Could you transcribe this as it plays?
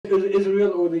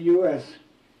Israel or the U.S.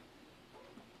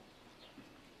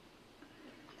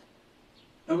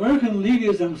 American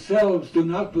leaders themselves do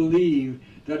not believe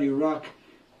that Iraq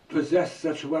possessed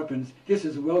such weapons. This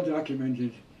is well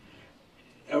documented.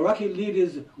 Iraqi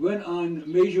leaders went on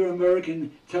major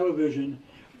American television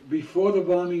before the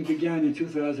bombing began in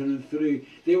 2003.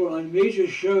 They were on major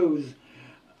shows.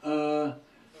 I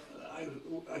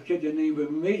forget their name,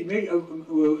 but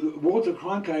Walter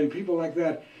Cronkite and people like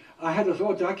that. I had this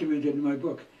all documented in my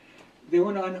book. They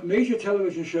went on major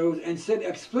television shows and said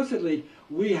explicitly,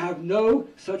 we have no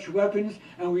such weapons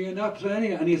and we are not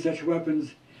planning any such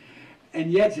weapons.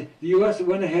 And yet the U.S.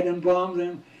 went ahead and bombed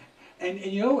them. And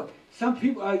you know, some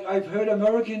people, I've heard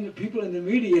American people in the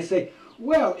media say,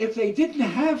 well, if they didn't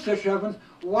have such weapons,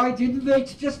 why didn't they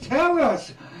just tell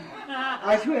us?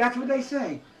 I swear, that's what they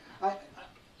say.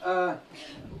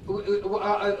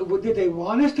 Did they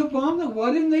want us to bomb them?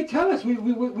 Why didn't they tell us? We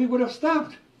would have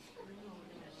stopped.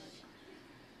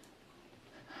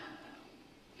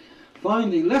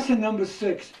 Finally, lesson number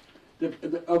 6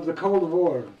 of the Cold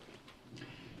War.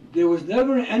 There was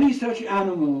never any such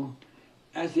animal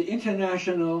as the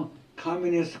international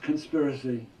communist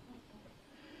conspiracy.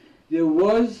 There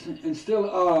was, and still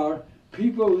are,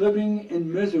 people living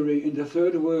in misery in the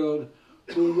Third World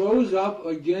who rose up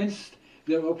against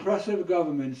their oppressive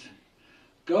governments,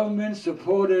 governments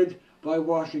supported by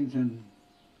Washington.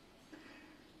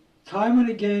 Time and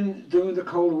again during the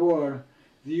Cold War,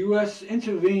 the U.S.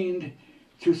 intervened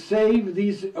to save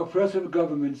these oppressive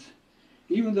governments,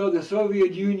 even though the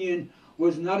Soviet Union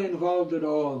was not involved at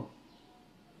all.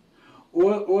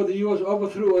 Or the U.S.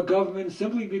 overthrew a government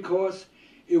simply because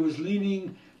it was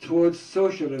leaning towards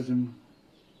socialism.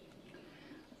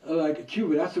 Like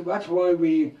Cuba, that's why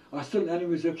we are still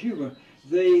enemies of Cuba.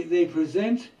 They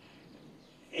present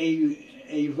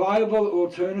a viable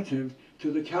alternative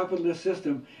to the capitalist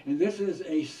system, and this is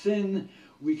a sin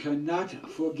we cannot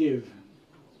forgive.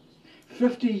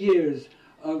 50 years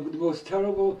of the most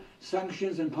terrible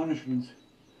sanctions and punishments.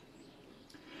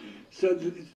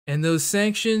 And those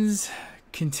sanctions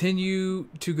continue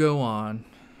to go on.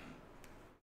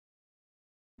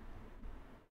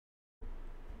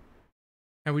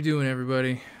 How we doing,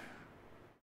 everybody?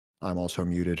 I'm also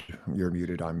muted. You're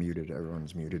muted. I'm muted.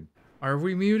 Everyone's muted. Are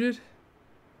we muted?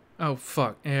 Oh,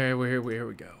 fuck. Here we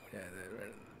go. Yeah,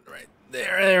 right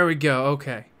there. There we go.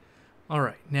 Okay. All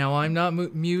right. Now I'm not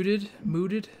muted.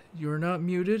 Muted. You're not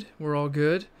muted. We're all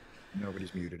good.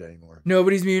 Nobody's muted anymore.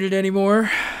 Nobody's muted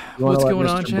anymore. What's going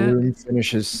on, chat? Blum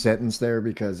finish his sentence there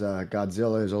because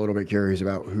Godzilla is a little bit curious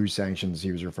about whose sanctions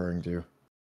he was referring to.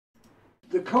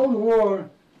 The Cold War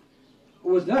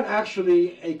was not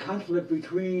actually a conflict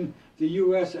between the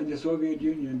U.S. and the Soviet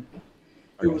Union.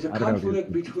 It was a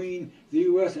conflict between the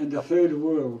U.S. and the Third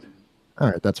World.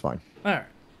 All right, that's fine. All right.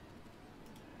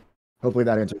 Hopefully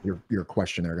that answered your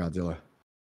question there, Godzilla.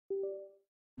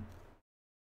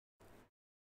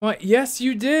 Well, yes,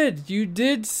 you did. You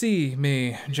did see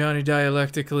me, Johnny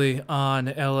Dialectically, on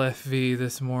LFV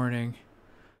this morning.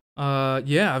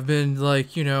 Yeah, I've been,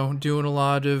 like, you know, doing a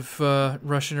lot of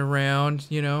rushing around,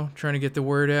 you know, trying to get the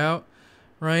word out,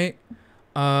 right?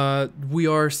 We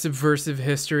are Subversive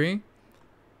History,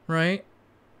 right?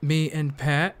 Me and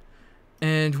Pat.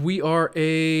 And we are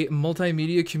a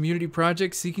multimedia community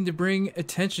project seeking to bring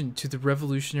attention to the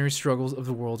revolutionary struggles of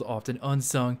the world's often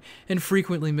unsung and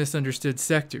frequently misunderstood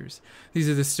sectors. These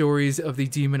are the stories of the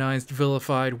demonized,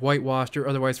 vilified, whitewashed, or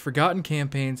otherwise forgotten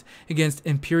campaigns against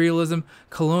imperialism,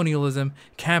 colonialism,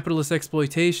 capitalist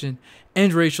exploitation,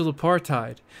 and racial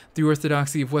apartheid. The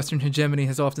orthodoxy of Western hegemony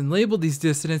has often labeled these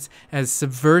dissidents as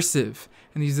subversive,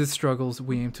 and these are the struggles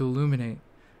we aim to illuminate.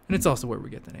 And it's also where we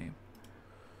get the name.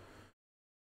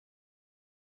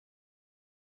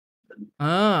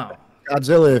 Oh,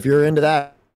 Godzilla, if you're into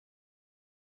that,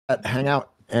 hang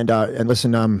out and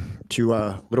listen to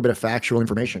a little bit of factual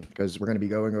information, because we're going to be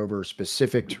going over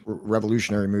specific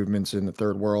revolutionary movements in the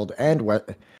Third World. And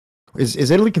is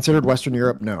Italy considered Western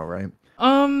Europe? No, right?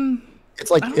 It's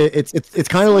like it's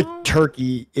kind of like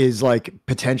Turkey is like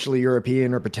potentially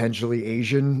European or potentially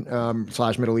Asian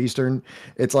 / Middle Eastern.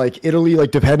 It's like Italy, like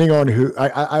depending on who.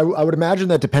 I would imagine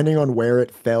that depending on where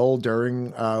it fell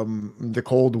during the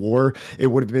Cold War, it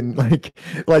would have been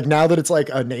like now that it's like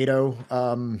a NATO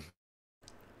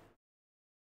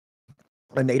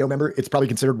member, it's probably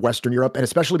considered Western Europe, and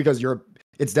especially because Europe,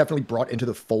 it's definitely brought into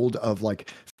the fold of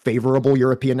like favorable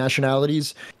European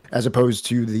nationalities as opposed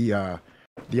to the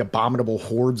the abominable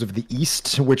hordes of the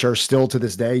East, which are still to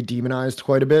this day demonized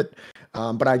quite a bit.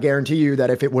 But I guarantee you that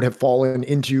if it would have fallen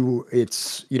into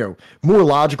its, more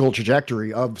logical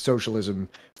trajectory of socialism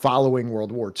following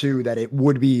World War II, that it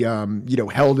would be,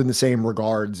 held in the same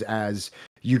regards as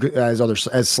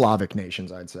Slavic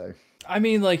nations, I'd say. I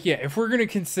mean, like, yeah, if we're gonna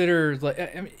consider, like,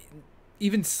 I mean,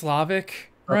 even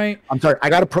Slavic, right? I'm sorry, I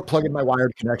got to plug in my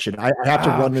wired connection. I have to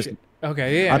run this.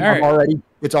 Okay, yeah,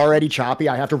 it's already choppy.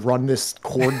 I have to run this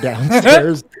cord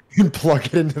downstairs and plug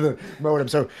it into the modem.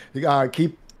 So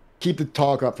keep the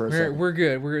talk up for a second. We're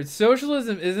good.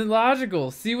 Socialism isn't logical.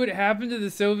 See what happened to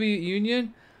the Soviet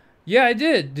Union? Yeah, I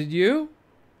did. Did you?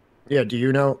 Yeah, do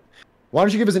you know? Why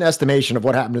don't you give us an estimation of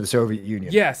what happened to the Soviet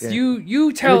Union? Yes, yeah.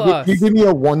 You tell us. You give me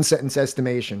a one-sentence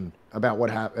estimation about what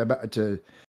happened, to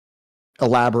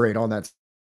elaborate on that.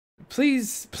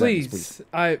 Please.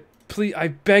 I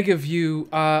beg of you.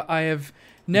 I have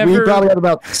never. We probably have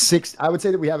about I would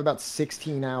say that we have about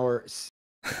 16 hours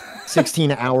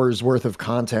worth of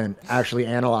content actually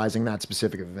analyzing that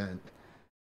specific event.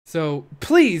 So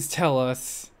please tell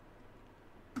us.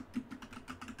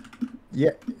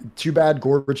 Yeah, too bad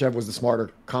Gorbachev was the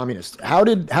smarter communist. How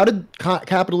did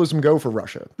capitalism go for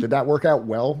Russia? Did that work out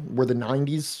well? Were the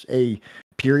 90s a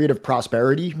period of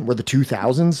prosperity? Were the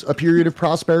 2000s a period of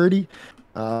prosperity?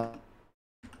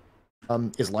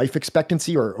 Is life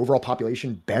expectancy or overall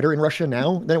population better in Russia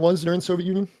now than it was during the Soviet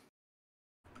Union?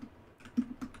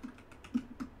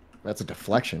 That's a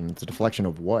deflection. It's a deflection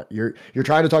of what? You're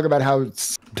trying to talk about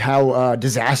how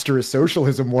disastrous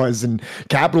socialism was, and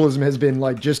capitalism has been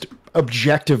like just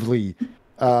objectively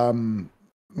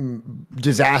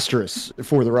disastrous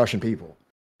for the Russian people.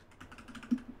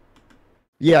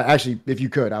 Yeah, actually, if you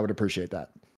could, I would appreciate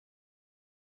that.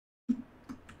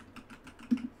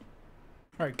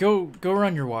 All right, go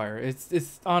run your wire.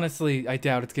 It's honestly, I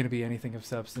doubt it's going to be anything of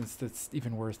substance that's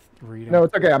even worth reading. No,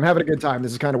 it's okay. I'm having a good time.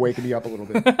 This is kind of waking me up a little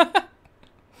bit.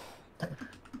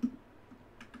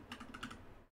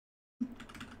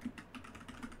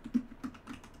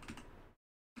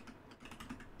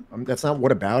 That's not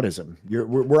whataboutism.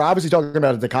 We're obviously talking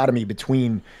about a dichotomy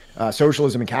between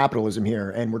socialism and capitalism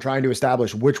here, and we're trying to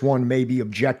establish which one may be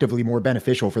objectively more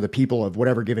beneficial for the people of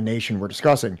whatever given nation we're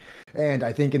discussing. And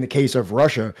I think in the case of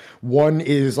Russia, one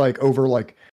is like over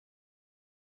like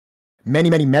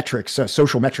many metrics,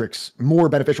 social metrics, more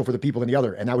beneficial for the people than the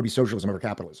other, and that would be socialism over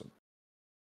capitalism.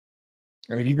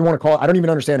 I mean, if you want to call it, I don't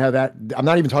even understand how that. I'm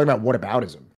not even talking about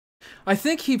whataboutism. I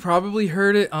think he probably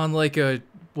heard it on like a.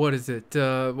 What is it?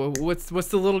 What's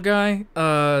the little guy?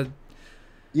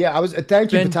 Yeah, I was.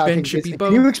 Thank you for talking.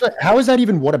 Can you explain how is that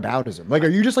even whataboutism? Like, are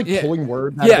you just like pulling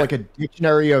words out of like a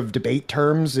dictionary of debate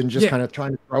terms and just kind of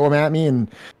trying to throw them at me?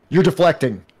 And you're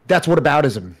deflecting. That's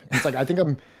whataboutism. It's like I think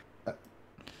I'm.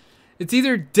 It's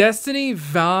either Destiny,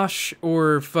 Vash,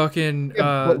 or fucking.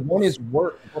 But one is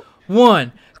work.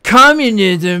 One.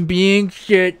 Communism being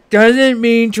shit doesn't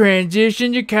mean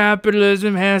transition to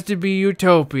capitalism has to be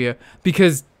utopia.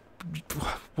 Because,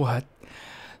 what?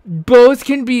 Both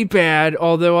can be bad,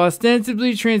 although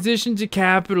ostensibly transition to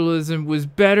capitalism was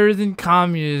better than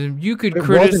communism. You could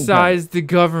criticize the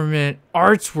government.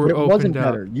 Arts were opened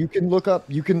up. Better. You can look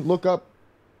up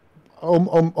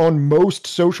on most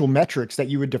social metrics that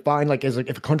you would define like as like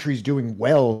if a country's doing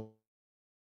well,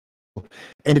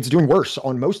 and it's doing worse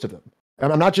on most of them.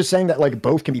 And I'm not just saying that like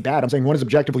both can be bad. I'm saying one is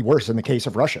objectively worse in the case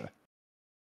of Russia.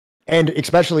 And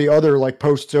especially other like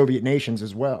post-Soviet nations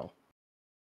as well.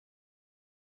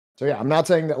 So yeah, I'm not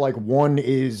saying that like one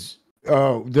is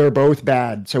they're both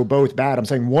bad, so both bad. I'm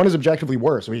saying one is objectively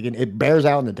worse. So it bears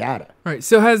out in the data. Right.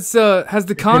 So has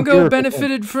the Congo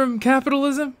benefited from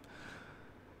capitalism?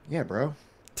 Yeah, bro.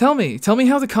 Tell me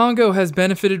how the Congo has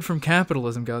benefited from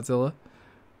capitalism, Godzilla.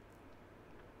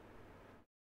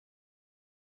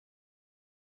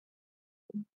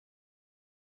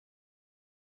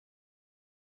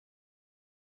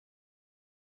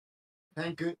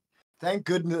 Thank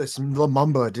goodness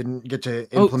Lumumba didn't get to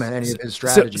implement any of his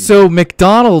strategies. So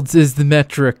McDonald's is the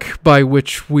metric by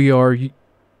which we are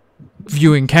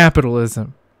viewing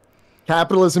capitalism.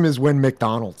 Capitalism is when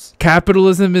McDonald's.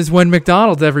 Capitalism is when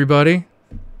McDonald's, everybody.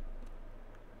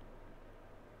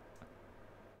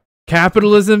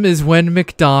 Capitalism is when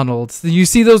McDonald's. You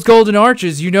see those golden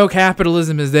arches, you know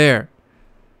capitalism is there.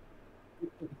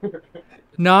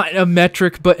 Not a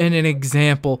metric, but an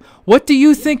example. What do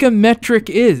you think a metric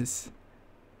is?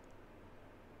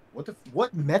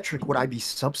 What metric would I be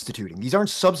substituting? These aren't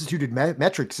substituted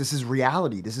metrics. This is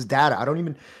reality. This is data. I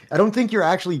don't think you're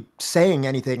actually saying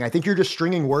anything. I think you're just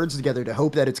stringing words together to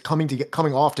hope that it's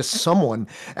coming off to someone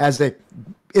as a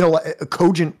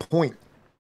cogent point.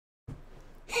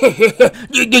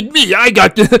 Me, I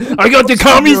got the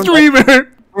commie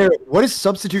streamer. What does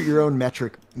substitute your own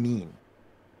metric mean?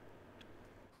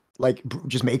 Like,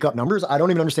 just make up numbers? I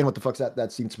don't even understand what the fuck's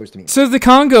that seems supposed to mean. So the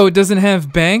Congo doesn't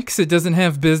have banks. It doesn't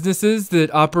have businesses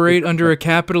that operate under a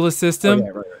capitalist system. Oh,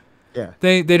 yeah, right.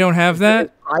 Yeah. They don't have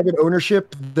that. Private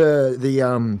ownership,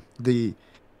 the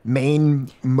main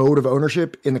mode of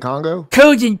ownership in the Congo.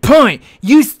 Cogent point.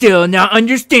 You still not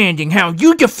understanding how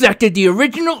you deflected the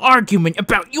original argument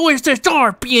about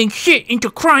USSR being shit into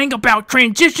crying about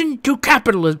transition to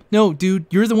capitalism. No, dude,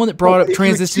 you're the one that brought up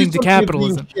transitioning to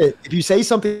capitalism. If you say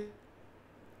something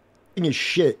is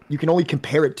shit, you can only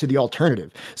compare it to the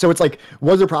alternative. So it's like,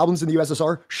 was there problems in the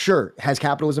USSR? Sure. Has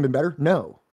capitalism been better?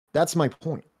 No. That's my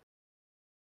point.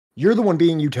 You're the one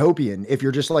being utopian if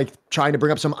you're just like trying to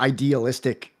bring up some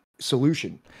idealistic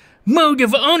solution. Mode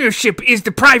of ownership is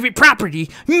the private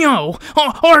property. No.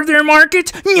 Are there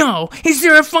markets? No. Is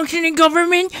there a functioning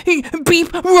government?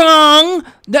 Beep. Wrong.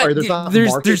 Sorry,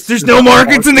 there's no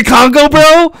markets in the Congo,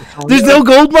 bro. There's no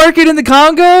gold market in the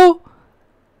Congo.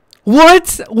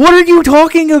 What? What are you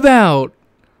talking about?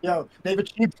 Yo, they've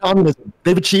achieved communism.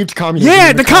 They've achieved communism.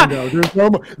 Yeah,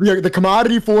 the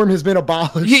commodity form has been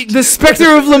abolished. The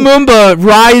specter of Lumumba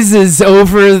rises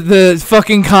over the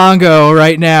fucking Congo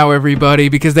right now, everybody,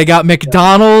 because they got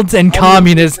McDonald's and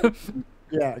communism.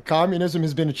 Yeah, communism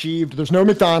has been achieved. There's no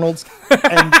McDonald's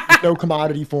and no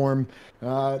commodity form.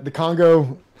 The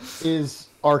Congo is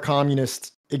our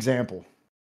communist example.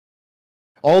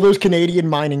 All those Canadian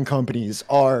mining companies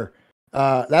are,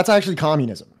 that's actually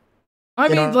communism. I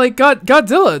mean, like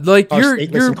Godzilla, like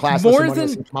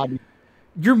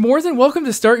you're more than welcome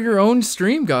to start your own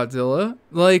stream, Godzilla.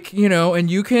 Like, you know, and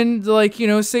you can, like, you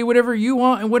know, say whatever you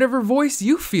want and whatever voice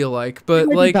you feel like. But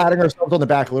like, patting ourselves on the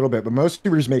back a little bit, but mostly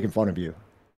we're just making fun of you.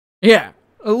 Yeah,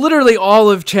 literally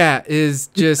all of chat is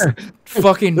just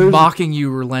fucking mocking you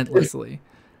relentlessly.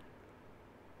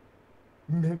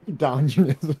 McDonald's.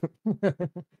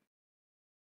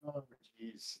 Oh,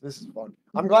 jeez, this is fun.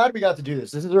 I'm glad we got to do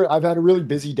this. I've had a really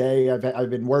busy day. I've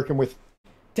been working with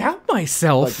Doubt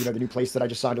Myself, like, you know, the new place that I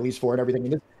just signed a lease for and everything.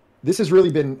 And this has really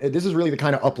the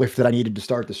kind of uplift that I needed to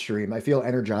start the stream. I feel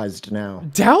energized now.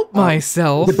 Doubt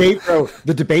Myself.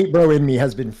 The debate bro in me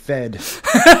has been fed.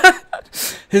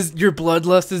 Your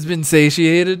bloodlust has been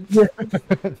satiated.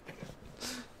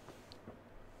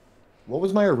 What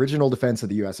was my original defense of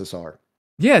the USSR?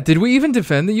 Yeah, did we even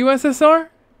defend the USSR?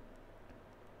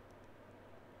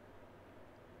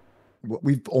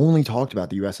 We've only talked about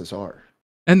the USSR.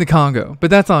 And the Congo, but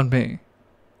that's on me.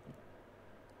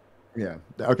 Yeah,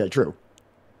 okay, true.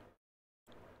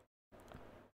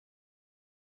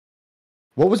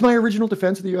 What was my original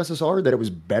defense of the USSR? That it was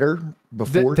better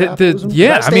before capitalism?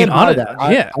 Yeah, I mean, on it,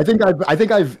 yeah. I think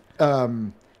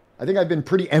I've been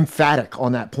pretty emphatic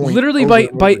on that point. Literally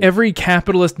by every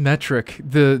capitalist metric,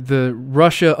 the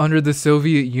Russia under the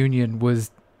Soviet Union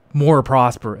was more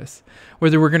prosperous.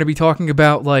 Whether we're going to be talking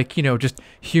about, like, you know, just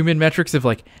human metrics of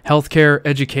like healthcare,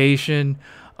 education,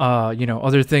 you know,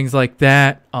 other things like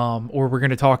that, or we're going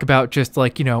to talk about just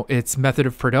like, you know, its method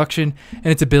of production and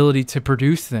its ability to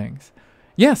produce things.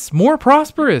 Yes, more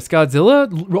prosperous.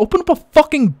 Godzilla, open up a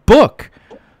fucking book.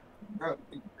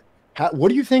 What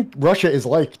do you think Russia is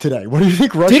like today? What do you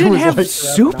think Russia didn't was have like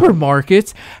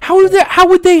supermarkets? How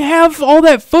would they have all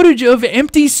that footage of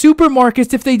empty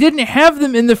supermarkets if they didn't have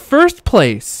them in the first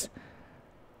place?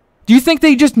 Do you think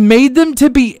they just made them to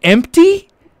be empty?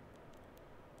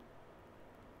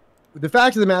 The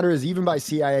fact of the matter is, even by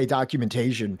CIA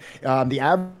documentation, the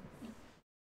average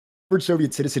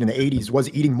Soviet citizen in the 80s was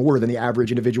eating more than the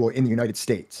average individual in the United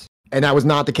States. And that was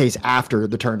not the case after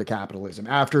the turn to capitalism.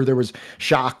 After there was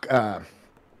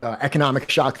economic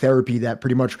shock therapy that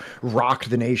pretty much rocked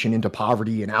the nation into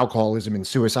poverty and alcoholism and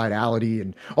suicidality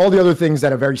and all the other things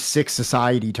that a very sick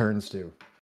society turns to.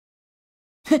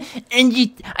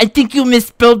 And I think you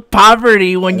misspelled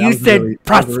poverty when you said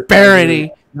prosperity.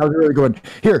 That was really good.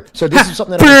 Here, so this is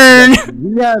something that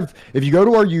we have. If you go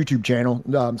to our YouTube channel,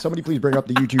 somebody please bring up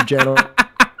the YouTube channel.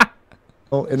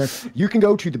 And then you can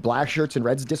go to the Black Shirts and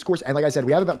Reds discourse, and like I said,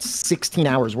 we have about 16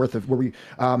 hours worth of where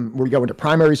we go into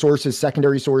primary sources,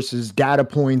 secondary sources, data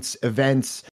points,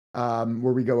 events, where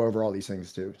we go over all these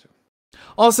things too. So.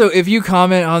 Also, if you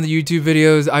comment on the YouTube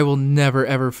videos, I will never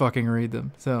ever fucking read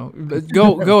them. So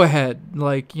go ahead,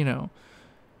 like, you know.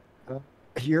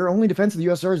 Your only defense of the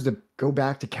USSR is to go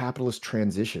back to capitalist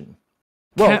transition.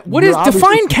 Well, what is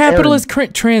define capitalist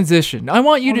transition? I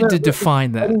want you to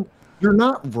define that. You're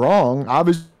not wrong.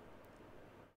 Obviously,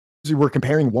 we're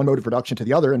comparing one mode of production to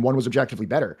the other, and one was objectively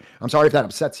better. I'm sorry if that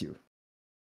upsets you.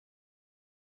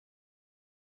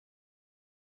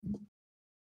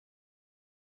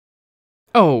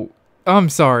 Oh, I'm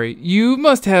sorry. You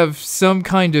must have some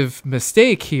kind of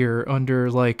mistake here under,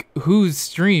 like, whose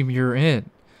stream you're in,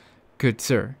 good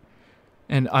sir.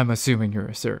 And I'm assuming you're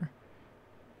a sir.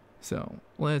 So,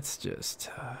 let's just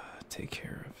take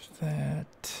care of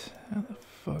that. How the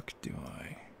fuck do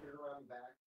I...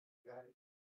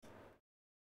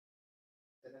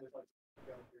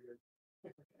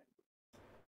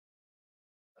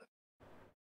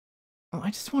 Oh, I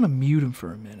just want to mute him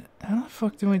for a minute. How the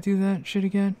fuck do I do that shit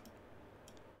again?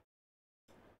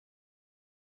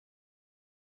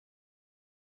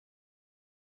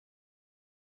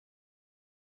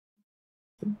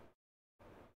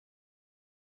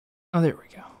 Oh, there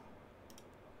we go.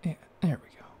 Yeah, there we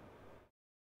go.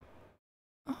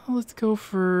 Oh, let's go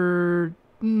for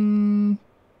 1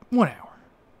 hour.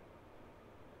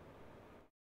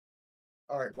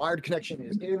 All right, wired connection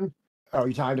is in. Oh,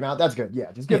 you timed them out? That's good.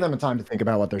 Yeah, just give them a time to think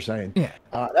about what they're saying. Yeah.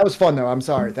 That was fun, though. I'm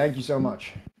sorry. Thank you so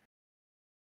much.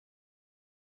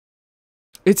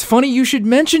 It's funny you should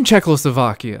mention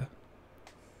Czechoslovakia.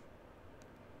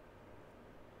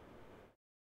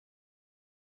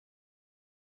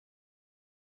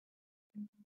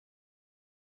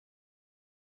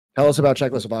 Tell us about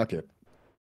Czechoslovakia.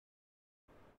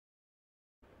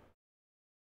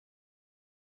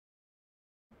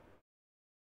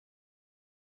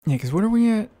 Yeah, because what are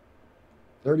we at?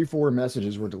 34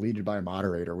 messages were deleted by a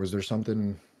moderator. Was there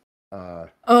something... Oh,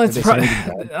 it's probably...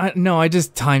 No, I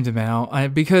just timed him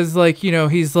out. Because, like, you know,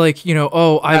 he's like, you know,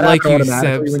 oh, I like you,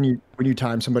 Sebs. When you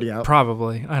time somebody out?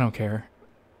 Probably. I don't care.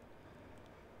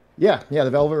 Yeah,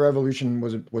 the Velvet Revolution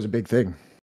was a big thing.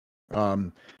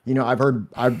 You know,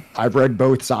 I've read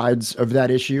both sides of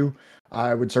that issue.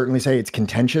 I would certainly say it's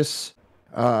contentious.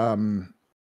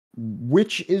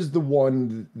 Which is the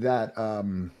one that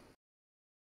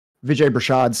Vijay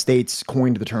Prashad states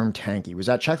coined the term tanky? Was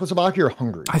that Czechoslovakia or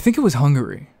Hungary? I think it was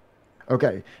Hungary.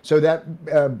 Okay, so that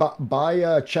by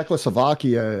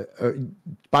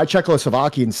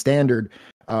Czechoslovakian standard,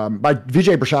 by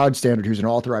Vijay Prashad standard, who's an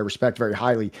author I respect very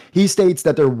highly, he states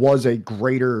that there was a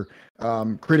greater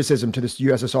criticism to this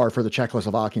USSR for the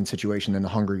Czechoslovakian situation than the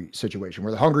Hungary situation,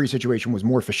 where the Hungary situation was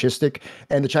more fascistic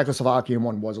and the Czechoslovakian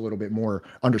one was a little bit more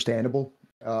understandable.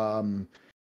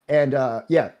 And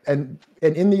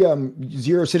in the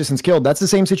zero citizens killed, that's the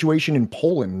same situation in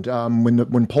Poland.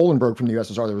 When Poland broke from the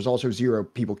USSR, there was also 0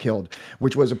 people killed,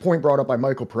 which was a point brought up by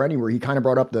Michael Perenni, where he kind of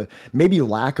brought up the maybe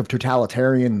lack of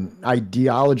totalitarian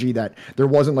ideology, that there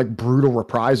wasn't like brutal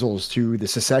reprisals to the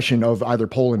secession of either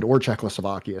Poland or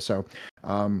Czechoslovakia. So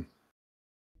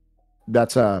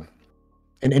that's an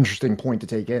interesting point to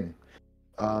take in.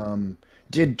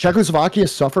 Did Czechoslovakia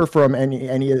suffer from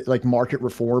any like market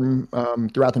reform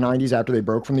throughout the 90s after they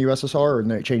broke from the USSR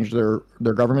and they changed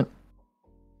their government?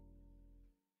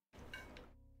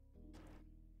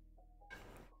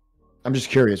 I'm just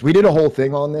curious. We did a whole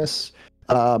thing on this.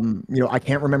 You know, I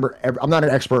can't remember. I'm not an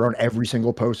expert on every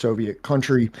single post-Soviet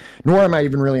country, nor am I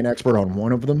even really an expert on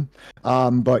one of them.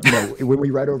 But you know, when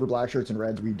we read over Black Shirts and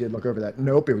Reds, we did look over that.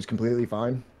 Nope, it was completely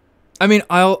fine. I mean,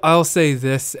 I'll say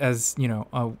this as, you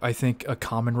know, I think a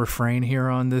common refrain here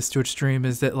on this Twitch stream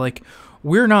is that, like,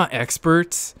 we're not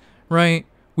experts, right?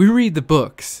 We read the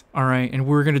books, all right? And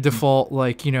we're going to default,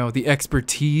 like, you know, the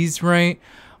expertise, right?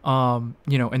 You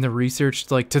know, and the research,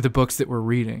 like, to the books that we're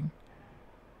reading.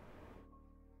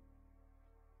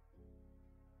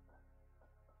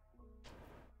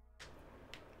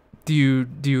 Do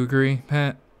you agree,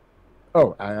 Pat?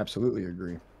 Oh, I absolutely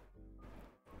agree.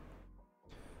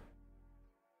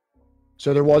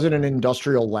 So there wasn't an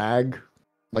industrial lag,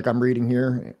 like I'm reading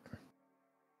here.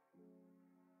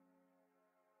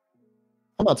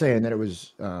 I'm not saying that it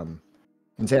was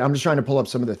insane. I'm just trying to pull up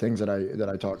some of the things that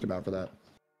I talked about for that.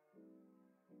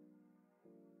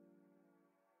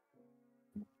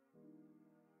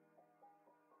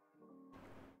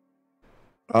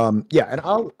 Yeah, and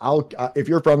I'll if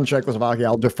you're from Czechoslovakia,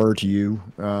 I'll defer to you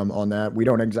on that. We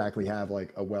don't exactly have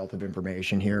like a wealth of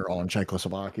information here on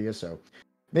Czechoslovakia, so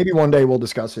maybe one day we'll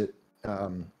discuss it.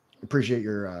 Appreciate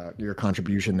your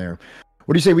contribution there.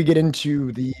 What do you say we get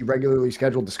into the regularly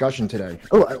scheduled discussion today?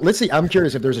 Oh, let's see. I'm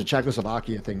curious if there's a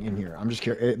Czechoslovakia thing in here. I'm just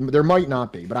curious. There might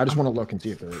not be, but I just want to look and see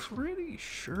if there is. Pretty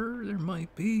sure there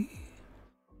might be.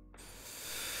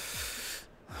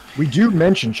 We do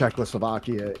mention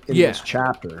Czechoslovakia in this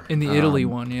chapter. In the Italy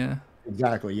one, yeah.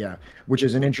 Exactly, yeah. Which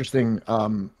is an interesting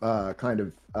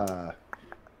kind of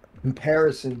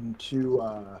comparison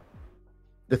to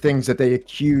the things that they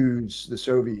accuse the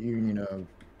Soviet Union of.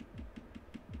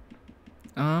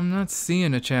 I'm not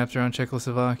seeing a chapter on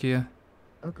Czechoslovakia.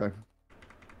 Okay.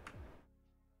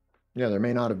 Yeah, there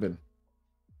may not have been.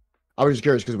 I was just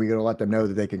curious because we're gonna let them know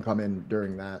that they can come in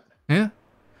during that. Yeah.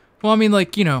 Well, I mean,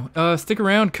 like, you know, stick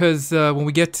around because when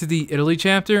we get to the Italy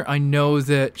chapter, I know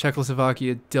that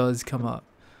Czechoslovakia does come up.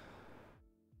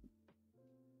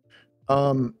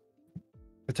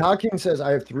 Patal King says,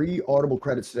 I have 3 Audible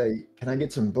credits today. Can I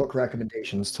get some book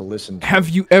recommendations to listen to? Have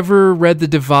you ever read The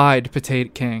Divide,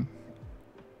 Potato King?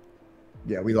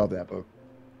 Yeah, we love that book.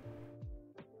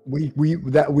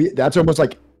 That's almost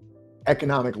like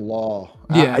economic law.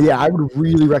 Yeah. I would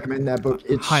really recommend that book.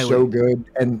 It's Highly. so good,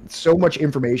 and so much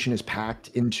information is packed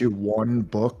into one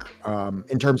book.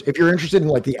 In terms, if you're interested in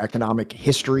like the economic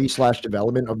history /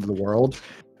 development of the world,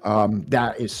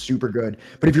 that is super good.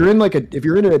 But if you're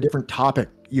in a different topic,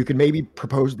 you can maybe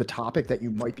propose the topic that you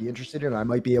might be interested in. I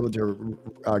might be able to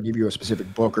give you a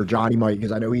specific book, or Johnny might,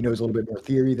 because I know he knows a little bit more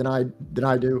theory than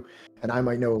I do, and I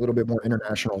might know a little bit more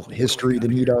international history than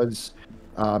he does.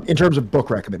 In terms of book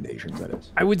recommendations, that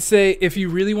is. I would say if you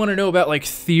really want to know about like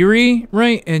theory,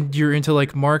 right, and you're into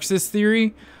like Marxist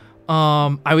theory,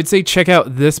 I would say check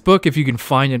out this book if you can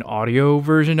find an audio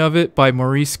version of it by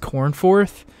Maurice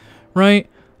Cornforth, right?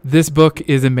 This book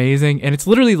is amazing, and it's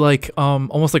literally like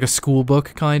almost like a school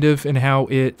book kind of in how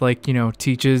it like, you know,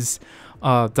 teaches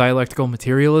dialectical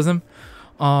materialism.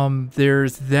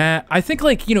 There's that. I think,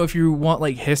 like, you know, if you want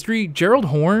like history, Gerald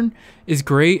Horne is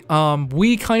great.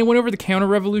 We kind of went over the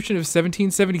counter-revolution of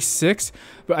 1776,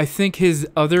 but I think his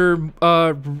other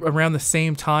around the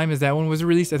same time as that one was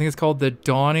released, I think it's called The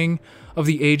Dawning of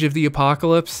the Age of the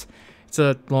Apocalypse. It's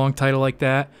a long title like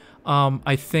that.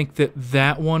 I think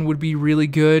that one would be really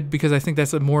good because I think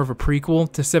that's more of a prequel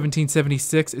to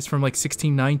 1776. It's from like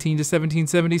 1619 to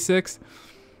 1776.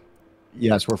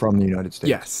 Yes, we're from the United States.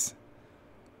 Yes.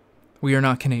 We are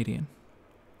not Canadian.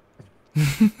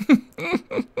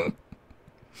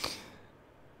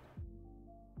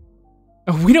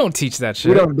 We don't teach that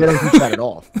shit. They don't teach that at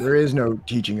all. There is no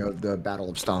teaching of the Battle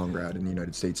of Stalingrad in the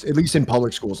United States, at least in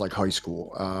public schools like high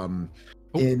school.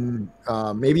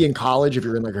 Maybe in college, if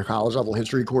you're in like a college level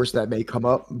history course, that may come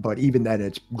up, but even then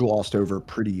it's glossed over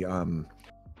pretty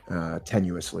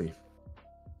tenuously.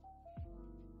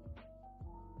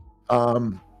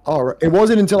 It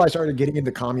wasn't until I started getting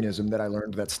into communism that I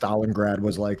learned that Stalingrad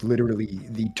was like literally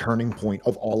the turning point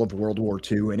of all of World War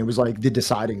II, and it was like the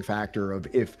deciding factor of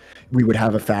if we would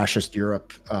have a fascist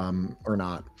Europe or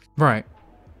not. Right.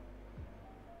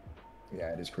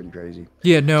 Yeah, it is pretty crazy.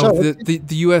 Yeah, no, so, the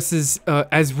U.S. is,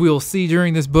 as we'll see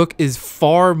during this book, is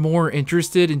far more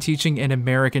interested in teaching an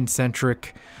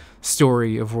American-centric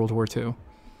story of World War II.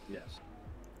 Yes.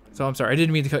 So I'm sorry, I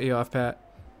didn't mean to cut you off, Pat.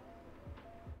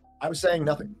 I was saying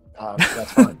nothing.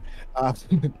 That's fine.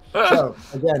 So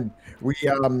again,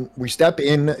 we step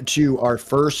into our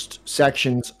first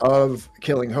sections of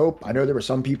Killing Hope. I know there were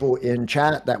some people in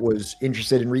chat that was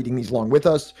interested in reading these along with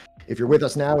us. If you're with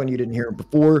us now and you didn't hear it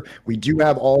before, we do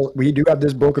have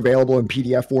this book available in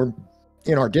PDF form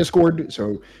in our Discord.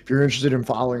 So if you're interested in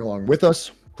following along with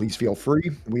us, please feel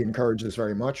free. We encourage this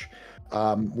very much.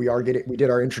 We did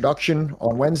our introduction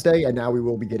on Wednesday, and now we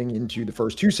will be getting into the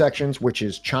first 2 sections, which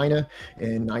is China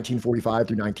in 1945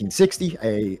 through 1960,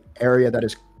 a area that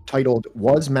is titled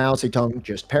 "Was Mao Tse-Tung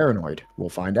Just Paranoid?" We'll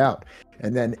find out.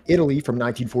 And then Italy from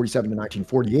 1947 to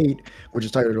 1948, which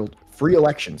is titled "Free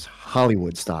Elections,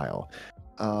 Hollywood Style."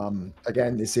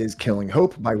 Again, this is Killing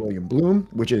Hope by William Blum,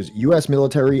 which is U.S.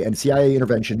 military and CIA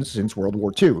interventions since World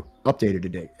War II,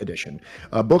 updated edition.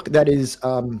 A book that is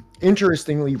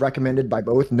interestingly recommended by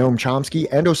both Noam Chomsky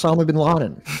and Osama bin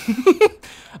Laden.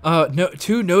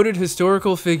 Two noted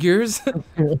historical figures.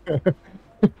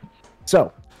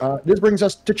 So, this brings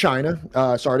us to China,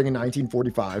 starting in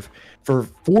 1945. For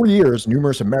 4 years,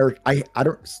 numerous American...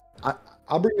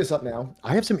 I'll bring this up now.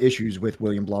 I have some issues with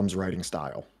William Blum's writing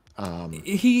style.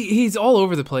 He's all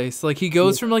over the place. Like, he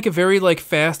goes from like a very like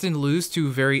fast and loose to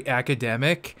very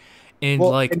academic in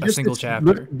a single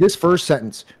chapter. This first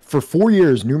sentence: for 4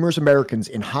 years, numerous Americans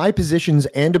in high positions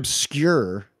and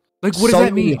obscure, like, what does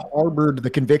that mean? Harbored the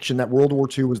conviction that World War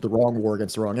II was the wrong war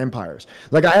against the wrong empires.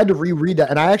 Like, I had to reread that,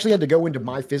 and I actually had to go into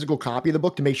my physical copy of the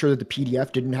book to make sure that the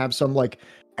PDF didn't have some like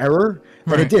error,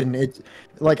 but it didn't. It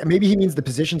like maybe he means the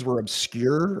positions were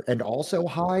obscure and also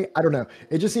high. I don't know.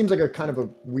 It just seems like a kind of a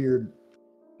weird.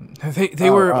 They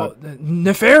were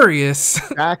nefarious.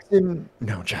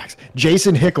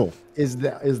 Jason Hickel is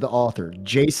the author.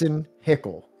 Jason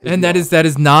Hickel, and that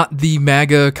is not the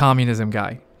MAGA communism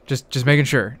guy. Just making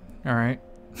sure. All right.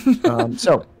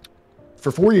 So,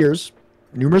 for 4 years,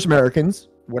 numerous Americans,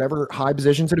 whatever high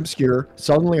positions and obscure,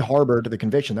 suddenly harbored the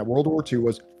conviction that World War II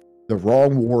was the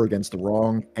wrong war against the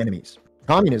wrong enemies.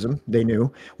 Communism, they knew,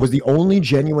 was the only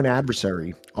genuine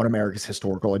adversary on America's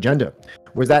historical agenda.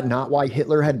 Was that not why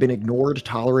Hitler had been ignored,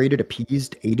 tolerated,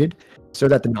 appeased, aided, so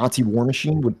that the Nazi war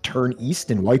machine would turn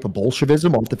east and wipe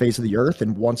Bolshevism off the face of the earth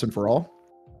and once and for all?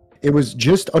 It was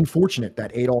just unfortunate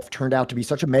that Adolf turned out to be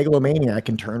such a megalomaniac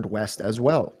and turned west as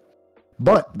well.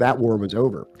 But that war was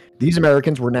over. These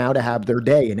Americans were now to have their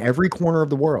day in every corner of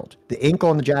the world. The ink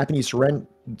on the Japanese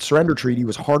surrender treaty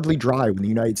was hardly dry when the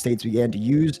United States began to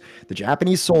use the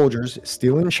Japanese soldiers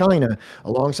still in China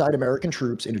alongside American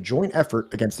troops in a joint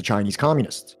effort against the Chinese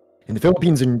communists. In the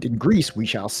Philippines and in Greece, we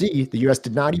shall see, the U.S.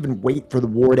 did not even wait for the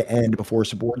war to end before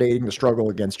subordinating the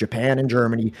struggle against Japan and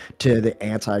Germany to the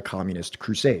anti-communist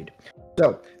crusade.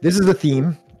 So this is a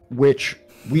theme which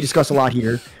we discuss a lot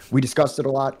here. We discussed it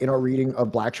a lot in our reading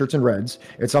of Black Shirts and Reds.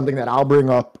 It's something that I'll bring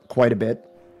up quite a bit.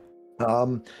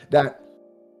 That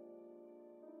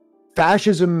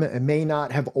fascism may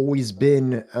not have always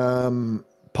been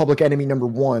public enemy number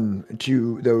one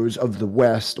to those of the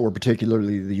West, or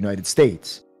particularly the United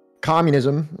States.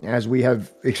 Communism, as we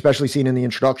have especially seen in the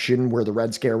introduction where the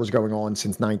Red Scare was going on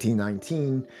since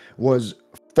 1919, was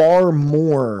far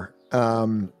more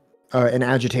an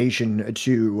agitation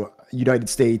to United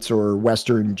States or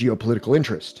Western geopolitical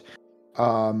interest.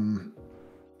 In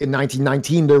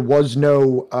 1919, there was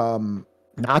no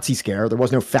Nazi scare. There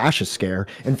was no fascist scare.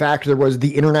 In fact, there was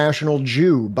The International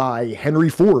Jew by Henry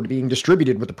Ford being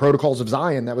distributed with the Protocols of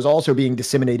Zion that was also being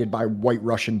disseminated by White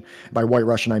Russian,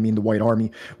 I mean the White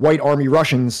Army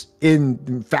Russians,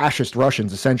 in fascist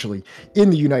Russians, essentially, in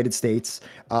the United States.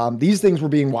 These things were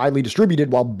being widely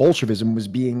distributed while Bolshevism was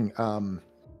being,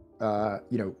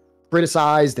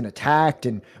 criticized and attacked,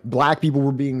 and black people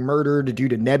were being murdered due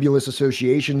to nebulous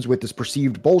associations with this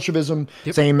perceived Bolshevism,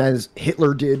 same as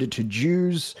Hitler did to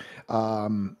Jews.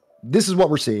 This is what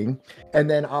we're seeing. And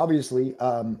then obviously,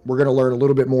 we're going to learn a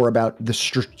little bit more about the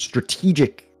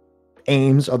strategic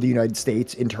aims of the United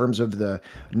States in terms of the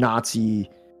Nazi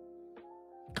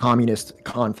communist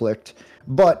conflict.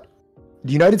 But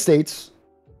the United States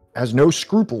has no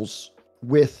scruples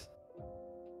with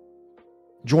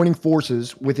joining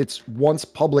forces with its once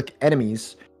public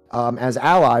enemies as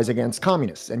allies against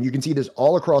communists. And you can see this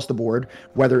all across the board,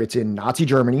 whether it's in Nazi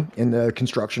Germany, in the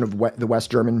construction of the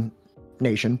West German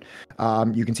nation.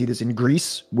 You can see this in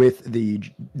Greece with the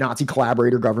Nazi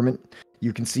collaborator government.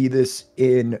 You can see this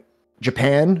in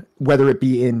Japan, whether it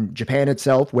be in Japan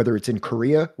itself, whether it's in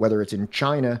Korea, whether it's in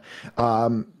China.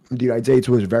 The United States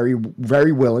was very,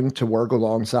 very willing to work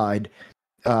alongside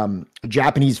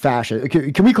Japanese fascist.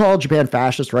 Can we call Japan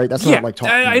fascist, right? That's not like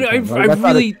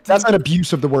talking. That's not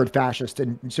abuse of the word fascist.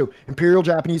 And so imperial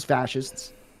Japanese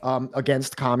fascists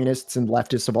against communists and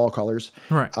leftists of all colors.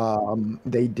 Right.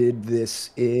 They did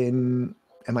this in,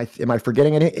 am I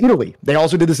forgetting it? Italy. They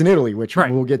also did this in Italy, which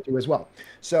we'll get to as well.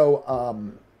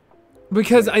 So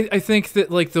because I think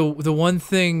that like the one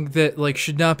thing that like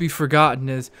should not be forgotten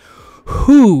is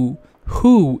who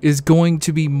is going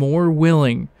to be more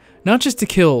willing not just to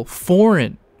kill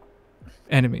foreign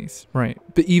enemies, right,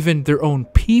 but even their own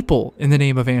people in the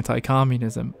name of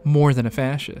anti-communism more than a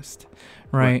fascist,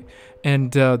 right?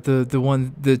 And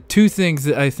the two things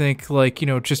that I think, like,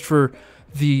 just for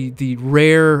the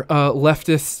rare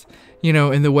leftists,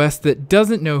 in the West that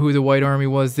doesn't know who the White Army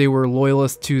was, they were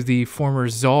loyalists to the former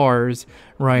czars,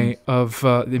 right, of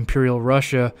Imperial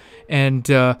Russia, and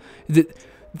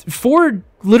Ford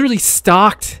literally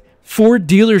stocked Ford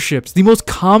dealerships, the most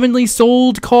commonly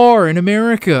sold car in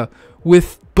America,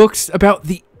 with books about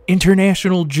the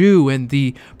International Jew and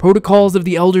the Protocols of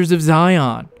the Elders of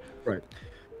Zion. Right.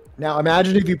 Now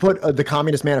imagine if you put the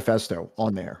Communist Manifesto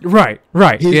on there. Right.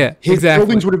 His exactly.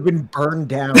 buildings would have been burned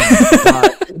down.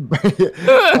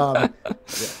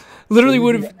 Literally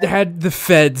would have had the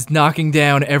feds knocking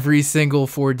down every single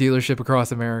Ford dealership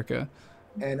across America.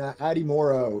 And Adi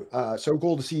Morrow, so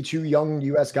cool to see two young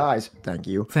U.S. guys. Thank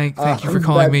you. Thank you for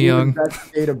calling me young.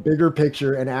 Investigate a bigger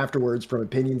picture and afterwards from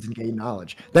opinions and gain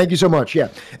knowledge. Thank you so much. Yeah,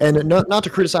 and not to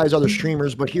criticize other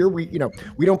streamers, but here we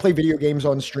don't play video games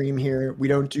on stream here. We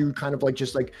don't do kind of like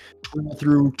just like scroll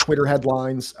through Twitter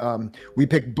headlines. We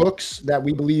pick books that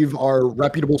we believe are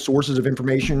reputable sources of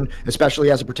information,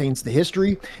 especially as it pertains to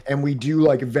history, and we do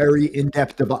like very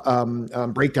in-depth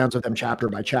breakdowns of them chapter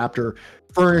by chapter,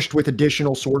 furnished with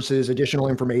additional sources, additional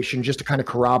information, just to kind of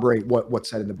corroborate what's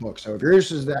said in the book. So if you're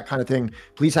interested in that kind of thing,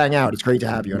 please hang out. It's great to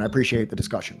have you, and I appreciate the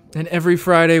discussion. And every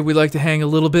Friday, we like to hang a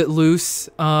little bit loose.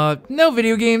 No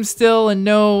video games still, and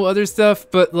no other stuff,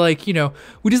 but like,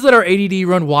 we just let our ADD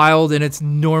run wild, and it's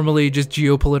normally just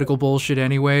geopolitical bullshit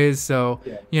anyways. So,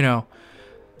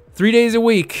 3 days a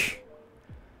week,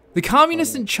 The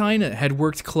communists in China had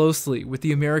worked closely with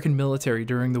the American military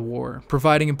during the war,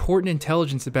 providing important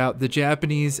intelligence about the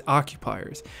Japanese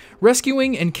occupiers,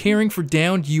 rescuing and caring for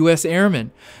downed U.S.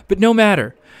 airmen. But no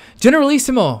matter.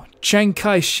 Generalissimo Chiang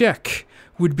Kai-shek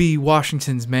would be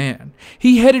Washington's man.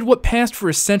 He headed what passed for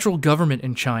a central government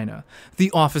in China. The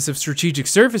Office of Strategic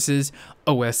Services,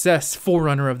 OSS,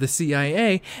 forerunner of the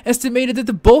CIA, estimated that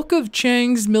the bulk of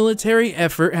Chiang's military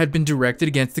effort had been directed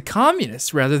against the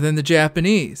communists rather than the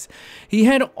Japanese. He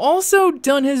had also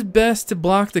done his best to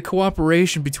block the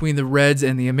cooperation between the Reds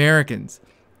and the Americans.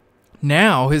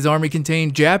 Now, his army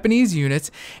contained Japanese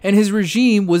units, and his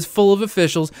regime was full of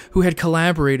officials who had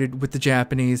collaborated with the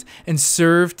Japanese and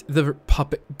served the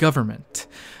puppet government.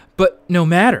 But no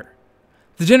matter.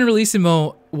 The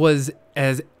Generalissimo was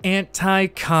as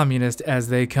anti-communist as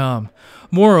they come.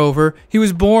 Moreover, he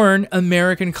was born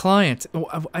American client.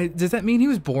 Does that mean he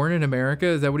was born in America?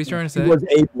 Is that what he's trying to say? He was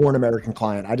a born American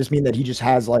client. I just mean that he just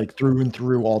has like through and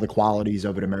through all the qualities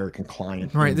of an American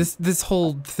client. Right. This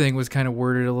whole thing was kind of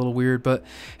worded a little weird, but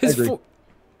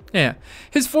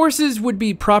his forces would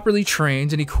be properly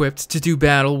trained and equipped to do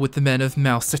battle with the men of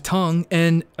Mao Tse-Tung,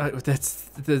 and that's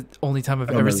the only time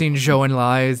I've ever seen Zhou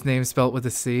Enlai's name spelled with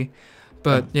a C.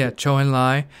 But yeah, Zhou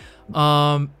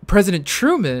Enlai. President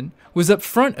Truman was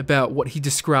upfront about what he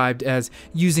described as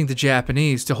using the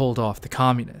Japanese to hold off the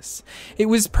communists. It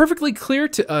was perfectly clear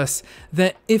to us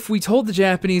that if we told the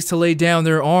Japanese to lay down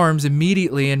their arms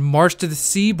immediately and march to the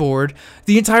seaboard,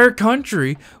 the entire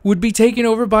country would be taken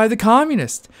over by the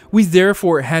communists. We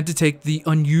therefore had to take the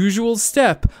unusual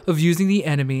step of using the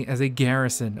enemy as a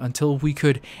garrison until we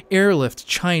could airlift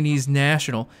Chinese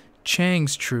national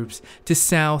Chiang's troops to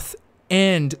south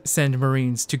and send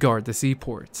Marines to guard the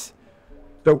seaports.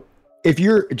 So if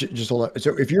you're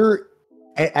if you're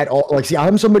at all, like, see,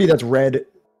 I'm somebody that's read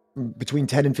between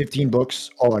 10 and 15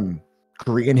 books on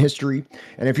Korean history.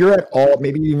 And if you're at all,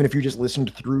 maybe even if you just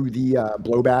listened through the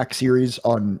Blowback series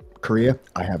on Korea,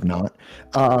 I have not,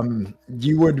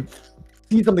 you would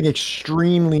see something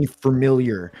extremely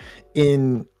familiar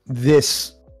in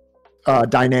this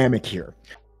dynamic here.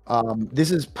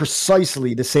 This is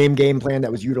precisely the same game plan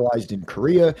that was utilized in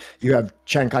Korea. You have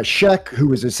Chiang Kai-shek,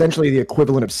 who is essentially the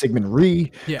equivalent of Syngman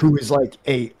Rhee, who is like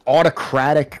a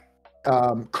autocratic,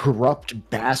 corrupt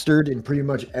bastard in pretty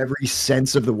much every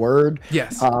sense of the word.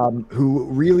 Yes. Who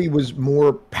really was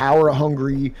more power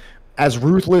hungry, as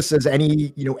ruthless as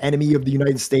any, enemy of the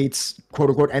United States, quote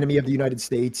unquote, enemy of the United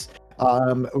States.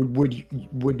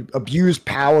 Would abuse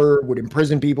power, would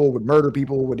imprison people, would murder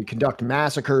people, would conduct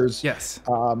massacres. Yes.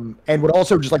 And would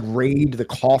also just like raid the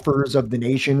coffers of the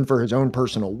nation for his own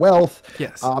personal wealth.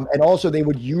 Yes. And also they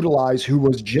would utilize who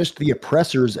was just the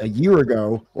oppressors a year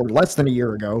ago or less than a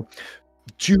year ago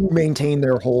to maintain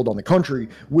their hold on the country,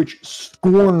 which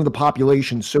scorned the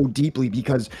population so deeply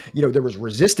because, there was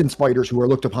resistance fighters who were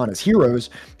looked upon as heroes.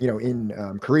 In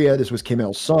Korea, this was Kim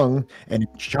Il-sung, and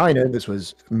in China, this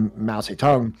was Mao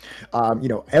Tse-tung.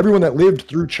 Everyone that lived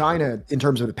through China in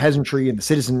terms of the peasantry and the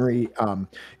citizenry,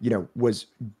 was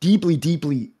deeply,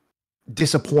 deeply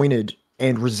disappointed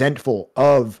and resentful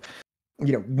of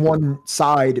one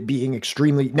side being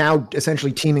now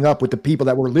essentially teaming up with the people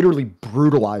that were literally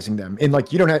brutalizing them. And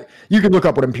like, you can look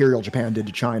up what Imperial Japan did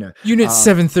to China. Unit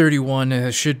 731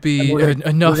 should be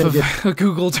enough of a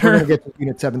Google term. We're going to get to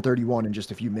Unit 731 in just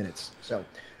a few minutes. So,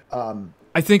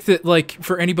 I think that, like,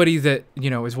 for anybody that,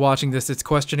 is watching this, it's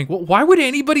questioning, well, why would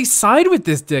anybody side with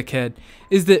this dickhead?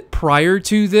 Is that prior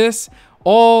to this,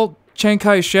 all Chiang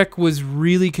Kai-shek was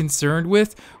really concerned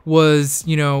with was,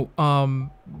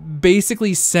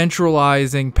 basically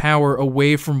centralizing power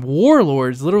away from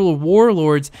warlords, literal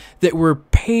warlords that were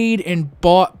paid and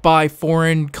bought by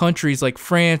foreign countries like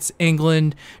France,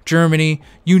 England, Germany,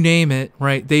 you name it,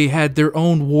 right? They had their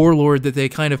own warlord that they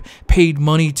kind of paid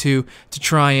money to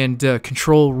try and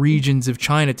control regions of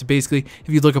China, to basically, if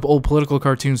you look up old political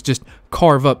cartoons, just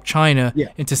carve up China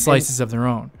into slices of their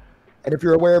own. And if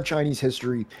you're aware of Chinese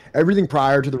history, everything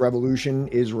prior to the revolution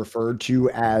is referred to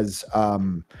as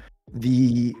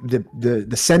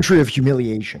the century of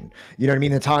humiliation. You know what I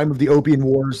mean? The time of the Opium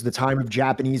Wars, the time of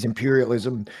Japanese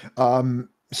imperialism. And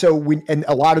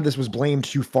a lot of this was blamed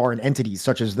to foreign entities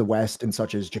such as the West and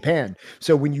such as Japan.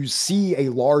 So when you see a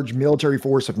large military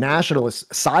force of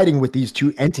nationalists siding with these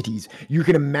two entities, you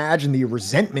can imagine the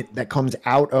resentment that comes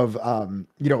out of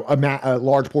a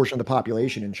large portion of the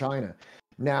population in China.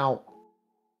 Now,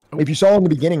 if you saw in the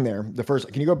beginning there,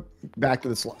 can you go back to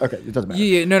the slide? Okay, it doesn't matter.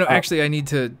 Yeah, no, actually, I need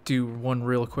to do one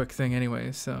real quick thing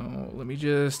anyway, so let me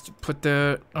just put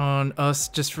that on us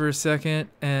just for a second,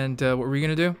 and what were you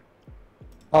going to do?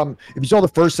 If you saw the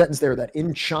first sentence there, that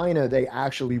in China they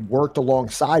actually worked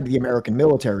alongside the American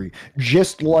military,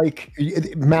 just like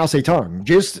Mao Tse-Tung,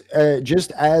 just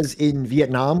as in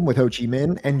Vietnam with Ho Chi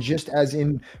Minh, and just as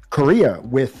in Korea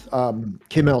with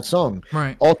Kim Il-sung.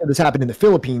 Right. Also, this happened in the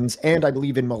Philippines, and I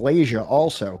believe in Malaysia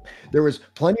also. There was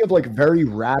plenty of like very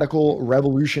radical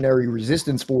revolutionary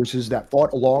resistance forces that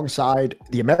fought alongside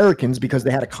the Americans because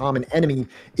they had a common enemy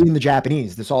in the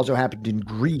Japanese. This also happened in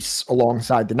Greece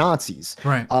alongside the Nazis.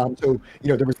 Right. So,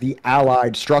 there was the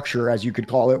allied structure, as you could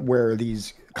call it, where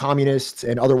these communists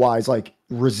and otherwise like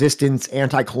resistance,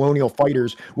 anti-colonial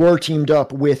fighters were teamed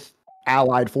up with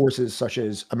allied forces such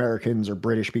as Americans or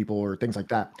British people or things like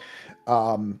that.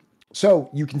 So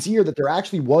you can see here that there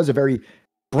actually was a very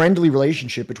friendly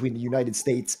relationship between the United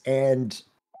States and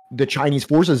the Chinese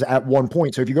forces at one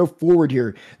point. So if you go forward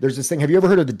here, there's this thing. Have you ever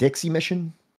heard of the Dixie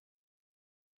Mission?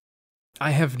 I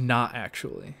have not,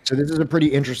 actually. So this is a pretty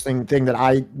interesting thing that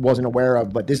I wasn't aware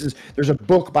of, but there's a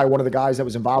book by one of the guys that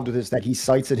was involved with this that he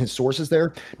cites in his sources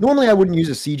there. Normally I wouldn't use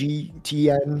a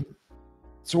CGTN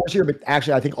source here, but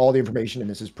actually I think all the information in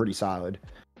this is pretty solid.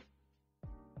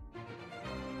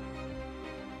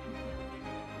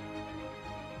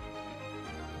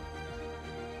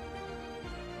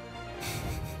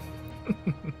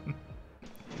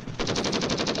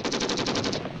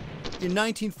 In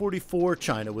 1944,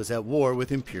 China was at war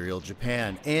with Imperial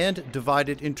Japan and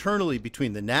divided internally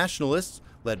between the nationalists,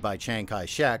 led by Chiang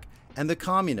Kai-shek, and the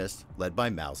communists, led by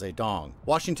Mao Zedong.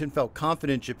 Washington felt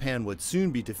confident Japan would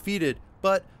soon be defeated,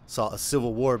 but saw a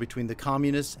civil war between the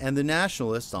communists and the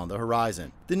nationalists on the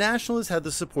horizon. The nationalists had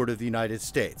the support of the United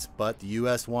States, but the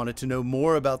U.S. wanted to know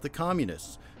more about the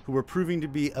communists, who were proving to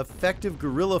be effective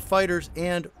guerrilla fighters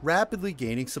and rapidly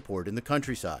gaining support in the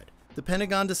countryside. The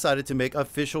Pentagon decided to make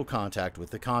official contact with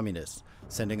the communists,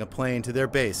 sending a plane to their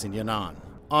base in Yan'an.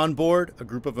 On board, a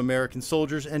group of American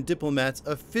soldiers and diplomats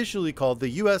officially called the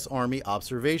U.S. Army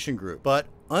Observation Group, but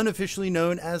unofficially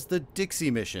known as the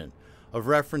Dixie Mission, of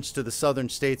reference to the southern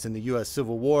states in the U.S.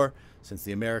 Civil War, since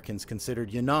the Americans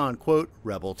considered Yan'an, quote,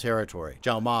 rebel territory.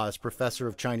 Zhao Ma is professor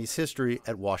of Chinese history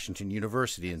at Washington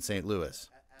University in St. Louis.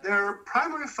 Their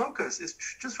primary focus is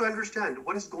just to understand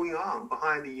what is going on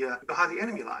behind the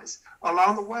enemy lines.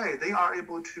 Along the way, they are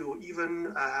able to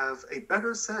even have a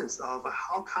better sense of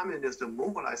how communism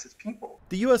mobilizes people.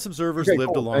 The U.S. observers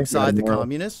lived alongside the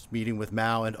communists, meeting with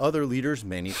Mao and other leaders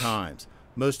many times.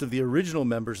 Most of the original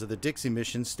members of the Dixie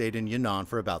Mission stayed in Yan'an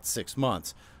for about 6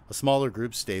 months. A smaller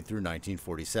group stayed through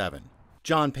 1947.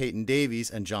 John Peyton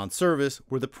Davies and John Service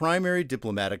were the primary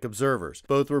diplomatic observers.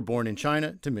 Both were born in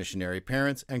China to missionary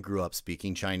parents and grew up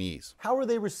speaking Chinese. How were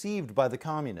they received by the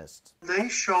communists? They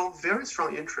show very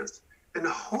strong interest in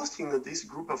hosting this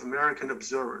group of American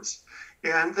observers.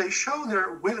 And they show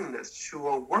their willingness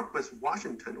to work with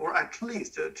Washington, or at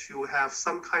least to have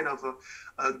some kind of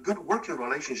a good working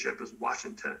relationship with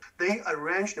Washington. They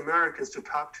arranged Americans to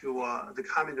talk to the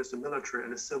communist military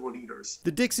and the civil leaders.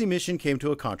 The Dixie Mission came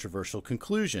to a controversial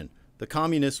conclusion. The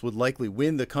communists would likely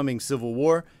win the coming Civil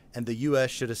War, and the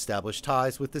U.S. should establish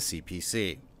ties with the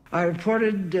CPC. I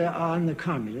reported on the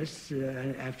communists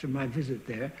after my visit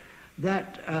there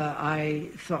that I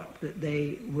thought that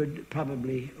they would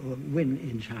probably win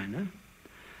in China.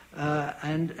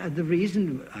 And the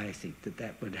reason I think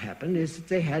that would happen is that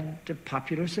they had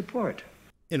popular support.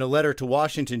 In a letter to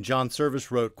Washington, John Service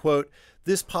wrote, quote,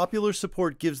 "This popular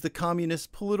support gives the communists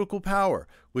political power,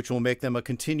 which will make them a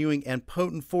continuing and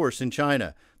potent force in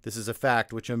China. This is a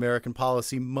fact which American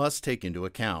policy must take into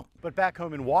account." But back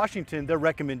home in Washington, their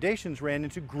recommendations ran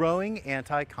into growing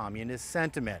anti-communist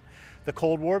sentiment. The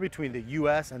Cold War between the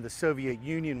U.S. and the Soviet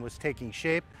Union was taking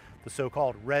shape. The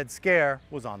so-called Red Scare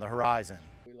was on the horizon.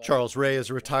 Charles Ray is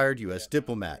a retired U.S.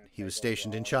 diplomat. He was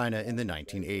stationed in China in the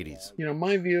 1980s.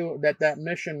 My view that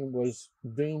mission was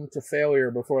doomed to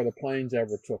failure before the planes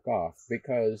ever took off,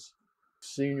 because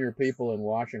senior people in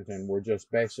Washington were just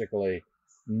basically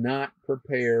not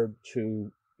prepared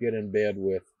to get in bed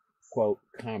with, quote,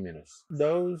 communists.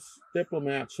 Those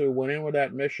diplomats who went in with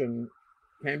that mission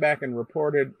came back and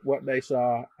reported what they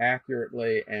saw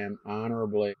accurately and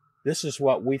honorably. This is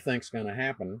what we think's going to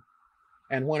happen.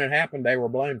 And when it happened, they were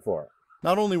blamed for it.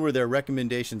 Not only were their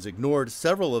recommendations ignored,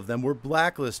 several of them were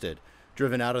blacklisted,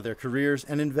 driven out of their careers,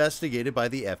 and investigated by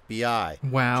the FBI.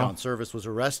 Wow. John Service was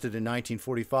arrested in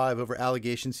 1945 over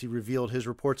allegations he revealed his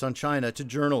reports on China to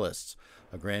journalists.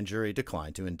 A grand jury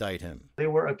declined to indict him. They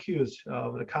were accused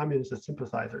of the communist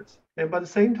sympathizers. But at the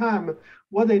same time,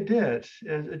 what they did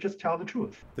is just tell the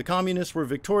truth. The communists were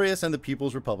victorious and the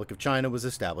People's Republic of China was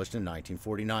established in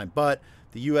 1949. But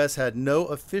the U.S. had no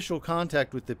official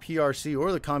contact with the PRC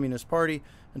or the Communist Party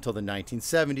until the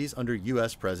 1970s under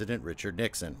U.S. President Richard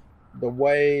Nixon. The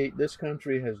way this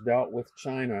country has dealt with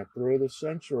China through the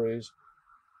centuries,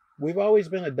 we've always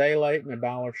been a day late and a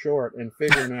dollar short in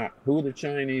figuring out who the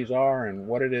Chinese are and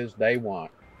what it is they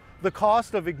want. The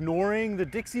cost of ignoring the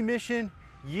Dixie mission?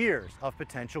 Years of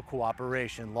potential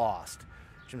cooperation lost.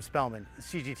 Jim Spellman,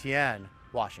 CGTN,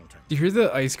 Washington. Do you hear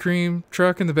the ice cream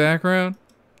truck in the background?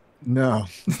 No.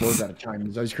 What was that, a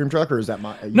Chinese ice cream truck, or is that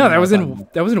my... No, that was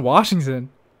in Washington.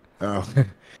 Oh.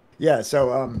 Yeah,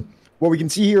 so what we can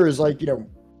see here is, like, you know,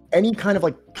 any kind of,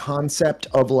 like, concept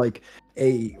of, like,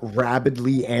 a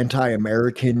rabidly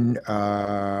anti-American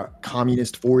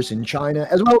communist force in China,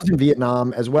 as well as in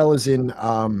Vietnam, as well as in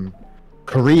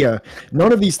Korea.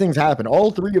 None of these things happened.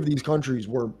 All three of these countries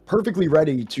were perfectly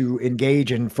ready to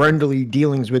engage in friendly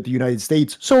dealings with the United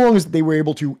States, so long as they were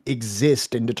able to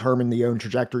exist and determine the own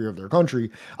trajectory of their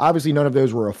country. Obviously, none of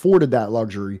those were afforded that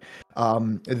luxury,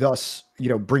 thus, you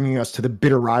know, bringing us to the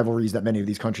bitter rivalries that many of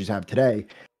these countries have today.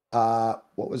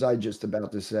 What was I just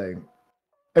about to say?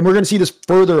 And we're going to see this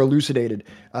further elucidated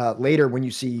later when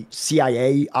you see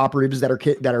CIA operatives that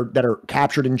are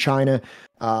captured in China.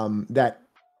 That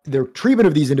their treatment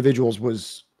of these individuals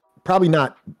was probably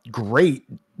not great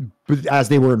as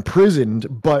they were imprisoned,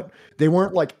 but they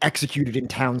weren't like executed in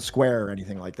town square or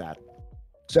anything like that.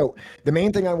 So the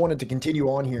main thing I wanted to continue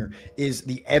on here is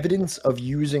the evidence of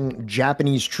using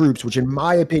Japanese troops, which in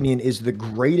my opinion is the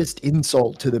greatest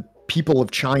insult to the people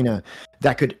of China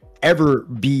that could ever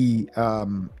be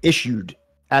issued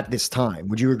at this time.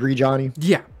 Would you agree, Johnny?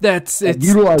 Yeah, it's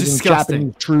utilizing disgusting.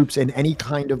 Japanese troops in any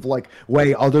kind of like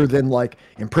way other than like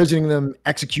imprisoning them,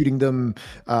 executing them,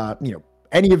 you know,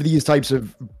 any of these types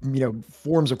of, you know,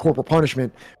 forms of corporal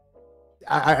punishment.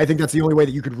 I think that's the only way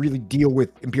that you could really deal with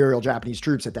Imperial Japanese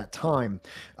troops at that time.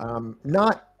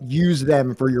 Not use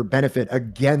them for your benefit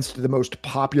against the most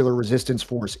popular resistance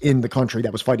force in the country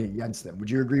that was fighting against them. Would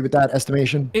you agree with that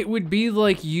estimation? It would be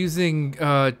like using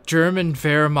German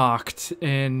Wehrmacht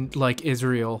in like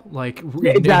Israel, like in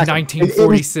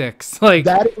 1946. Like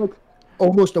that is like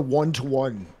almost a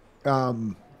one-to-one.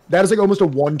 That is like almost a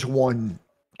one-to-one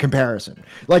comparison.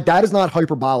 Like that is not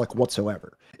hyperbolic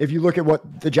whatsoever. If you look at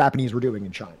what the Japanese were doing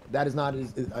in China, that is not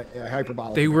a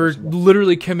hyperbolic. They were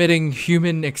literally committing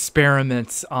human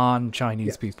experiments on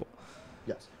Chinese people.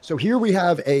 Yes. So here we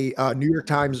have a New York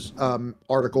Times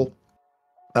article,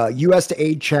 U.S. to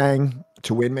aid Chiang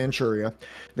to win Manchuria.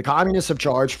 The communists have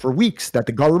charged for weeks that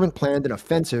the government planned an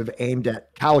offensive aimed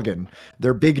at Kalgan,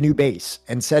 their big new base,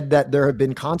 and said that there have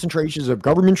been concentrations of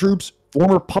government troops,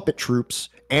 former puppet troops,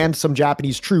 and some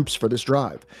Japanese troops for this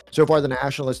drive. So far, the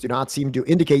nationalists do not seem to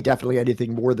indicate definitely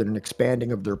anything more than an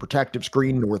expanding of their protective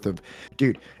screen north of...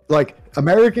 Dude, like,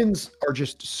 Americans are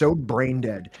just so brain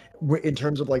dead in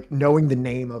terms of, like, knowing the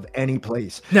name of any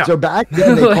place. No. So back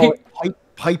then, they call it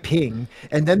Peiping,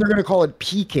 and then they're going to call it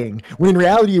Peking, when in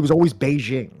reality, it was always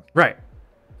Beijing. Right.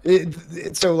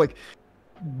 So, like...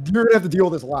 You're gonna have to deal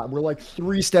with this a lot. We're like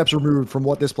 3 steps removed from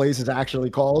what this place is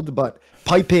actually called, but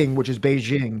Peiping, which is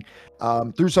Beijing,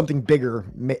 through something bigger,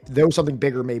 though something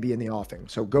bigger may be in the offing.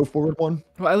 So go forward one.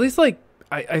 Well, at least like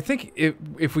I think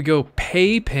if we go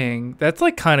Peiping, that's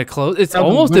like kind of close. It's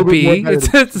almost a B.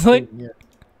 It's like. Yeah.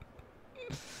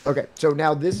 Okay, so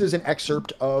now this is an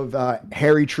excerpt of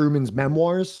Harry Truman's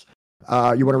memoirs. You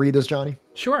want to read this, Johnny?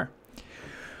 Sure.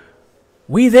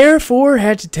 We therefore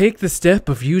had to take the step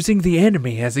of using the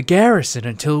enemy as a garrison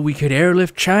until we could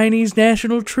airlift Chinese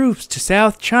national troops to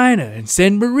South China and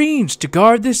send Marines to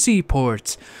guard the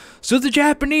seaports. So the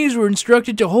Japanese were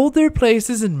instructed to hold their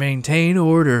places and maintain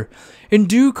order. In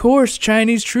due course,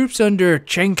 Chinese troops under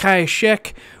Chiang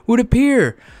Kai-shek would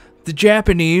appear. The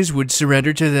Japanese would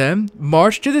surrender to them,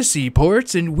 march to the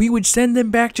seaports, and we would send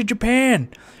them back to Japan.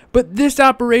 But this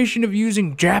operation of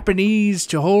using Japanese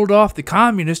to hold off the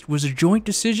communists was a joint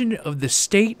decision of the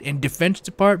State and Defense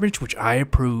Departments, which I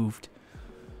approved.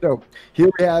 So here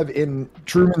we have in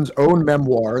Truman's own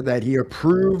memoir that he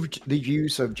approved the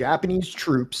use of Japanese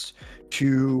troops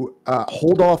to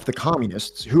hold off the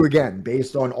communists, who, again,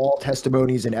 based on all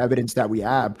testimonies and evidence that we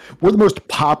have, were the most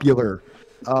popular,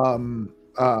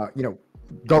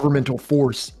 governmental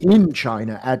force in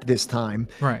China at this time.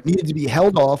 Right. Needed to be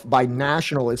held off by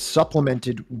nationalists,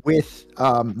 supplemented with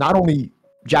not only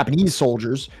Japanese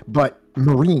soldiers but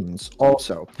Marines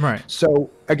also. Right. So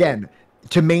again,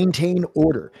 to maintain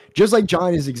order. Just like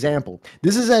China's example.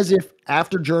 This is as if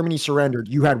after Germany surrendered,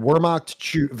 you had Wehrmacht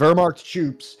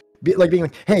troops being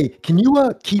like, hey, can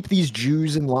you keep these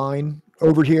Jews in line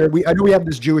over here? I know we have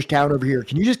this Jewish town over here.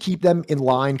 Can you just keep them in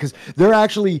line? Because they're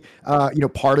actually,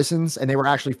 partisans, and they were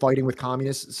actually fighting with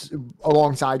communists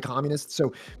alongside communists.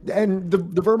 So, and the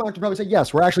Wehrmacht would probably say,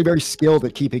 yes, we're actually very skilled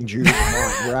at keeping Jews in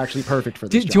line. We're actually perfect for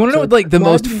this. Do you want to know what like the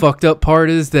most fucked up part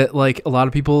is? That like a lot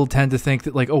of people tend to think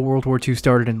that like, oh, World War II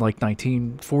started in like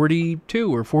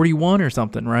 1942 or 41 or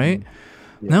something, right?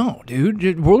 Yeah. No,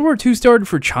 dude. World War II started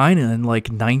for China in like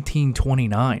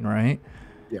 1929, right?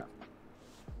 Yeah.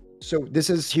 So this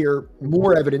is here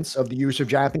more evidence of the use of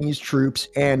Japanese troops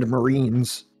and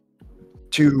Marines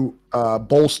to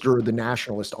bolster the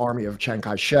nationalist army of Chiang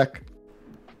Kai-shek.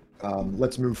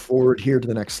 Let's move forward here to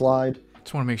the next slide.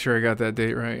 Just want to make sure I got that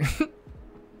date right.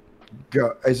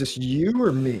 Go. Is this you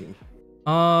or me?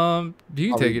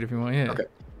 You take it if you want. Yeah. Okay.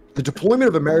 The deployment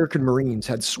of American Marines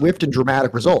had swift and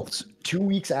dramatic results. 2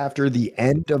 weeks after the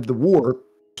end of the war,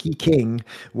 Peking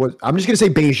was, I'm just going to say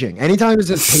Beijing. Anytime it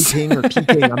says Peking or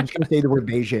Peking, I'm just going to say the word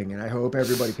Beijing, and I hope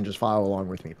everybody can just follow along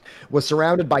with me, was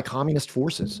surrounded by communist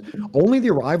forces. Only the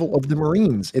arrival of the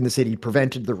Marines in the city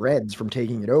prevented the Reds from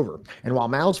taking it over. And while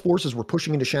Mao's forces were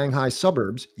pushing into Shanghai's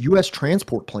suburbs, U.S.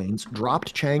 transport planes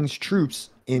dropped Chiang's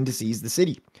troops in to seize the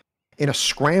city. In a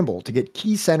scramble to get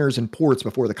key centers and ports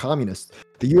before the communists,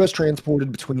 the U.S.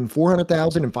 transported between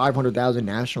 400,000 and 500,000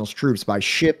 nationalist troops by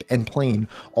ship and plane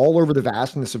all over the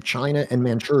vastness of China and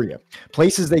Manchuria,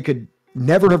 places they could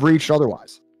never have reached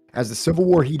otherwise. As the Civil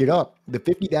War heated up, the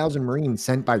 50,000 Marines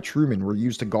sent by Truman were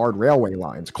used to guard railway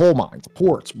lines, coal mines,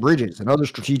 ports, bridges, and other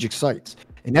strategic sites.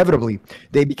 Inevitably,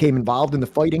 they became involved in the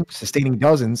fighting, sustaining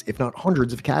dozens, if not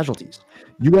hundreds, of casualties.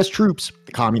 U.S. troops,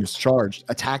 the communists charged,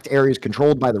 attacked areas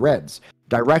controlled by the Reds,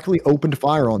 directly opened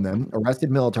fire on them, arrested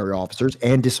military officers,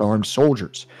 and disarmed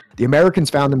soldiers. The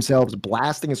Americans found themselves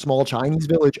blasting a small Chinese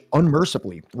village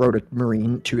unmercifully, wrote a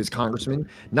Marine to his congressman,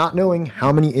 not knowing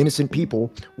how many innocent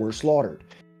people were slaughtered.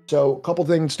 So, a couple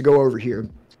things to go over here.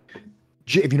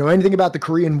 If you know anything about the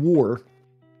Korean War,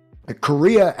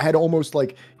 Korea had almost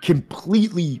like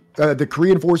completely the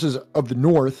Korean forces of the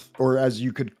North, or as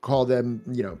you could call them,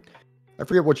 I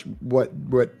forget what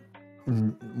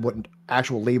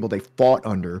actual label they fought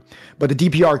under, but the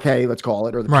DPRK, let's call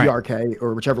it, or the PRK,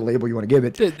 or whichever label you want to give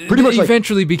it, pretty much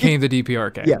eventually became the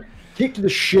DPRK. Yeah, kicked the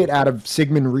shit out of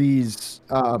Syngman Rhee's,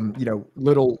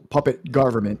 little puppet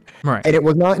government. Right. And it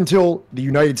was not until the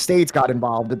United States got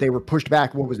involved that they were pushed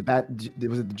back. What was it?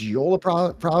 Was it the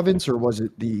Jeolla province, or was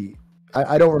it the?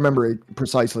 I don't remember it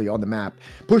precisely on the map.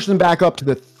 Pushed them back up to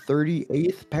the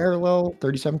 38th parallel,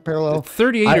 37th parallel.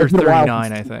 38 or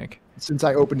 39, I think. Since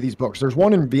I opened these books. There's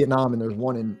one in Vietnam and there's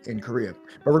one in Korea.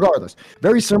 But regardless,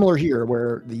 very similar here,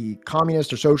 where the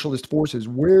communist or socialist forces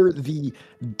were the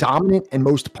dominant and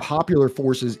most popular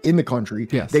forces in the country.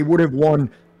 Yes. They would have won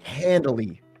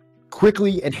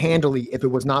quickly and handily, if it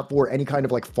was not for any kind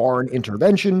of like foreign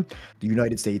intervention. The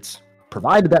United States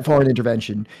provided that foreign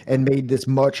intervention and made this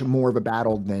much more of a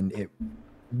battle than it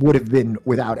would have been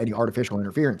without any artificial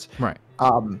interference. Right.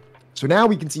 So now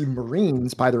we can see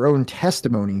Marines, by their own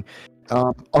testimony,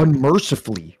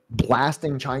 unmercifully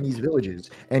blasting Chinese villages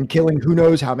and killing who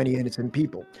knows how many innocent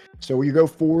people. So will you go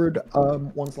forward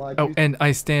one slide, please? Oh, and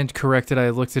I stand corrected.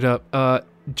 I looked it up.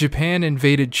 Japan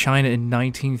invaded China in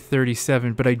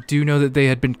 1937, but I do know that they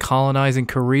had been colonizing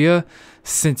Korea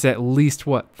since at least,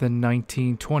 the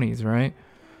 1920s, right?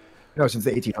 No, since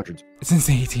the 1800s. Since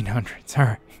the 1800s, all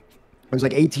right. It was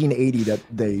like 1880 that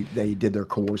they did their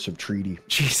coercive treaty.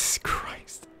 Jesus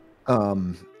Christ.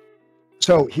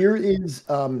 So here is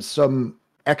some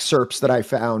excerpts that I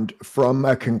found from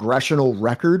a congressional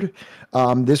record.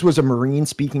 This was a Marine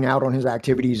speaking out on his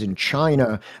activities in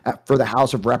China for the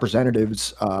House of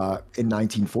Representatives in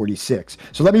 1946.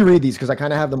 So let me read these because I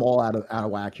kind of have them all out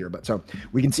of whack here. But so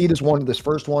we can see this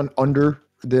first one under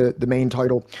the main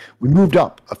title. We moved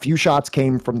up. A few shots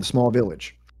came from the small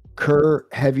village. Kerr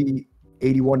heavy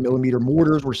 81 millimeter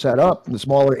mortars were set up. The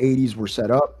smaller 80s were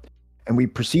set up. And we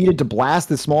proceeded to blast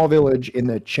the small village in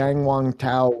the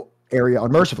Changwangtao area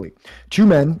unmercifully. 2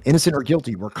 men, innocent or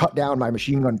guilty, were cut down by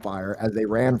machine gun fire as they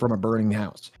ran from a burning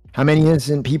house. How many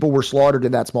innocent people were slaughtered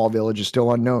in that small village is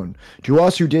still unknown. To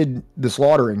us who did the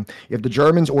slaughtering, if the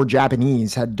Germans or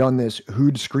Japanese had done this,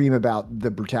 who'd scream about the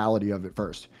brutality of it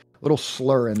first? Little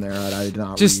slur in there that I did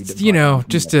not read.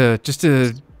 Just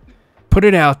to put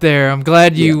it out there. I'm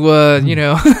glad you,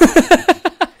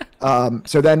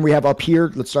 So then we have up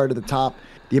here, let's start at the top.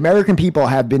 The American people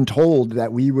have been told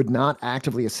that we would not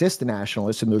actively assist the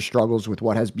nationalists in their struggles with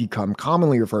what has become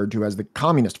commonly referred to as the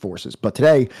communist forces. But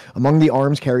today, among the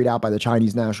arms carried out by the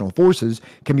Chinese national forces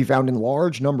can be found in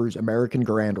large numbers American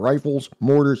Garand rifles,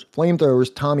 mortars,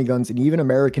 flamethrowers, Tommy guns, and even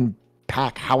American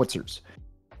pack howitzers,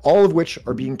 all of which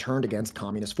are being turned against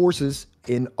communist forces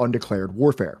in undeclared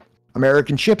warfare.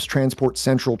 American ships transport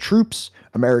Central troops,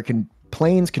 American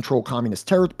planes patrol communist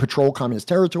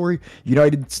territory,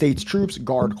 United States troops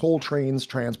guard coal trains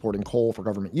transporting coal for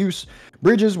government use,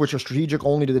 bridges which are strategic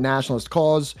only to the nationalist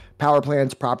cause, power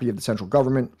plants property of the central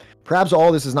government. Perhaps all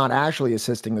this is not actually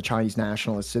assisting the Chinese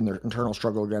nationalists in their internal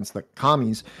struggle against the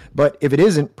commies, but if it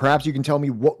isn't, perhaps you can tell me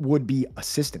what would be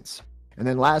assistance. And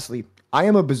then lastly, I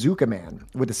am a bazooka man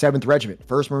with the 7th Regiment,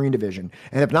 1st Marine Division,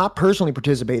 and have not personally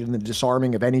participated in the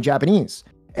disarming of any Japanese,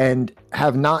 and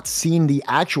have not seen the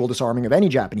actual disarming of any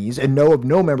Japanese, and know of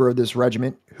no member of this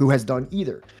regiment who has done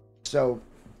either. So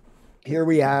here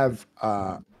we have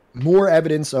more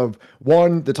evidence of,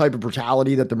 one, the type of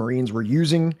brutality that the Marines were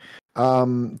using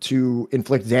to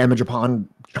inflict damage upon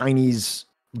Chinese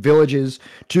villages.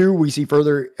 2, we see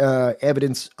further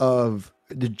evidence of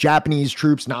the Japanese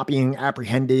troops not being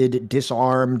apprehended,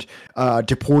 disarmed,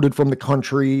 deported from the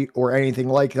country, or anything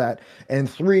like that. And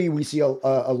 3, we see a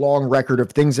long record of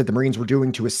things that the Marines were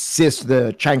doing to assist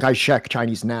the Chiang Kai-shek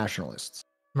Chinese nationalists.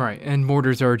 Right, and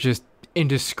mortars are just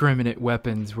indiscriminate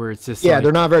weapons where it's just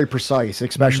they're not very precise,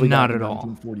 especially not at all.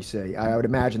 1940. I would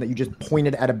imagine that you just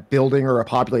pointed at a building or a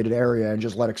populated area and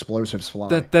just let explosives fly.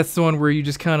 That's the one where you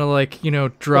just kind of like,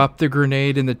 drop the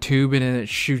grenade in the tube and then it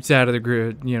shoots out of the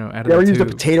grid, out of the tube. You ever used a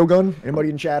potato gun? Anybody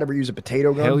in chat ever use a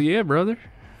potato gun? Hell yeah, brother.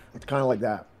 It's kind of like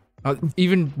that.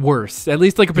 Even worse. At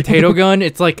least like a potato gun,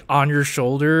 it's like on your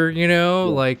shoulder,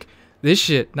 like this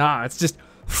shit. Nah, it's just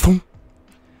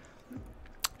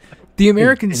the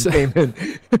Americans.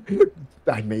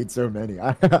 I made so many.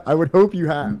 I would hope you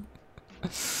have.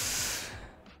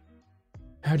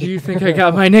 How do you think I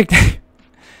got my nickname?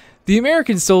 The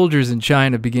American soldiers in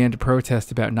China began to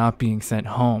protest about not being sent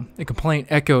home. A complaint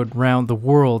echoed around the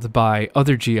world by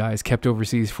other GIs kept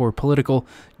overseas for political,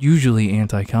 usually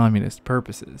anti-communist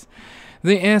purposes.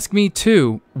 They ask me,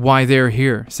 too, why they're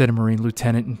here, said a Marine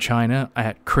lieutenant in China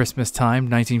at Christmas time,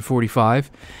 1945.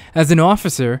 As an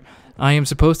officer, I am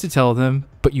supposed to tell them,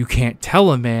 but you can't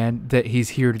tell a man that he's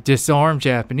here to disarm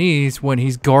Japanese when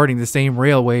he's guarding the same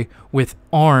railway with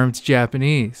armed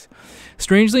Japanese.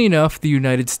 Strangely enough, the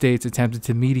United States attempted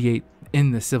to mediate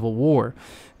in the Civil War,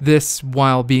 this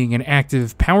while being an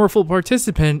active, powerful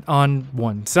participant on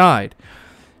one side.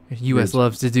 The U.S.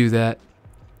 loves to do that.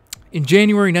 In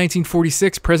January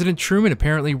 1946, President Truman,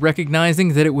 apparently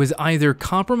recognizing that it was either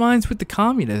compromise with the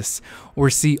communists or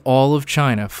see all of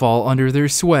China fall under their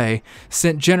sway,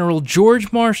 sent General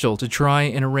George Marshall to try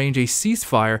and arrange a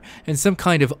ceasefire and some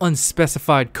kind of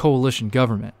unspecified coalition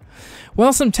government.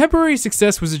 While some temporary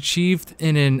success was achieved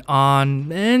in an on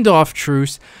and off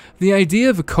truce, the idea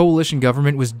of a coalition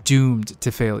government was doomed to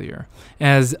failure,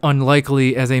 as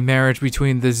unlikely as a marriage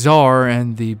between the Tsar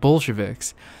and the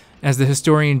Bolsheviks. As the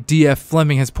historian D.F.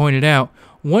 Fleming has pointed out,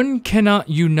 one cannot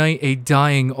unite a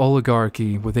dying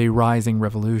oligarchy with a rising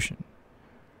revolution.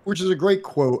 Which is a great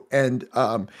quote. And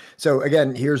so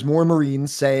again, here's more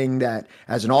Marines saying that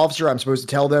as an officer, I'm supposed to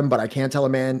tell them, but I can't tell a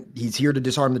man he's here to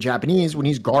disarm the Japanese when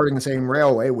he's guarding the same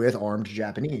railway with armed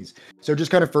Japanese. So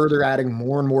just kind of further adding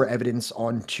more and more evidence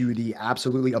onto the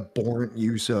absolutely abhorrent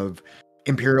use of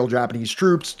Imperial Japanese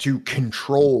troops to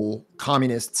control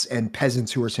communists and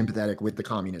peasants who are sympathetic with the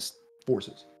communist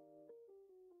forces.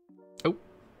 Oh.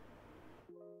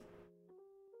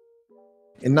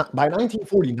 By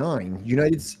 1949,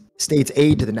 United States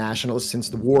aid to the nationalists since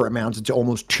the war amounted to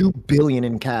almost $2 billion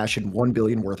in cash and $1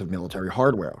 billion worth of military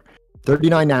hardware.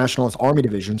 39 nationalist army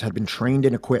divisions had been trained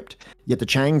and equipped, yet the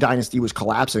Chiang dynasty was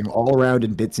collapsing all around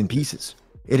in bits and pieces.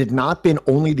 It had not been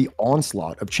only the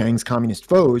onslaught of Chiang's communist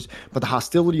foes, but the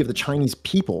hostility of the Chinese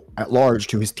people at large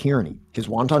to his tyranny, his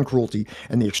wanton cruelty,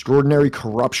 and the extraordinary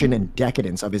corruption and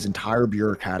decadence of his entire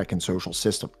bureaucratic and social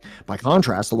system. By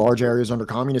contrast, the large areas under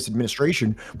communist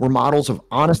administration were models of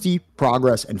honesty,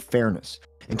 progress, and fairness.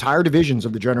 Entire divisions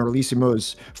of the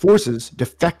Generalissimo's forces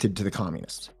defected to the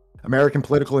communists. American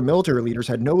political and military leaders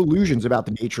had no illusions about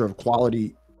the nature of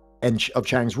quality and of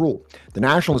Chiang's rule. The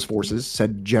nationalist forces,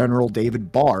 said General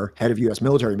David Barr, head of U.S.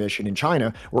 military mission in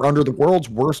China, were under the world's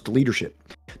worst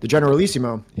leadership. The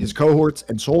Generalissimo, his cohorts,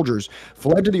 and soldiers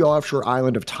fled to the offshore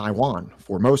island of Taiwan,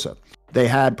 Formosa. They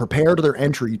had prepared their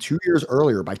entry 2 years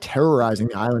earlier by terrorizing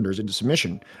the islanders into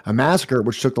submission, a massacre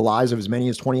which took the lives of as many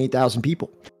as 28,000 people.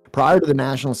 Prior to the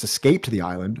nationalists' escape to the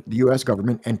island, the U.S.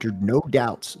 government entered no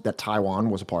doubts that Taiwan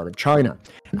was a part of China.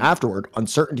 Afterward,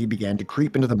 uncertainty began to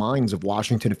creep into the minds of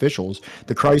Washington officials.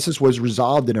 The crisis was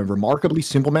resolved in a remarkably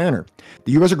simple manner.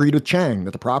 The U.S. agreed with Chiang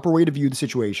that the proper way to view the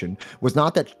situation was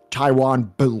not that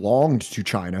Taiwan belonged to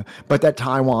China, but that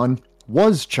Taiwan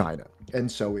was China, and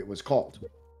so it was called.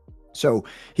 So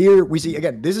here we see,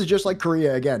 again, this is just like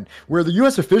Korea again, where the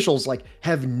U.S. officials like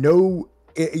have no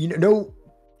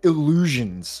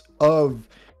illusions of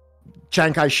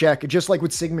Chiang Kai-shek, just like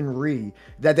with Syngman Rhee,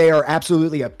 that they are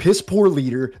absolutely a piss poor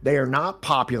leader. They are not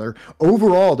popular.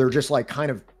 Overall, they're just like kind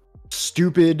of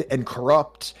stupid and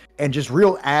corrupt and just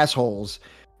real assholes,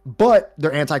 but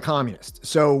they're anti-communist.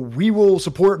 So we will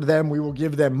support them. We will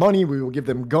give them money. We will give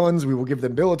them guns. We will give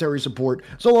them military support,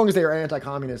 so long as they are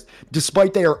anti-communist,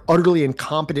 despite they are utterly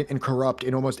incompetent and corrupt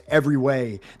in almost every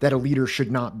way that a leader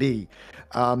should not be.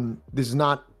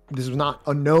 This was not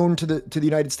unknown to the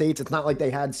United States. It's not like they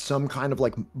had some kind of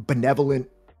like benevolent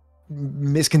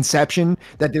misconception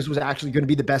that this was actually going to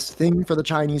be the best thing for the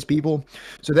Chinese people.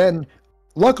 So then,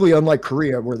 luckily, unlike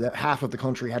Korea, where half of the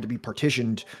country had to be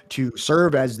partitioned to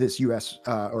serve as this U.S.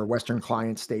 Or Western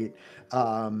client state,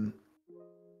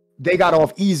 they got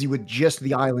off easy with just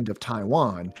the island of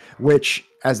Taiwan, which,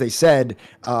 as they said,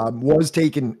 was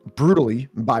taken brutally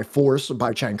by force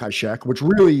by Chiang Kai-shek, which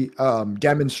really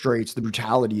demonstrates the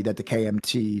brutality that the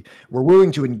KMT were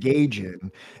willing to engage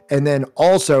in. And then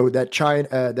also that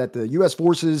that the U.S.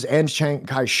 forces and Chiang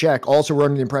Kai-shek also were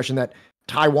under the impression that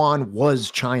Taiwan was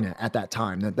China at that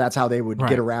time. That's how they would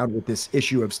get around with this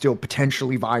issue of still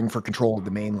potentially vying for control of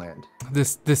the mainland.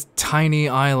 This tiny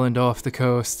island off the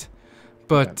coast.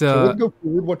 But so let's go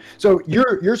forward one. So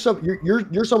you're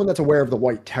someone that's aware of the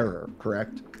White Terror,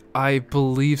 correct? I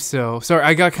believe so. Sorry,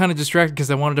 I got kind of distracted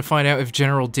because I wanted to find out if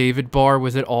General David Barr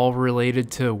was at all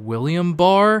related to William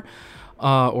Barr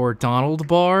or Donald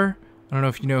Barr. I don't know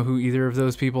if you know who either of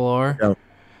those people are. No.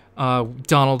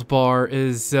 Donald Barr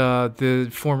is the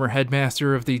former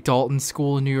headmaster of the Dalton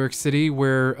School in New York City,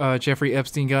 where Jeffrey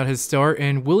Epstein got his start,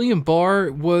 and William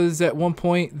Barr was at one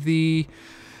point the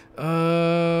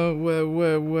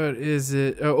what is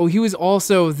it? Oh, he was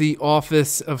also the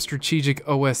Office of Strategic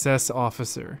OSS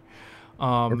officer.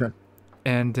 Okay.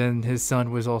 And then his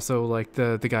son was also like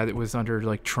the guy that was under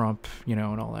like Trump,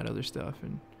 and all that other stuff,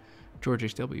 and George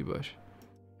H.W. Bush.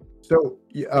 So,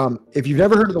 if you've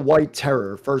never heard of the White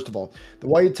Terror, first of all, the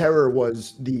White Terror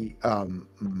was the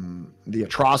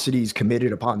atrocities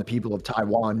committed upon the people of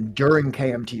Taiwan during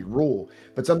KMT rule.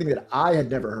 But something that I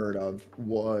had never heard of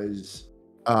was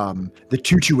the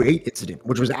 228 incident,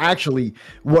 which was actually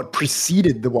what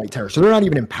preceded the White Terror. So they're not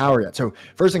even in power yet. So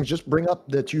first thing, just bring up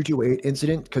the 228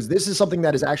 incident, because this is something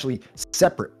that is actually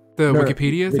separate. The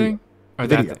Wikipedia thing? Or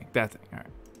that thing? That thing. All right.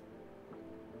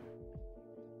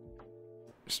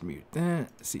 Just mute that.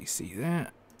 See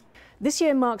that. This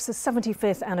year marks the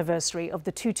 75th anniversary of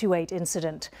the 228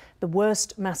 incident, the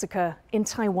worst massacre in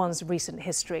Taiwan's recent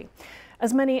history.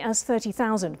 As many as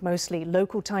 30,000, mostly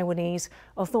local Taiwanese,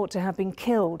 are thought to have been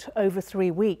killed over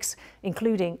 3 weeks,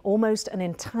 including almost an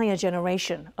entire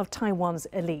generation of Taiwan's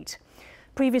elite.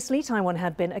 Previously, Taiwan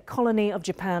had been a colony of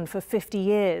Japan for 50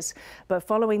 years, but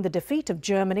following the defeat of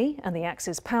Germany and the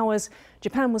Axis powers,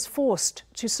 Japan was forced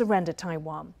to surrender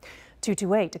Taiwan.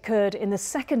 228 occurred in the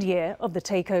second year of the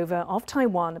takeover of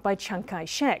Taiwan by Chiang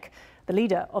Kai-shek, the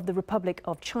leader of the Republic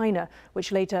of China,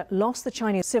 which later lost the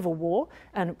Chinese Civil War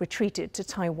and retreated to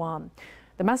Taiwan.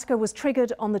 The massacre was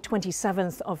triggered on the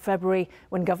 27th of February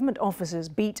when government officers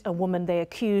beat a woman they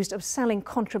accused of selling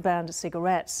contraband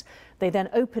cigarettes. They then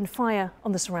opened fire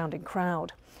on the surrounding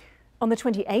crowd. On the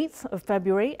 28th of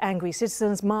February, angry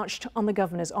citizens marched on the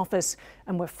governor's office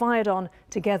and were fired on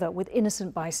together with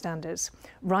innocent bystanders.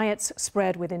 Riots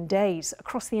spread within days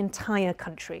across the entire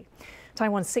country.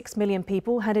 Taiwan's 6 million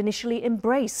people had initially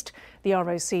embraced the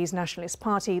ROC's nationalist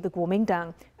party, the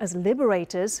Kuomintang, as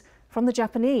liberators from the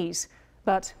Japanese.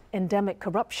 But endemic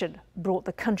corruption brought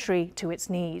the country to its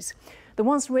knees. The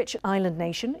once rich island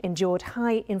nation endured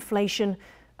high inflation,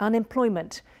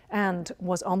 unemployment, and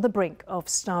was on the brink of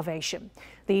starvation.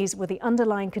 These were the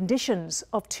underlying conditions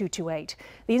of 228.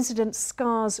 The incident's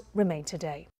scars remain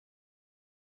today.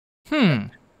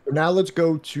 Now let's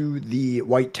go to the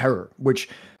White Terror, which,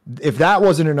 if that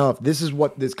wasn't enough, this is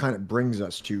what this kind of brings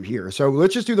us to here. So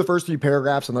let's just do the first 3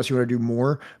 paragraphs, unless you want to do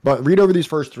more, but read over these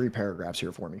first 3 paragraphs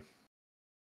here for me.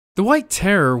 The White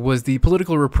Terror was the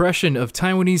political repression of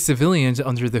Taiwanese civilians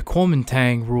under the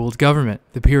Kuomintang-ruled government.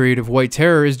 The period of White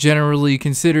Terror is generally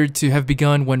considered to have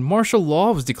begun when martial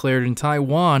law was declared in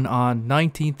Taiwan on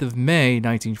 19th of May,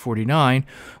 1949,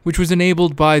 which was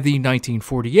enabled by the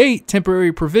 1948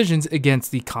 temporary provisions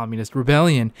against the Communist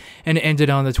Rebellion, and ended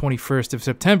on the 21st of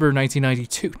September,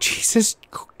 1992. Jesus,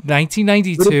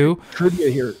 1992. Trivia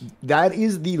here. That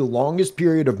is the longest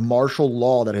period of martial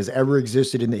law that has ever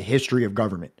existed in the history of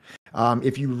government.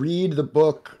 If you read the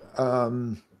book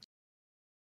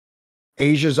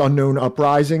Asia's Unknown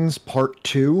Uprisings, Part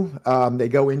 2, they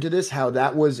go into this, how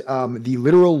that was the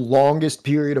literal longest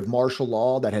period of martial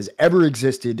law that has ever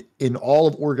existed in all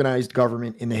of organized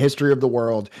government in the history of the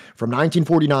world, from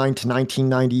 1949 to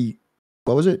 1990.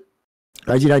 What was it?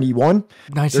 1991.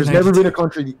 There's never been a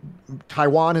country.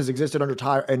 Taiwan has existed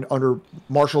under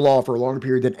martial law for a longer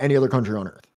period than any other country on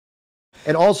earth.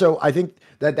 And also, I think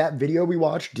that video we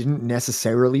watched didn't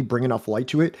necessarily bring enough light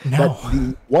to it. No. That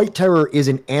the White Terror is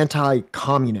an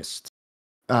anti-communist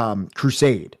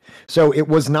crusade. So it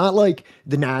was not like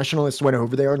the nationalists went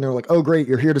over there and they're like, oh, great,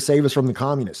 you're here to save us from the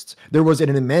communists. There was an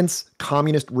immense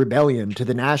communist rebellion to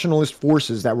the nationalist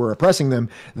forces that were oppressing them,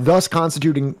 thus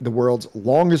constituting the world's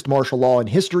longest martial law in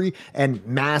history and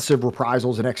massive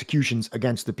reprisals and executions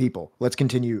against the people. Let's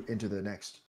continue into the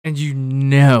next. And you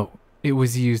know it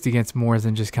was used against more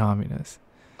than just communists.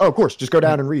 Oh, of course. Just go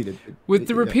down and read it. With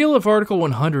the repeal of Article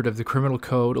 100 of the Criminal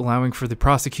Code allowing for the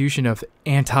prosecution of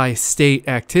anti-state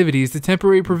activities, the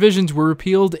temporary provisions were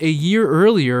repealed a year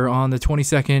earlier on the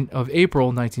 22nd of April,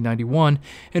 1991,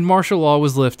 and martial law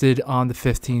was lifted on the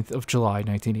 15th of July,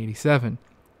 1987.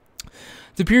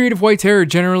 The period of White Terror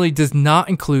generally does not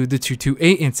include the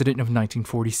 228 incident of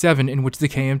 1947, in which the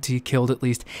KMT killed at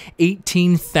least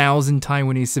 18,000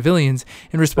 Taiwanese civilians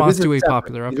in response to a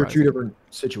popular uprising. These are two different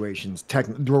situations.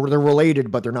 They're related,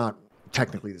 but they're not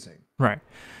technically the same. Right.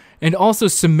 And also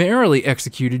summarily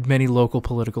executed many local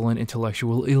political and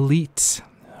intellectual elites.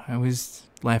 I always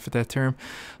laugh at that term.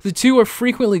 The two are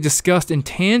frequently discussed in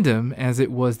tandem, as it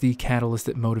was the catalyst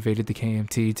that motivated the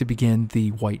KMT to begin the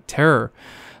White Terror.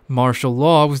 Martial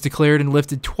law was declared and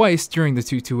lifted twice during the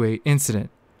 228 incident.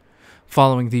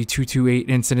 Following the 228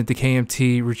 incident, the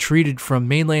KMT retreated from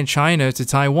mainland China to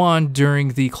Taiwan during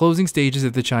the closing stages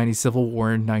of the Chinese Civil War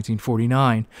in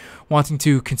 1949. Wanting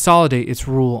to consolidate its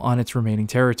rule on its remaining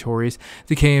territories,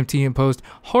 the KMT imposed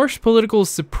harsh political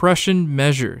suppression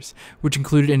measures, which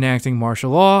included enacting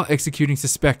martial law, executing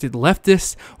suspected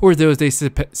leftists, or those they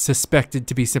suspected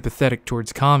to be sympathetic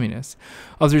towards communists.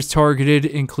 Others targeted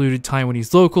included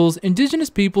Taiwanese locals, indigenous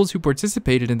peoples who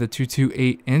participated in the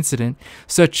 228 incident,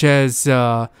 such as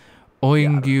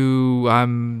Oingu.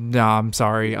 I'm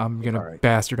sorry, I'm gonna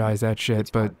bastardize that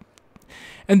shit, but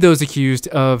and those accused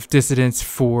of dissidents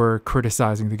for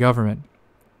criticizing the government.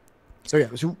 So yeah,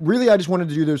 so really I just wanted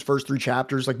to do those first three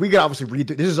chapters. Like we could obviously read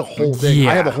through, this is a whole thing.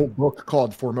 Yeah. I have a whole book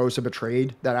called Formosa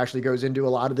Betrayed that actually goes into a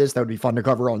lot of this. That would be fun to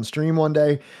cover on stream one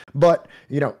day. But,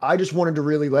 you know, I just wanted to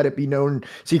really let it be known.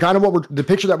 See, kind of the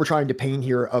picture that we're trying to paint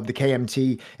here of the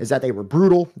KMT is that they were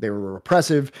brutal, they were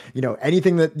repressive. You know,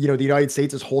 anything that, you know, the United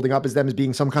States is holding up as them as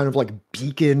being some kind of like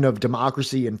beacon of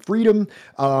democracy and freedom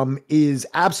is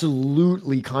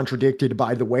absolutely contradicted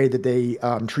by the way that they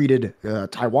treated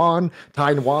Taiwan.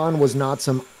 Taiwan was not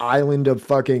some island of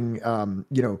fucking,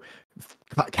 you know,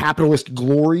 capitalist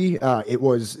glory. It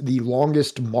was the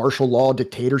longest martial law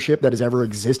dictatorship that has ever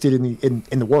existed in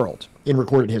the world in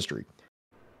recorded history.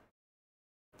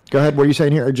 Go ahead. What are you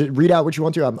saying here? Just read out what you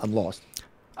want to. I'm lost.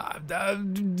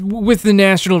 With the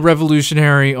National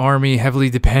Revolutionary Army heavily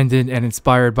dependent and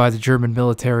inspired by the German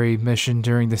military mission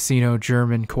during the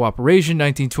Sino-German cooperation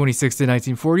 1926 to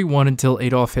 1941 until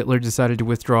Adolf Hitler decided to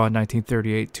withdraw in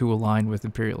 1938 to align with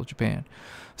Imperial Japan.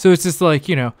 So it's just like,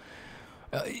 you know,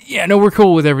 yeah, no, we're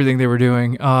cool with everything they were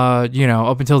doing, you know,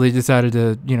 up until they decided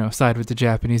to, you know, side with the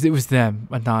Japanese. It was them,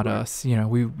 not us. You know,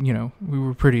 we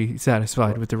were pretty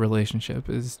satisfied with the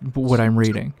relationship is what I'm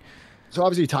reading. So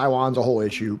obviously Taiwan's a whole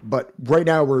issue, but right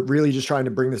now we're really just trying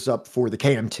to bring this up for the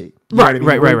KMT. Right.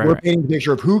 We're painting a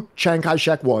picture of who Chiang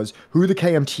Kai-shek was, who the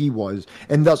KMT was,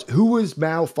 and thus who was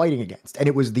Mao fighting against, and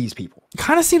it was these people.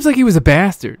 Kind of seems like he was a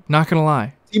bastard, not gonna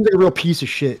lie. Seems like a real piece of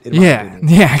shit. Yeah,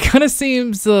 it kind of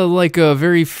seems like a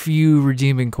very few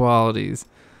redeeming qualities.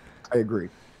 I agree.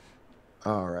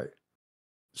 All right.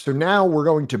 So now we're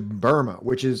going to Burma,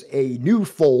 which is a new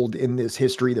fold in this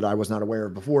history that I was not aware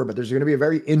of before, but there's going to be a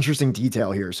very interesting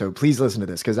detail here. So please listen to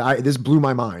this because this blew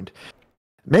my mind.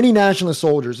 Many nationalist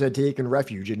soldiers had taken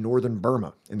refuge in northern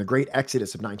Burma in the Great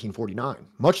Exodus of 1949,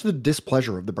 much to the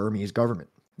displeasure of the Burmese government.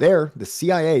 There, the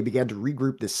CIA began to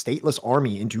regroup the stateless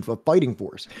army into a fighting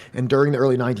force, and during the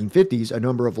early 1950s, a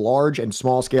number of large and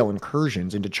small-scale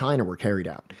incursions into China were carried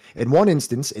out. In one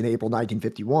instance, in April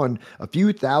 1951, a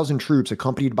few thousand troops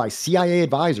accompanied by CIA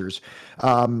advisors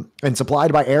and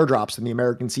supplied by airdrops in the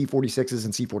American C-46s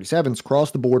and C-47s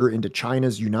crossed the border into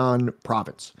China's Yunnan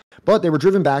province. But they were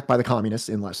driven back by the communists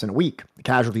in less than a week. The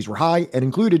casualties were high and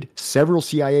included several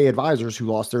CIA advisors who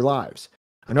lost their lives.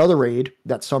 Another raid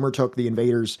that summer took the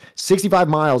invaders 65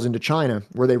 miles into China,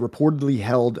 where they reportedly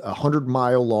held a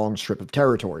 100-mile-long strip of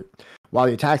territory. While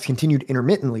the attacks continued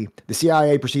intermittently, the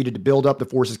CIA proceeded to build up the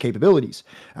force's capabilities.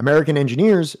 American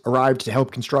engineers arrived to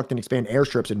help construct and expand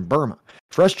airstrips in Burma.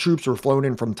 Fresh troops were flown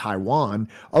in from Taiwan.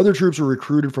 Other troops were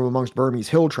recruited from amongst Burmese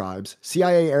hill tribes.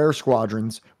 CIA air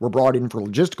squadrons were brought in for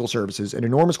logistical services, and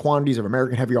enormous quantities of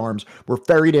American heavy arms were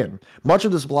ferried in. Much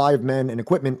of the supply of men and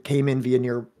equipment came in via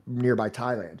nearby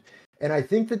Thailand. And I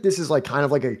think that this is like kind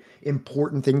of like a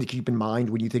important thing to keep in mind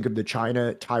when you think of the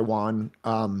China-Taiwan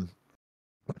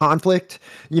conflict.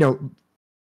 You know,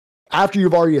 after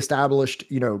you've already established,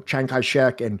 you know, Chiang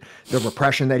Kai-shek and the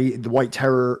repression that the white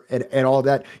terror and all of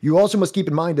that, you also must keep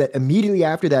in mind that immediately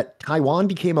after that, Taiwan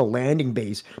became a landing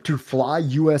base to fly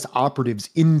U.S. operatives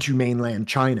into mainland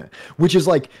China, which is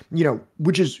like, you know,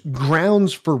 which is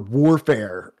grounds for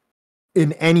warfare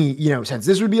in any, you know, sense.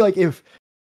 This would be like if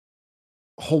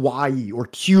Hawaii or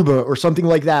Cuba or something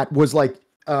like that was like,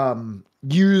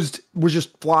 was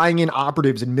just flying in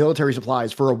operatives and military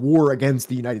supplies for a war against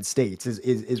the United States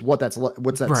is what's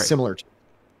that right. Similar to.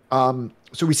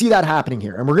 So we see that happening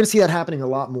here, and we're going to see that happening a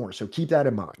lot more. So keep that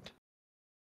in mind.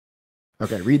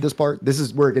 Okay, read this part. This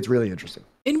is where it gets really interesting.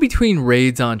 In between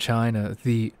raids on China,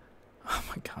 the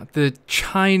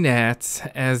Chinats,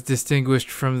 as distinguished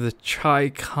from the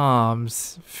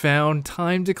Chi-Coms, found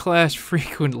time to clash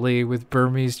frequently with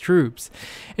Burmese troops,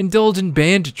 indulge in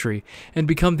banditry, and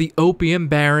become the opium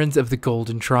barons of the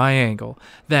Golden Triangle,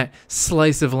 that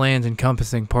slice of land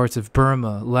encompassing parts of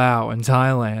Burma, Laos, and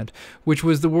Thailand, which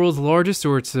was the world's largest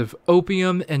source of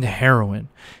opium and heroin.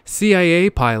 CIA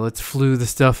pilots flew the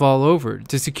stuff all over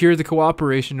to secure the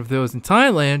cooperation of those in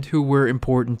Thailand who were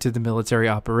important to the military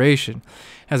operation,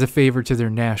 as a favor to their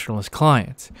nationalist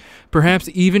clients, perhaps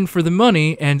even for the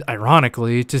money and,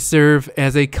 ironically, to serve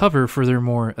as a cover for their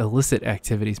more illicit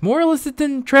activities. More illicit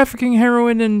than trafficking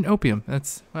heroin and opium.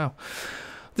 That's, wow.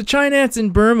 The Chinats in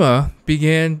Burma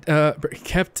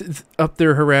kept up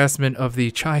their harassment of the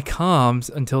Chi-Coms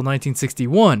until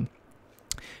 1961.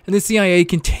 And the CIA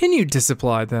continued to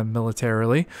supply them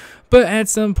militarily, but at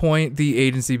some point the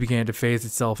agency began to phase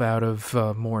itself out of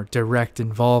more direct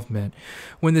involvement.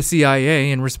 When the CIA,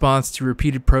 in response to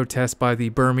repeated protests by the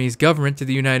Burmese government to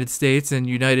the United States and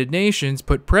United Nations,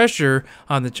 put pressure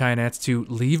on the Chinats to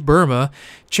leave Burma,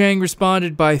 Chiang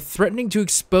responded by threatening to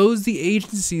expose the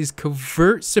agency's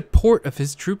covert support of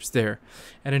his troops there.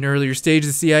 At an earlier stage,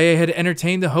 the CIA had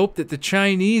entertained the hope that the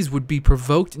Chinese would be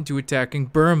provoked into attacking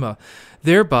Burma,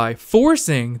 thereby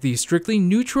forcing the strictly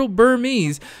neutral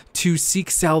Burmese to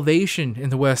seek salvation in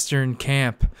the Western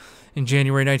camp. In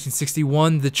January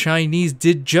 1961, the Chinese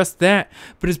did just that,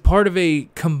 but as part of a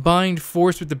combined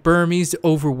force with the Burmese to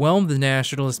overwhelm the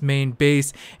nationalist main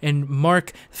base and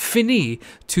mark fini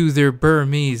to their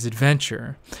Burmese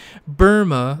adventure.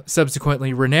 Burma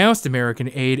subsequently renounced American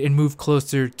aid and moved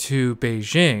closer to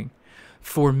Beijing.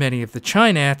 For many of the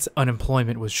Chinats,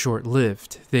 unemployment was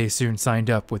short-lived. They soon signed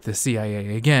up with the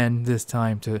CIA again, this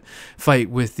time to fight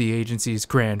with the agency's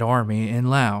Grand Army in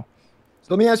Laos. So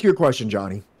let me ask you a question,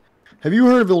 Johnny. Have you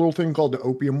heard of a little thing called the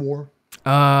Opium War?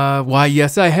 Why,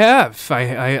 yes, I have.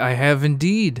 I have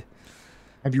indeed.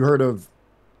 Have you heard of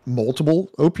multiple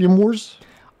opium wars?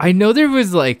 I know there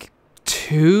was like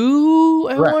two,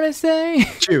 I want to say.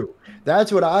 Two.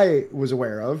 That's what I was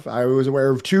aware of. I was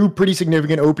aware of two pretty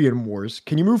significant opium wars.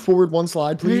 Can you move forward one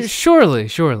slide, please? Surely.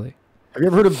 Have you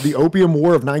ever heard of the Opium War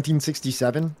of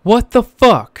 1967? What the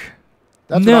fuck?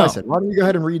 That's what I said. Why don't you go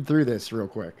ahead and read through this real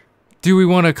quick? Do we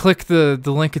want to click the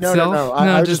link itself? No.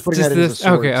 I was just putting that this. As a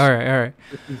source. Okay, all right.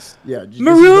 Yeah.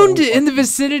 Marooned in the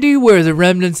vicinity where the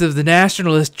remnants of the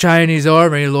nationalist Chinese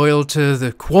army loyal to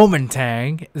the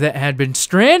Kuomintang that had been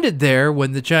stranded there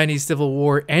when the Chinese Civil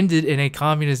War ended in a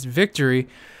communist victory.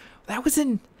 That was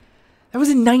in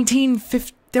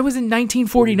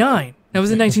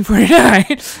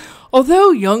 1949. Although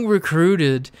Young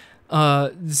recruited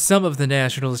some of the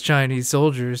nationalist Chinese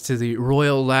soldiers to the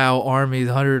Royal Lao Army's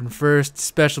 101st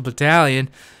Special Battalion,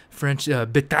 French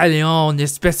Bataillon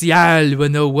Spécial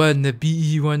 101, the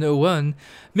BE 101,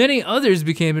 Many others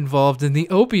became involved in the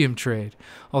opium trade,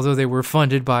 although they were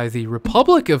funded by the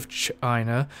Republic of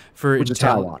China for Which is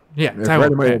Taiwan. Yeah, If Taiwan.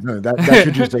 anybody doesn't know, that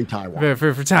should just say Taiwan.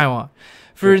 For Taiwan.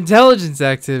 For intelligence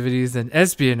activities and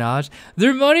espionage,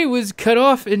 their money was cut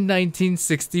off in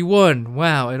 1961.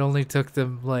 Wow, it only took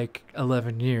them like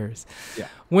 11 years. Yeah.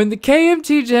 When the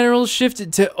KMT generals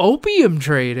shifted to opium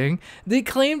trading, they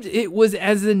claimed it was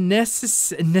as a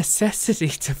necessity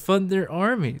to fund their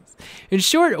armies. In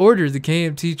short order, the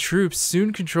KMT troops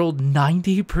soon controlled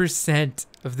 90%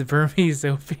 of the Burmese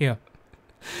opium,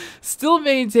 still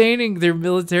maintaining their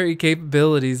military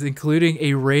capabilities, including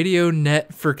a radio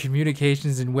net for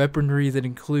communications and weaponry that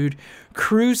include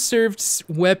crew-served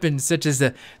weapons such as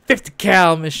a 50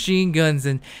 cal machine guns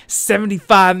and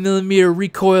 75mm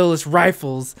recoilless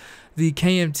rifles. The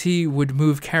KMT would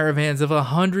move caravans of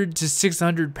 100 to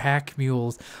 600 pack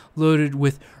mules loaded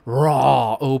with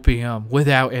raw opium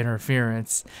without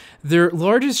interference. Their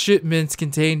largest shipments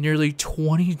contained nearly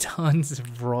 20 tons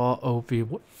of raw opium.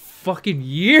 What fucking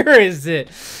year is it?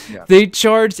 Yeah. They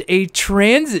charged a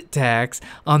transit tax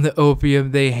on the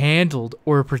opium they handled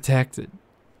or protected.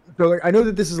 So like, I know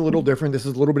that this is a little different. This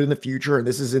is a little bit in the future, and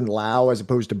this is in Laos as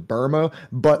opposed to Burma.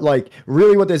 But like,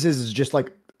 really, what this is just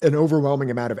like an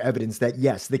overwhelming amount of evidence that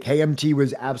yes, the KMT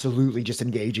was absolutely just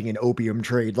engaging in opium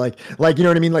trade. Like you know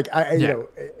what I mean? Like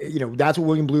you know, that's what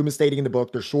William Blum is stating in the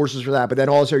book. There's sources for that, but then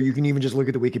also you can even just look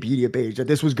at the Wikipedia page that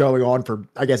this was going on for,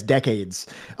 I guess, decades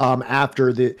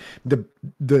after the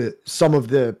some of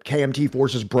the KMT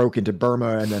forces broke into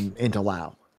Burma and then into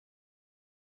Laos.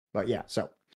 But yeah, so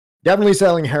definitely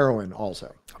selling heroin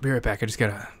also. I'll be right back. I just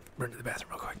gotta run to the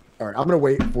bathroom real quick. All right, I'm gonna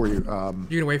wait for you. You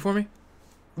gonna wait for me?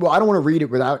 Well, I don't want to read it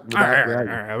without All right.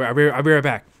 I'll be right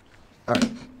back. All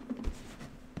right.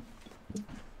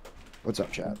 What's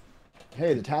up, chat?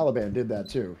 Hey, the Taliban did that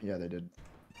too. Yeah, they did.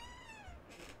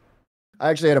 I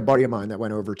actually had a buddy of mine that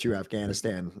went over to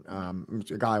Afghanistan, a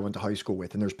guy I went to high school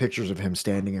with, and there's pictures of him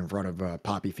standing in front of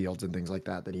poppy fields and things like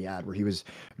that he had, where he was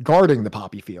guarding the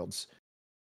poppy fields.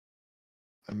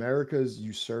 America's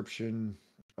usurpation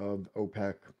of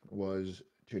OPEC was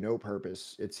to no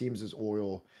purpose. It seems as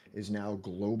oil is now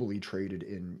globally traded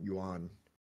in yuan.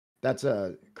 That's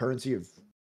a currency of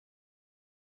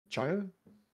China?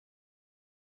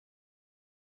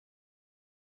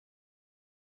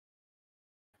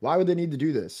 Why would they need to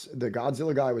do this? The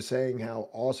Godzilla guy was saying how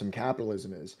awesome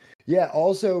capitalism is. Yeah,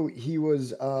 also he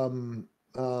was kind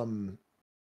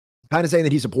of saying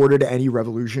that he supported any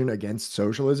revolution against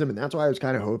socialism, and that's why I was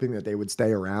kind of hoping that they would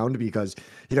stay around, because,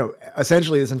 you know,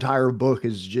 essentially this entire book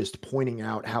is just pointing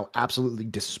out how absolutely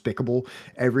despicable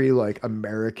every like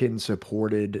American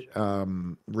supported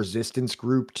resistance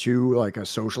group to like a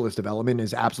socialist development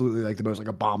is. Absolutely like the most like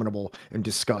abominable and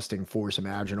disgusting force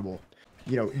imaginable,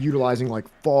 you know, utilizing like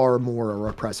far more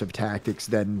repressive tactics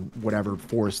than whatever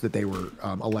force that they were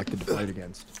elected to fight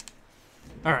against.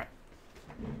 All right.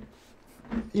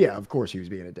 Yeah, of course he was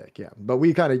being a dick. Yeah, but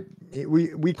we kind of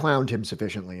we clowned him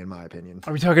sufficiently, in my opinion.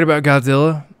 Are we talking about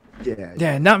Godzilla? Yeah.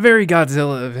 Yeah, not very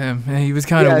Godzilla of him. He was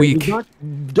kind of weak.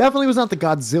 Definitely was not the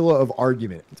Godzilla of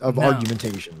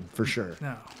argumentation for sure.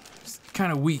 No,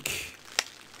 kind of weak.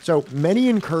 So many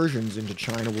incursions into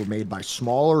China were made by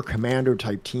smaller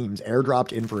commando-type teams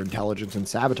airdropped in for intelligence and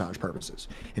sabotage purposes.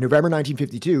 In November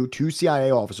 1952, two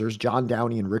CIA officers, John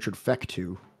Downey and Richard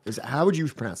Fecteau, how would you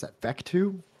pronounce that?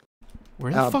 Fecteau?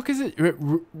 Where the fuck is it?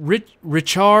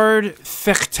 Richard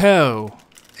Fecteau.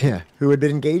 Yeah, who had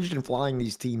been engaged in flying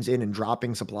these teams in and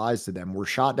dropping supplies to them, were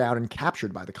shot down and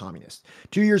captured by the communists.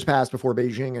 2 years passed before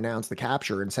Beijing announced the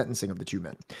capture and sentencing of the two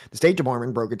men. The State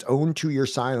Department broke its own 2-year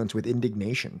silence with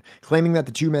indignation, claiming that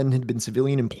the two men had been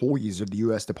civilian employees of the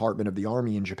U.S. Department of the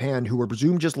Army in Japan who were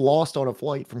presumed just lost on a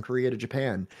flight from Korea to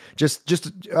Japan.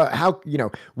 How, you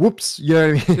know, whoops, you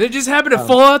know what I mean? They just happened to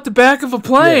fall out the back of a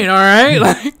plane, all right?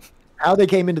 Like, how they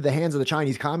came into the hands of the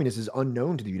Chinese communists is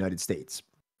unknown to the United States.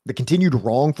 The continued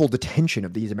wrongful detention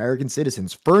of these American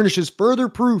citizens furnishes further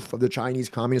proof of the Chinese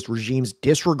Communist regime's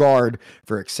disregard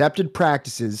for accepted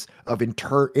practices of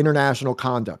international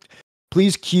conduct.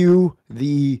 Please cue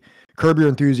the Curb Your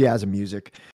Enthusiasm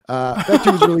music.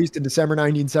 Fecteau was released in December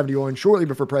 1971, shortly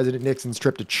before President Nixon's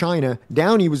trip to China.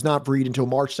 Downey was not freed until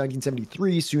March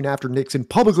 1973, soon after Nixon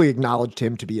publicly acknowledged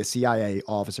him to be a CIA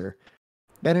officer.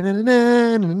 Fucking,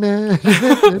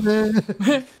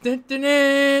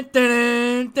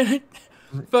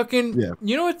 yeah.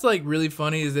 You know what's like really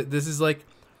funny is that this is like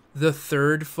the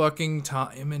third fucking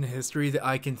time in history that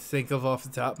I can think of off the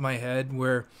top of my head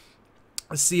where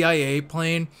a CIA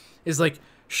plane is like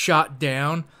shot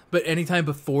down, but anytime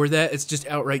before that it's just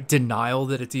outright denial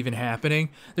that it's even happening.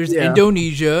 There's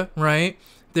Indonesia, right?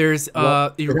 There's it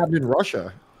happened in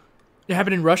Russia. It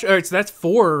happened in Russia. All right, so that's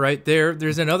 4 right there.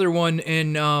 There's another one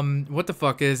in what the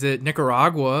fuck is it?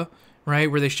 Nicaragua, right,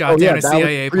 where they shot down a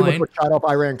CIA plane. Much what shot up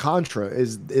Iran-Contra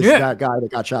is that guy that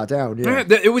got shot down. Yeah.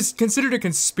 It was considered a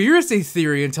conspiracy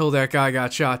theory until that guy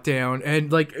got shot down,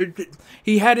 and like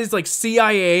he had his like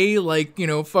CIA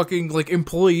fucking like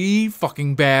employee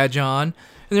fucking badge on,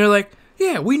 and they're like,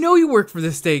 yeah, we know you work for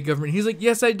the state government. He's like,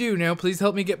 yes, I do. Now please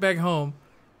help me get back home.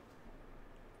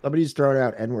 Somebody's throwing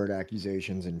out N-word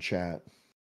accusations in chat.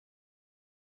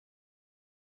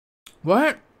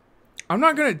 What? I'm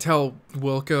not going to tell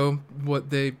Wilco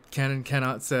what they can and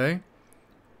cannot say.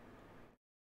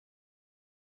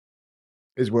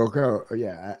 Is Wilco?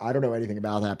 Yeah, I don't know anything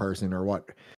about that person or what.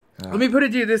 Let me put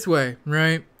it to you this way,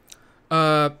 right?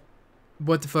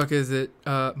 What the fuck is it?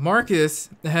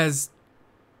 Marcus has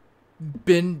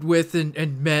been with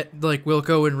and met like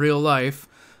Wilco in real life.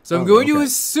 So I'm going to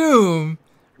assume...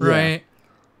 Right. Yeah.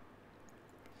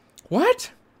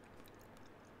 What?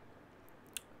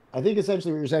 I think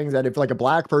essentially what you're saying is that if like a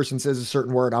black person says a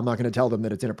certain word, I'm not going to tell them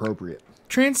that it's inappropriate.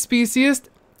 Transspeciest,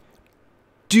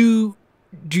 do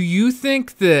you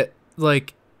think that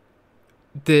like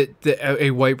that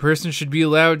a white person should be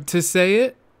allowed to say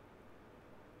it?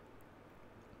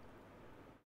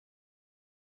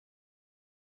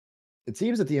 It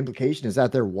seems that the implication is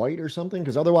that they're white or something,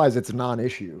 because otherwise it's a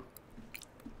non-issue.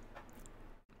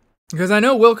 Because I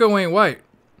know Wilco ain't white.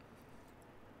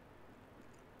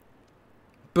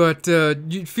 But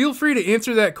you feel free to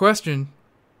answer that question.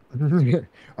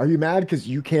 Are you mad because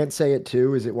you can't say it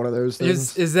too? Is it one of those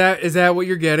things? Is that what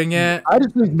you're getting at? I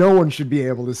just think no one should be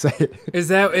able to say it. Is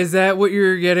that what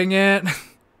you're getting at?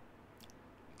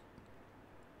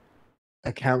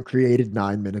 Account created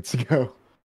 9 minutes ago.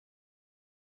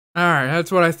 All right,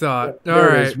 that's what I thought. There all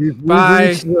right,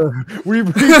 bye. We've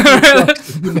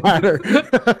reached the matter.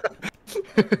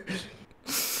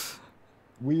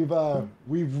 We've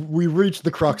reached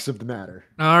the crux of the matter.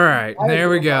 All right, there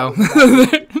we go.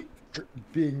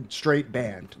 Being straight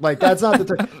banned, like that's not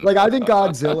the like. I think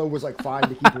Godzilla was like fine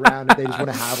to keep around if they just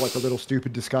want to have like a little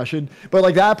stupid discussion. But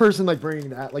like that person like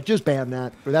bringing that, like just ban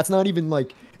that. But that's not even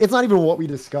like it's not even what we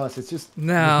discuss. It's just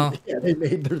no. Yeah, they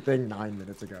made their thing 9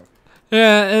 minutes ago.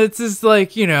 Yeah, it's just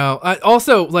like,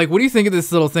 also, like, what do you think of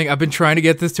this little thing? I've been trying to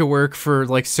get this to work for,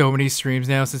 like, so many streams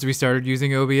now since we started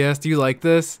using OBS. Do you like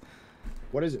this?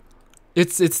 What is it?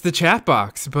 It's the chat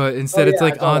box, but instead it's,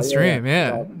 like, on stream.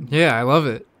 Yeah, I love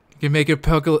it. You can make a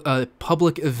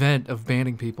public event of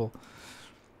banning people.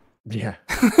 Yeah.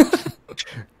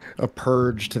 A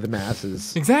purge to the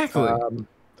masses. Exactly.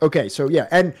 Okay, so yeah,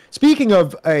 and speaking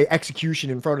of execution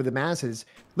in front of the masses,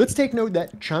 let's take note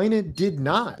that China did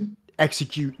not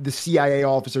execute the CIA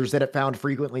officers that it found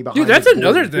frequently behind. Dude, that's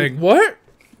another thing. What?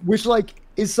 Which like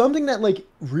is something that like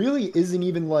really isn't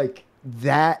even like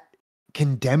that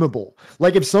condemnable.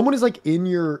 Like if someone is like in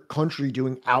your country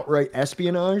doing outright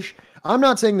espionage, I'm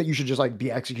not saying that you should just like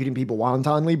be executing people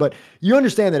wantonly, but you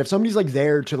understand that if somebody's like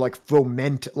there to like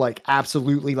foment like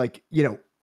absolutely like,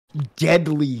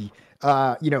 deadly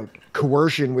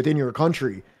coercion within your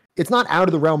country, it's not out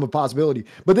of the realm of possibility.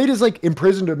 But they just like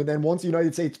imprisoned him, and then once the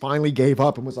United States finally gave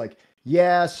up and was like,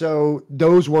 yeah, so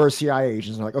those were CIA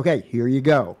agents. And like, okay, here you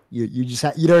go. You just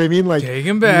you know what I mean? Like, take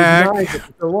him back.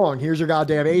 For so long. Here's your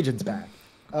goddamn agents back.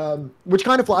 Which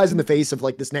kind of flies in the face of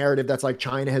like this narrative that's like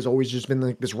China has always just been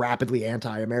like this rapidly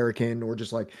anti-American, or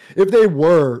just like if they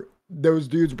were, those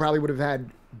dudes probably would have had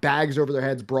bags over their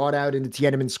heads brought out into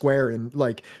Tiananmen Square and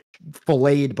like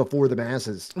filleted before the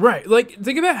masses. Right. Like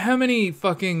think about how many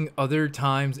fucking other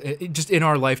times just in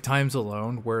our lifetimes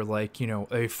alone where like,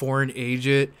 a foreign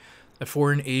agent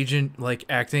like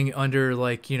acting under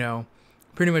like,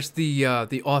 pretty much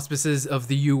the auspices of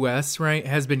the US, right,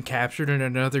 has been captured in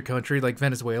another country like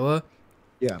Venezuela.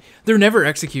 Yeah. They're never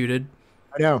executed.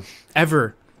 I know.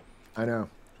 Ever. I know.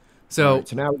 So, right,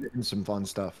 so now we're getting some fun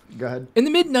stuff. Go ahead. In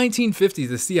the mid-1950s,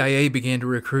 the CIA began to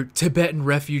recruit Tibetan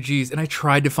refugees, and I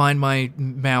tried to find my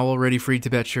Mao Already Free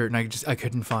Tibet shirt, and I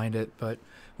couldn't find it, but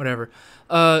whatever.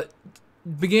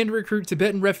 Began to recruit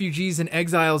Tibetan refugees and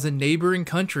exiles in neighboring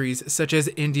countries such as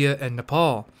India and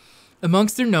Nepal.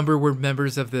 Amongst their number were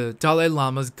members of the Dalai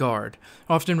Lama's Guard,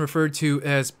 often referred to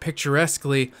as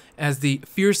picturesquely as the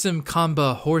fearsome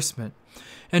Kamba horsemen,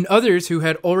 and others who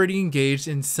had already engaged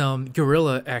in some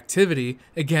guerrilla activity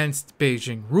against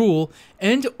Beijing rule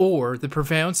and or the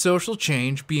profound social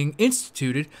change being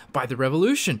instituted by the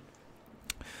revolution.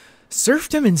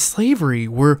 Serfdom and slavery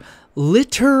were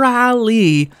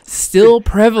literally still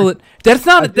prevalent. That's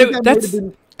not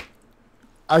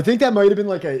I think that might have been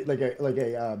like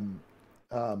a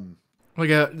Like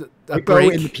a typo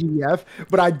break in the PDF,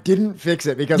 but I didn't fix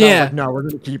it because I was like, no, we're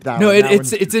going to keep that. No, one.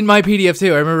 it's in my PDF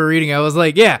too. I remember reading. I was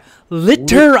like, yeah,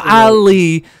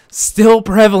 literally still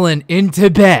prevalent in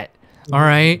Tibet. All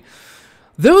right.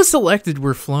 Those selected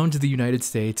were flown to the United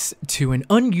States to an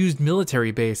unused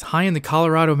military base high in the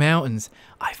Colorado mountains.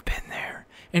 I've been there.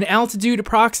 An altitude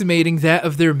approximating that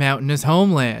of their mountainous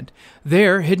homeland.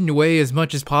 There, hidden away as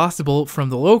much as possible from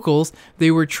the locals,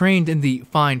 they were trained in the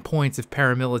fine points of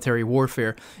paramilitary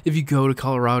warfare. If you go to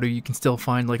Colorado, you can still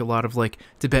find like a lot of like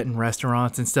Tibetan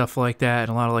restaurants and stuff like that, and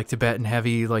a lot of like Tibetan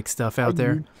heavy like stuff out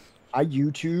there. I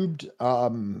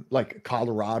YouTubed like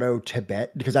Colorado,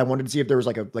 Tibet, because I wanted to see if there was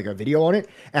like a video on it,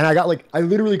 and I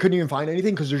literally couldn't even find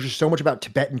anything because there's just so much about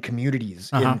Tibetan communities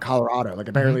in Colorado. Like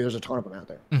apparently there's a ton of them out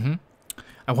there.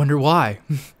 I wonder why.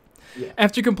 Yeah.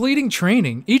 After completing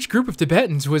training, each group of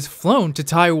Tibetans was flown to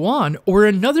Taiwan or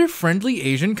another friendly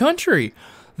Asian country,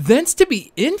 thence to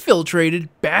be infiltrated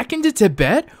back into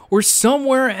Tibet or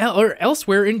somewhere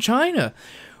elsewhere in China,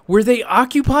 where they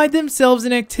occupied themselves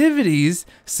in activities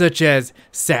such as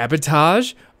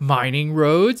sabotage, mining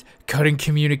roads, cutting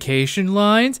communication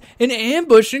lines, and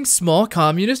ambushing small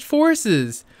communist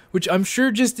forces, which I'm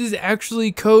sure just is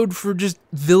actually code for just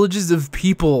villages of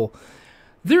people.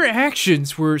 Their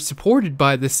actions were supported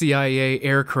by the CIA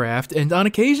aircraft and on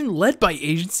occasion led by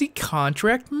agency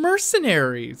contract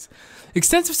mercenaries.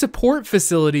 Extensive support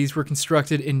facilities were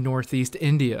constructed in northeast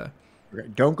India. Okay,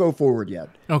 don't go forward yet.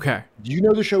 Okay. Do you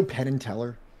know the show Penn and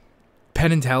Teller?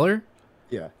 Penn and Teller?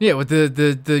 Yeah. Yeah, with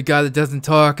the guy that doesn't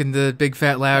talk and the big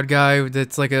fat loud guy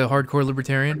that's like a hardcore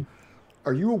libertarian.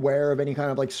 Are you aware of any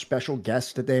kind of like special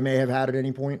guest that they may have had at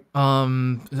any point?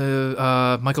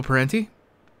 Michael Parenti?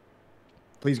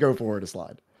 Please go forward a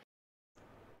slide.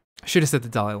 I should have said the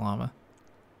Dalai Lama.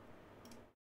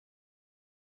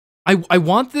 I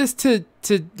want this to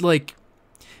like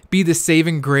be the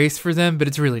saving grace for them, but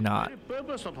it's really not. The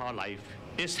purpose of our life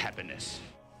is happiness.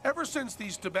 Ever since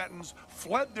these Tibetans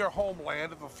fled their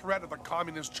homeland at the threat of the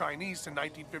communist Chinese in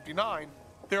 1959,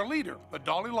 their leader, the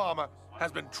Dalai Lama,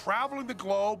 has been traveling the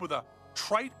globe with a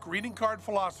trite greeting card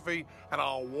philosophy and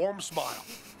a warm smile,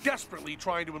 desperately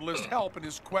trying to enlist help in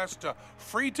his quest to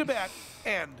free Tibet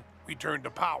and return to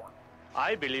power.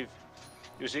 I believe,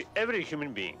 you see, every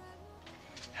human being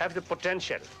have the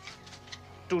potential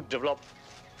to develop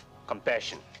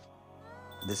compassion.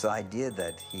 This idea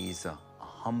that he's a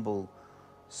humble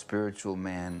spiritual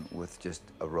man with just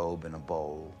a robe and a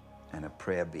bowl and a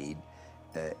prayer bead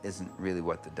isn't really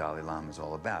what the Dalai Lama is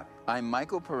all about. I'm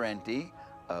Michael Parenti,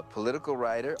 a political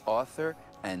writer, author,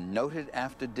 and noted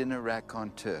after-dinner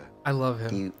raconteur. I love him.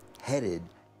 He headed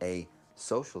a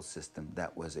social system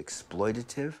that was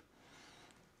exploitative,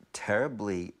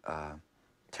 terribly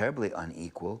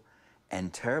unequal,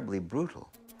 and terribly brutal.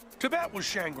 Tibet was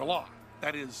Shangri-La.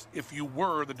 That is, if you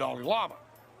were the Dalai Lama.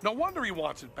 No wonder he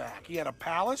wants it back. He had a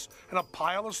palace and a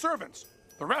pile of servants.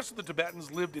 The rest of the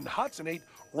Tibetans lived in huts and ate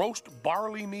roast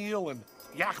barley meal and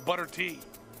yak butter tea.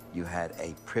 You had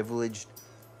a privileged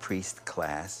priest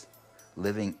class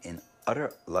living in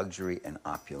utter luxury and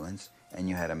opulence, and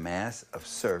you had a mass of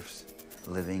serfs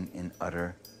living in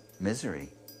utter misery.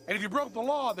 And if you broke the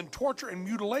law, then torture and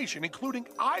mutilation, including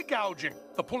eye gouging,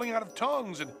 the pulling out of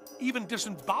tongues, and even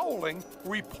disemboweling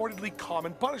were reportedly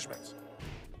common punishments.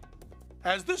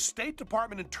 As this State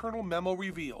Department internal memo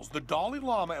reveals, the Dalai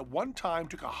Lama at one time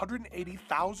took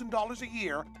 $180,000 a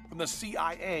year from the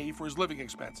CIA for his living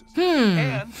expenses,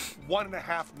 and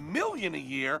 $1.5 million a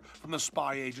year from the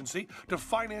spy agency to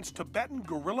finance Tibetan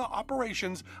guerrilla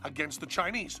operations against the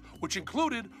Chinese, which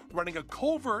included running a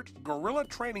covert guerrilla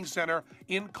training center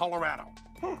in Colorado.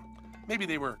 Maybe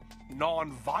they were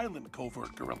non-violent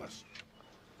covert guerrillas.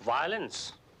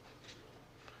 Violence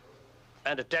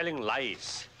and telling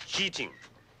lies, cheating,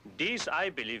 these,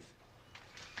 I believe,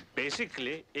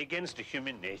 basically against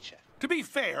human nature. To be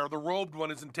fair, the robed one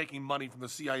isn't taking money from the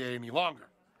CIA any longer.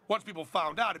 Once people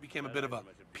found out, it became a bit of a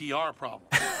PR problem.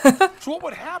 So what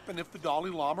would happen if the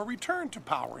Dalai Lama returned to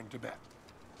power in Tibet?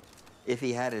 If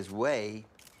he had his way,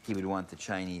 he would want the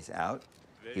Chinese out.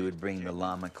 He would bring the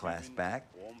Lama class back.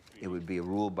 It would be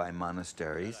ruled by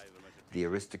monasteries. The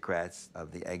aristocrats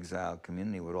of the exiled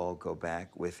community would all go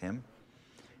back with him.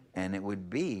 And it would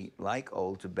be like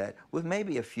old Tibet with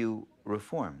maybe a few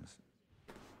reforms.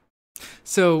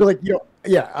 So like, you know,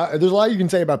 there's a lot you can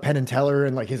say about Penn and Teller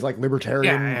and like his like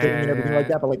libertarian thing and everything like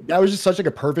that. But like, that was just such like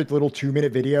a perfect little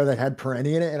 2-minute video that had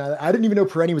Parenti in it. And I didn't even know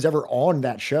Parenti was ever on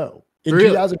that show. In Really?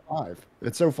 2005.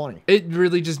 It's so funny. It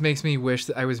really just makes me wish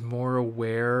that I was more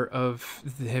aware of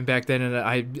him back then, and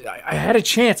I had a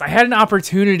chance, I had an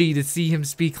opportunity to see him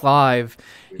speak live,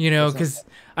 you know, because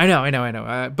I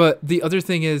know. But the other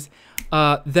thing is,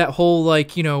 that whole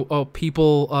like, you know,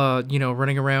 people, you know,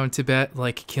 running around Tibet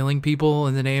like killing people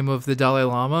in the name of the Dalai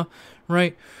Lama,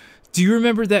 right? Do you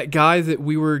remember that guy that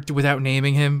we were, without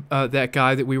naming him, that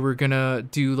guy that we were gonna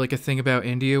do like a thing about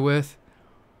India with?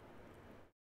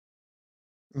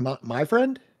 My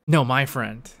friend? No, my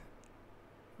friend.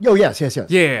 Oh, yes.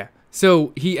 Yeah.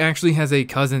 So he actually has a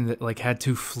cousin that like had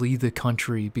to flee the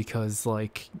country because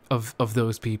like of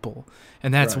those people.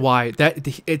 And that's why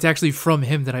it's actually from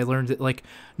him that I learned that like,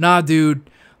 nah, dude,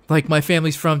 like my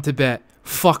family's from Tibet.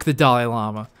 Fuck the Dalai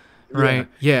Lama. Right?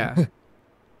 Yeah.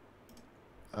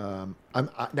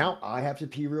 Now I have to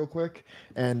pee real quick,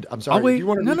 and I'm sorry. I'll wait. If you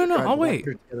want to No, I'll wait.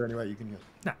 Anyway, you can.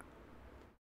 Nah.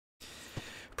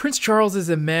 Prince Charles is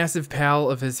a massive pal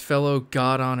of his fellow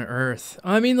god on earth.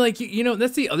 I mean, like, you know,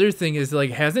 that's the other thing is, like,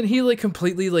 hasn't he, like,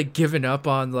 completely, like, given up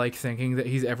on, like, thinking that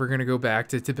he's ever going to go back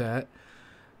to Tibet?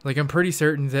 Like, I'm pretty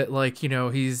certain that, like, you know,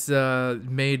 he's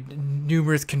made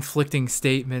numerous conflicting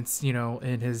statements, you know,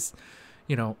 in his,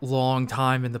 you know, long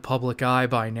time in the public eye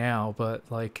by now. But,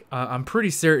 like, I'm pretty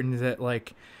certain that,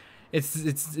 like,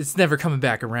 it's never coming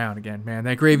back around again, man.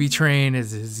 That gravy train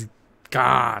is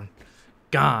gone.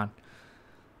 Gone.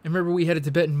 I remember we had a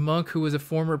Tibetan monk who was a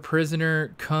former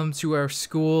prisoner come to our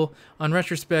school. On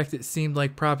retrospect, it seemed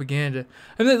like propaganda.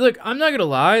 I mean, look, I'm not going to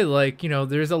lie. Like, you know,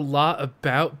 there's a lot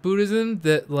about Buddhism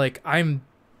that, like, I'm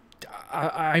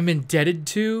indebted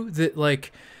to that,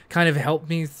 like, kind of helped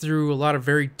me through a lot of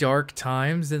very dark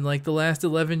times in, like, the last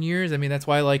 11 years. I mean, that's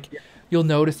why, like, you'll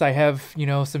notice I have, you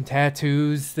know, some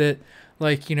tattoos that,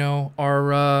 like, you know,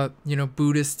 are, you know,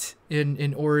 Buddhist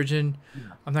in origin. Yeah.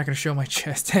 I'm not going to show my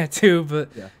chest tattoo, but,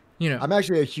 you know. I'm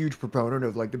actually a huge proponent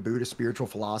of, like, the Buddhist spiritual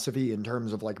philosophy in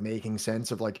terms of, like, making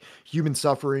sense of, like, human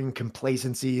suffering,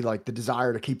 complacency, like, the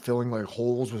desire to keep filling, like,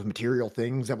 holes with material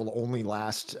things that will only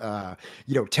last,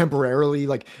 you know, temporarily.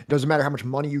 Like, it doesn't matter how much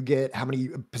money you get, how many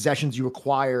possessions you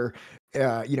acquire,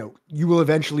 you know, you will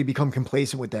eventually become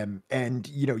complacent with them. And,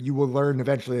 you know, you will learn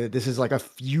eventually that this is, like, a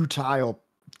futile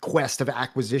quest of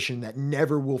acquisition that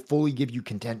never will fully give you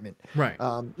contentment. Right.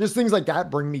 Just things like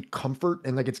that bring me comfort,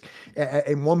 and like it's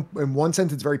in one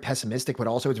sense it's very pessimistic, but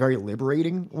also it's very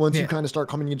liberating once you kind of start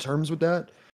coming to terms with that.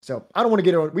 So I don't want to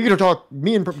get on. We could talk.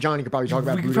 Me and Johnny could probably talk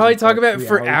about. We could probably talk about it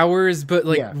for hours, but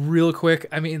like real quick.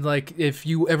 I mean, like if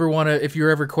you're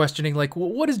ever questioning, like, well,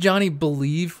 what does Johnny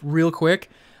believe? Real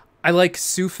quick, I like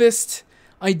Sufist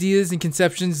ideas and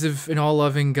conceptions of an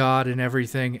all-loving God and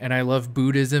everything, and I love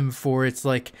Buddhism for its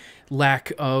like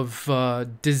lack of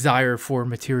desire for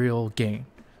material gain.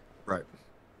 Right.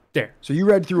 There. So you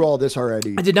read through all this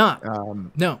already? I did not.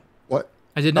 No. What?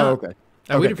 I did not. Oh, okay.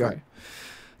 I waited for you.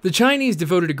 The Chinese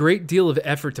devoted a great deal of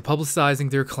effort to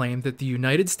publicizing their claim that the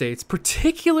United States,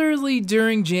 particularly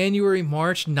during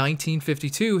January-March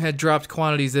 1952, had dropped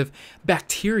quantities of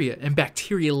bacteria and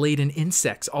bacteria-laden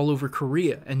insects all over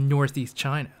Korea and northeast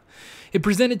China. It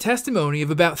presented testimony of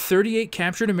about 38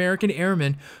 captured American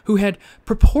airmen who had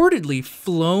purportedly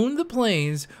flown the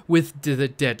planes with the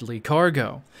deadly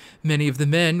cargo. Many of the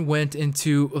men went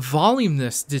into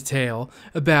voluminous detail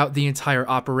about the entire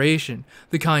operation,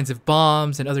 the kinds of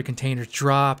bombs and other containers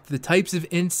dropped, the types of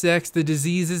insects, the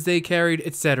diseases they carried,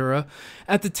 etc.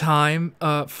 At the time,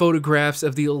 photographs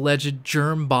of the alleged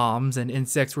germ bombs and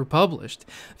insects were published.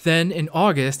 Then, in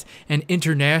August, an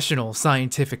international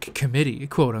scientific committee,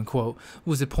 quote-unquote,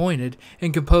 was appointed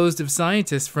and composed of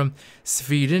scientists from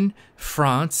Sweden,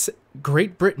 France,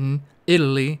 Great Britain,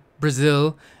 Italy,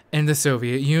 Brazil, and the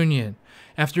Soviet Union.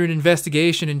 After an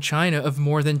investigation in China of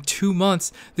more than 2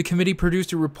 months, the committee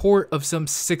produced a report of some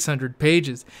 600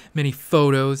 pages, many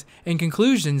photos, and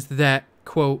conclusions that,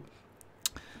 quote,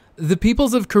 the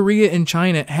peoples of Korea and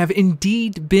China have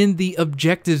indeed been the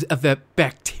objectives of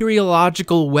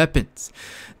bacteriological weapons.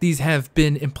 These have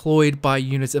been employed by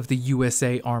units of the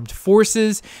USA Armed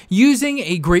Forces, using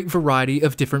a great variety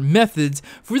of different methods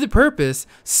for the purpose,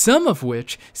 some of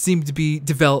which seem to be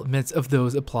developments of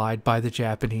those applied by the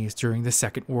Japanese during the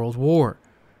Second World War.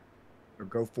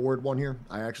 Go forward one here.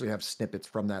 I actually have snippets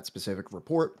from that specific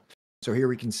report. So here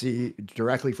we can see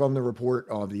directly from the report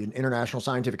of the International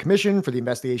Scientific Commission for the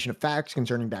Investigation of Facts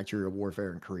Concerning Bacterial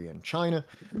Warfare in Korea and China.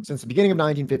 Since the beginning of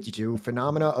 1952,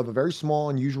 phenomena of a very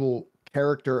small, unusual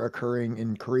character occurring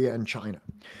in Korea and China.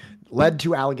 led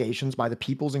to allegations by the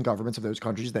peoples and governments of those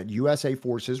countries that USA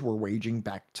forces were waging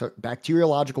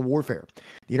bacteriological warfare.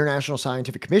 The International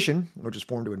Scientific Commission, which was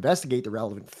formed to investigate the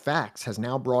relevant facts, has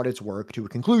now brought its work to a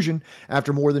conclusion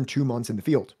after more than 2 months in the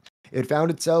field. It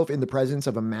found itself in the presence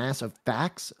of a mass of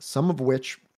facts, some of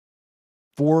which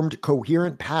formed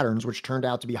coherent patterns which turned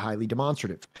out to be highly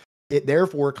demonstrative. It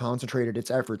therefore concentrated its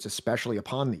efforts especially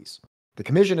upon these. The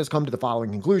Commission has come to the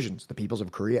following conclusions. The peoples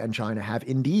of Korea and China have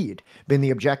indeed been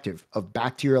the objective of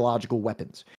bacteriological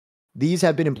weapons. These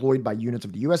have been employed by units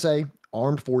of the USA,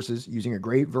 armed forces, using a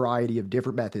great variety of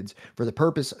different methods for the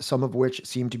purpose, some of which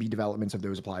seem to be developments of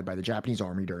those applied by the Japanese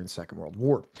Army during the Second World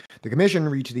War. The Commission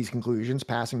reached these conclusions,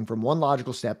 passing from one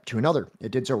logical step to another.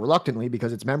 It did so reluctantly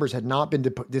because its members had not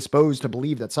been disposed to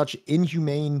believe that such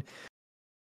inhuman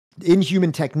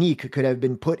technique could have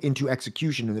been put into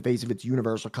execution in the face of its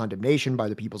universal condemnation by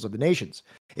the peoples of the nations.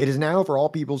 It is now for all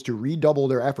peoples to redouble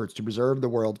their efforts to preserve the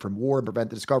world from war and prevent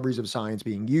the discoveries of science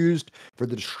being used for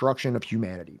the destruction of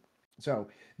humanity. So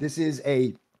this is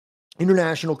a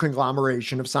international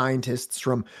conglomeration of scientists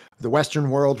from the Western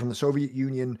world, from the Soviet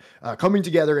Union, coming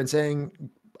together and saying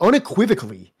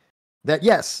unequivocally that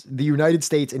yes, the United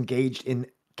States engaged in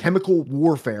chemical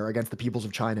warfare against the peoples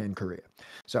of China and Korea.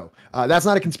 So that's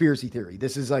not a conspiracy theory.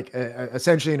 This is like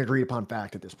essentially an agreed upon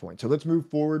fact at this point. So let's move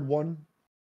forward one.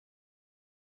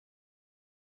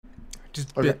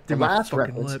 The last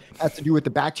reference has to do with the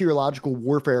bacteriological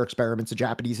warfare experiments the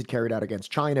Japanese had carried out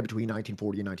against China between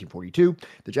 1940 and 1942.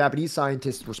 The Japanese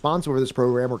scientists responsible for this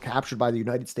program were captured by the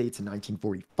United States in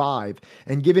 1945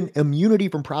 and given immunity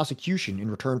from prosecution in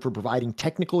return for providing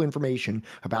technical information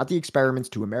about the experiments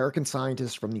to American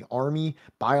scientists from the Army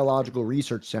Biological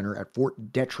Research Center at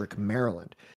Fort Detrick,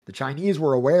 Maryland. The Chinese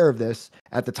were aware of this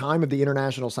at the time of the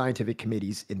International Scientific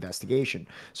Committee's investigation.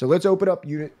 So let's open up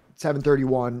Unit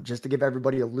 731 just to give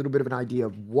everybody a little bit of an idea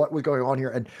of what was going on here.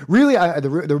 And really,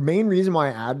 the main reason why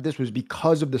I added this was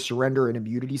because of the surrender and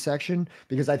immunity section,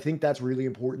 because I think that's really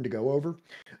important to go over.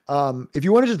 If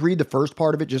you want to just read the first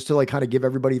part of it, just to like kind of give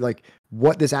everybody like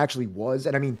what this actually was.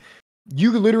 And I mean,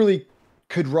 you literally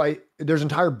could write, there's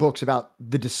entire books about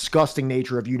the disgusting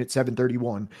nature of Unit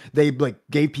 731. They like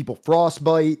gave people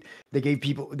frostbite. They gave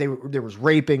people, there was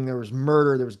raping, there was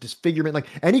murder, there was disfigurement, like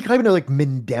any kind of like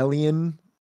Mendelian.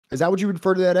 Is that what you would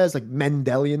refer to that as? Like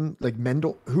Mendelian, like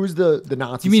Mendel? Who's the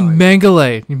Nazi? You mean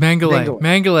Mengele?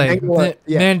 Mengele.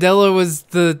 Yeah. Mandela was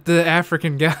the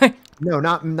African guy. No,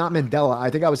 not Mandela. I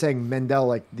think I was saying Mendel,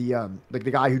 like the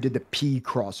guy who did the P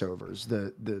crossovers,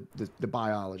 the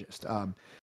biologist.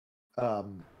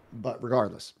 But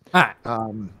regardless,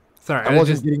 sorry, I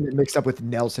wasn't getting it mixed up with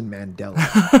Nelson Mandela.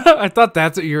 I thought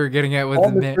that's what you were getting at with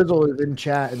all the Frizzle is in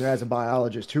chat, and there as a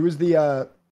biologist. Who is the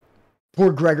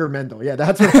poor Gregor Mendel? Yeah,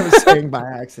 that's what I was saying by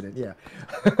accident. Yeah,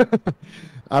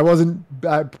 I wasn't.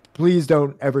 Please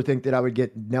don't ever think that I would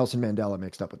get Nelson Mandela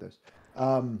mixed up with this.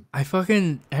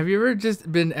 Have you ever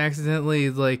just been accidentally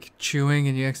like chewing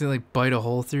and you accidentally bite a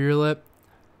hole through your lip?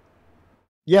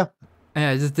 Yeah. Yeah,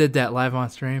 I just did that live on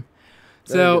stream.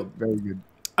 Very good.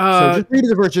 So just reading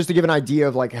the verse just to give an idea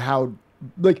of like how,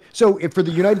 like, so if for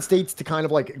the United States to kind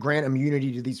of like grant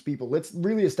immunity to these people, let's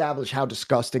really establish how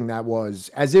disgusting that was.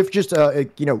 As if just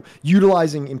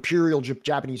utilizing imperial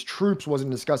Japanese troops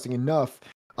wasn't disgusting enough.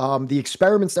 The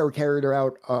experiments that were carried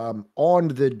out on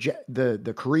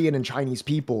the Korean and Chinese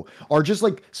people are just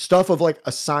like stuff of like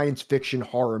a science fiction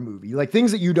horror movie, like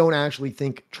things that you don't actually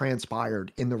think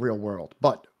transpired in the real world,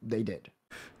 but they did.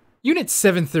 Unit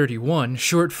 731,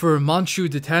 short for Manchu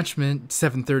Detachment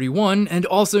 731, and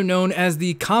also known as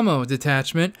the Kamo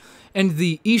Detachment, and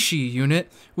the Ishii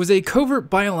Unit, was a covert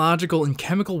biological and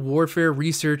chemical warfare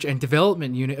research and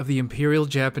development unit of the Imperial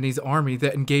Japanese Army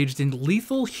that engaged in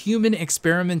lethal human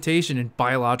experimentation and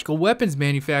biological weapons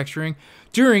manufacturing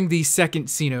during the Second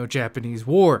Sino-Japanese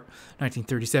War,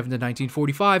 1937 to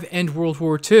 1945, and World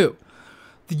War II.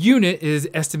 The unit is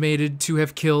estimated to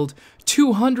have killed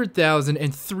 200,000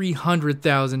 and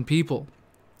 300,000 people.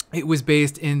 It was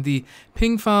based in the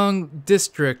Pingfang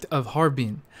district of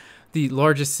Harbin, the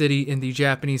largest city in the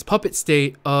Japanese puppet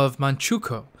state of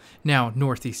Manchukuo, now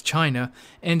northeast China,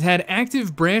 and had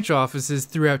active branch offices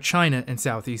throughout China and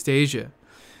Southeast Asia.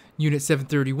 Unit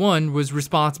 731 was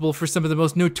responsible for some of the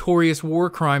most notorious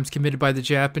war crimes committed by the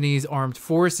Japanese armed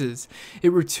forces.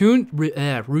 It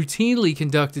routinely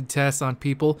conducted tests on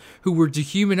people who were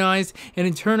dehumanized and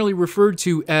internally referred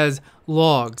to as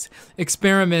logs.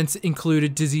 Experiments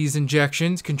included disease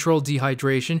injections, controlled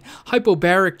dehydration,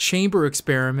 hypobaric chamber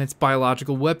experiments,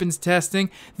 biological weapons testing,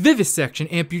 vivisection,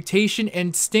 amputation,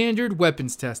 and standard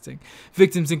weapons testing.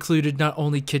 Victims included not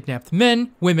only kidnapped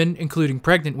men, women, including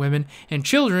pregnant women, and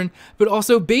children, children, but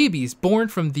also babies born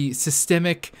from the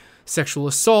systemic sexual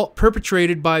assault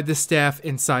perpetrated by the staff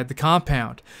inside the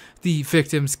compound. The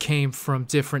victims came from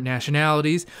different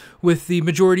nationalities, with the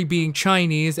majority being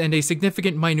Chinese and a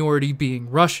significant minority being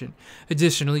Russian.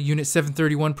 Additionally, Unit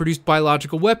 731 produced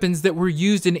biological weapons that were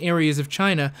used in areas of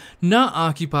China not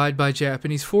occupied by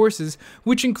Japanese forces,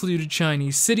 which included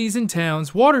Chinese cities and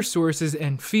towns, water sources,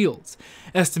 and fields.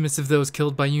 Estimates of those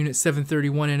killed by Unit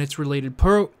 731 and its related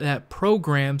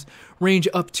programs range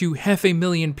up to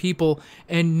 500,000 people,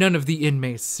 and none of the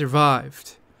inmates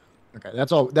survived. Okay,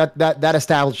 that's all. That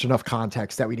established enough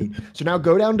context that we need. So now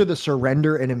go down to the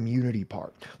surrender and immunity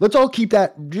part. Let's all keep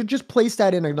that. Just place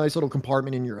that in a nice little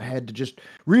compartment in your head to just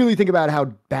really think about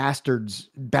how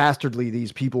bastardly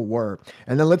these people were,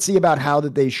 and then let's see about how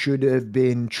that they should have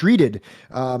been treated.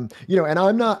 And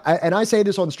I say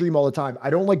this on stream all the time. I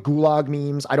don't like gulag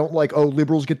memes. I don't like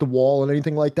liberals get the wall and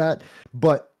anything like that.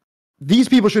 But these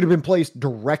people should have been placed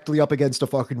directly up against a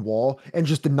fucking wall and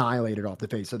just annihilated off the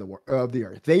face of the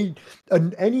earth.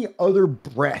 Any other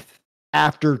breath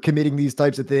after committing these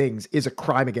types of things is a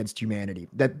crime against humanity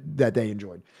that they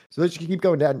enjoyed. So let's keep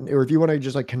going down. Or if you want to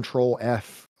just like Control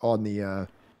F on the,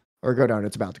 or go down,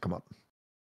 it's about to come up.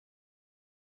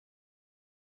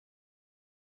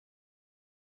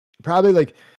 Probably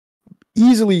like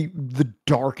easily the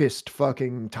darkest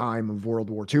fucking time of World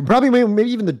War II. Probably maybe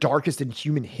even the darkest in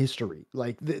human history.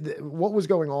 Like what was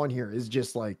going on here is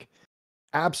just like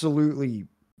absolutely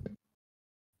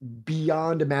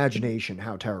beyond imagination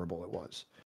how terrible it was.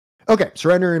 Okay,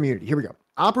 surrender and immunity. Here we go.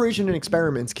 Operation and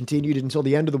experiments continued until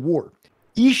the end of the war.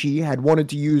 Ishii had wanted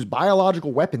to use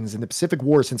biological weapons in the Pacific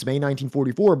War since May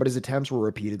 1944, but his attempts were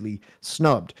repeatedly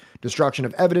snubbed. Destruction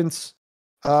of evidence.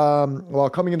 While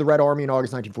coming in the Red Army in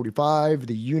August 1945,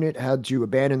 the unit had to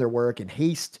abandon their work in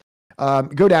haste.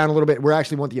 Go down a little bit. We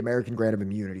actually want the American grant of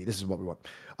immunity. This is what we want.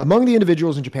 Among the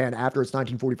individuals in Japan after its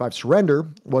 1945 surrender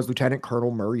was Lieutenant Colonel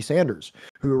Murray Sanders,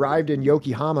 who arrived in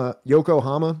Yokohama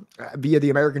via the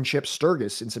American ship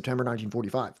Sturgis in September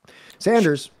 1945.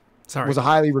 Sanders was a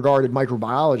highly regarded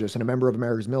microbiologist and a member of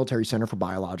America's Military Center for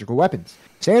Biological Weapons.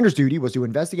 Sanders' duty was to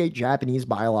investigate Japanese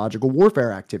biological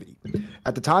warfare activity.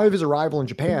 At the time of his arrival in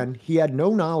Japan, he had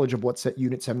no knowledge of what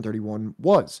Unit 731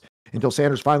 was, until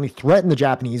Sanders finally threatened the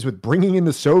Japanese with bringing in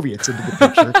the Soviets into the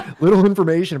picture. Little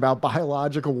information about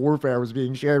biological warfare was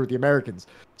being shared with the Americans.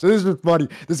 So this is funny.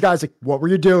 This guy's like, what were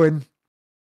you doing?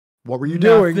 What were you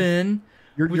doing? Nothing.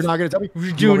 You're not going to tell me?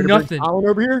 We're doing nothing. Stalin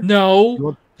over here?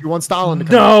 No. You want Stalin to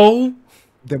come? No.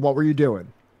 Then what were you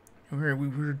doing? We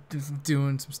were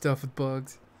doing some stuff with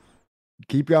bugs.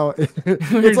 Keep going.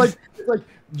 It's like, do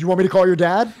you want me to call your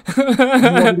dad? Do you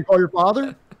want me to call your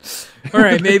father? All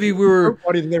right, maybe we were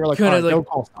they were like, kind of don't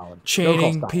call Stalin.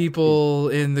 chaining people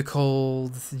in the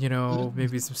cold,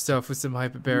 maybe some stuff with some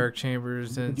hyperbaric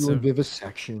chambers and some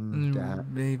vivisection,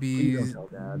 Dad.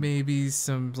 Maybe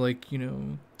some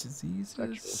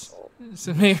diseases.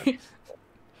 So maybe.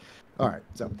 All right,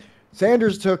 so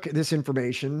Sanders took this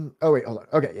information. Oh wait, hold on.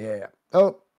 Okay, yeah.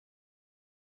 Oh.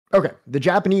 Okay, the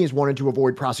Japanese wanted to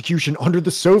avoid prosecution under the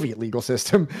Soviet legal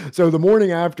system. So the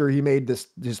morning after he made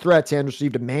his threat, Sanders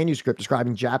received a manuscript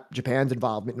describing Japan's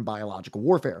involvement in biological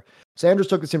warfare. Sanders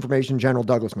took this information to General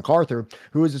Douglas MacArthur,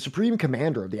 who was the supreme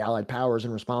commander of the Allied powers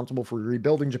and responsible for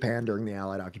rebuilding Japan during the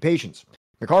Allied occupations.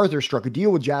 MacArthur struck a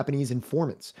deal with Japanese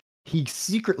informants. He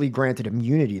secretly granted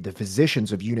immunity to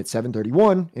physicians of Unit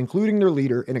 731, including their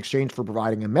leader, in exchange for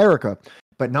providing America,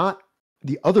 but not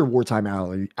the other wartime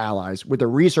allies, with their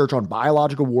research on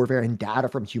biological warfare and data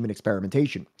from human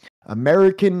experimentation.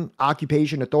 American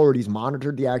occupation authorities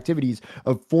monitored the activities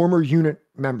of former unit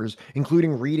members,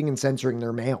 including reading and censoring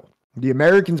their mail. The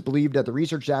Americans believed that the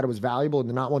research data was valuable and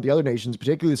did not want the other nations,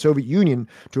 particularly the Soviet Union,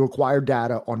 to acquire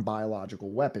data on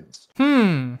biological weapons.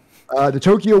 The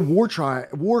Tokyo War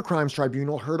Crimes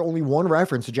Tribunal heard only one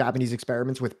reference to Japanese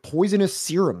experiments with poisonous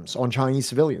serums on Chinese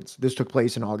civilians. This took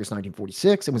place in August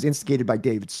 1946 and was instigated by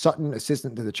David Sutton,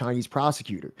 assistant to the Chinese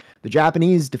prosecutor. The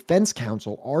Japanese Defense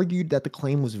Council argued that the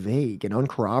claim was vague and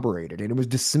uncorroborated, and it was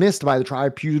dismissed by the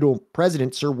tribunal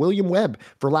president, Sir William Webb,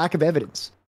 for lack of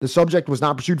evidence. The subject was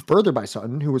not pursued further by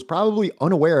Sutton, who was probably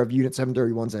unaware of Unit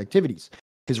 731's activities.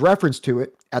 His reference to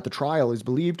it at the trial is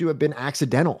believed to have been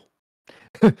accidental.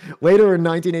 Later in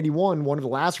 1981, one of the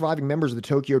last surviving members of the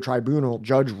Tokyo Tribunal,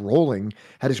 Judge Rowling,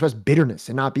 had expressed bitterness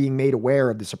in not being made aware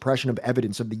of the suppression of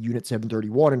evidence of the Unit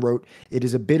 731 and wrote, "It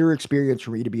is a bitter experience for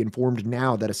me to be informed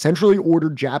now that a centrally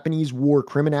ordered Japanese war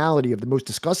criminality of the most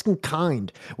disgusting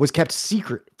kind was kept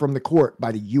secret from the court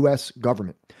by the U.S.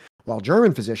 government. While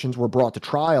German physicians were brought to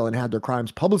trial and had their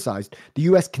crimes publicized, the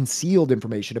U.S. concealed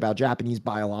information about Japanese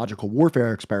biological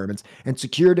warfare experiments and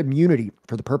secured immunity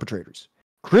for the perpetrators.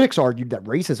 Critics argued that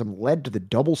racism led to the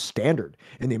double standard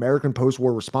in the American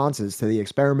post-war responses to the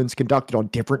experiments conducted on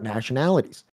different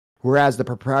nationalities. Whereas the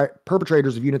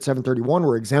perpetrators of Unit 731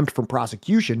 were exempt from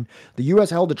prosecution, the U.S.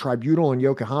 held a tribunal in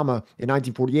Yokohama in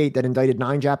 1948 that indicted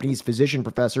 9 Japanese physician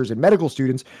professors and medical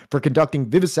students for conducting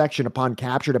vivisection upon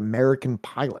captured American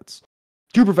pilots.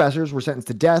 2 professors were sentenced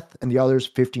to death, and the others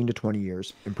 15 to 20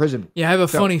 years in prison. Yeah, I have a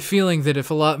funny feeling that if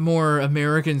a lot more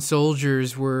American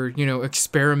soldiers were,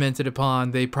 experimented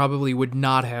upon, they probably would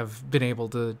not have been able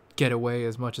to get away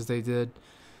as much as they did.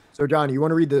 So, John, you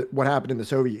want to read what happened in the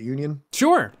Soviet Union?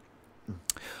 Sure.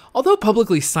 Although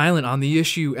publicly silent on the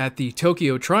issue at the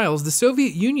Tokyo trials, the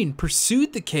Soviet Union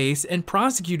pursued the case and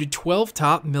prosecuted 12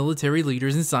 top military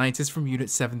leaders and scientists from Unit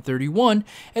 731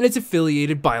 and its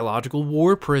affiliated biological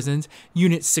war prisons,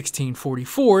 Unit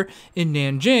 1644 in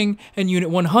Nanjing and Unit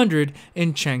 100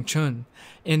 in Changchun.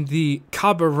 In the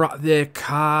Khabarovsk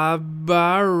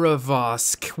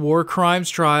war crimes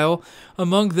trial,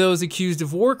 among those accused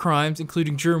of war crimes,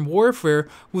 including germ warfare,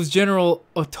 was General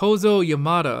Otozo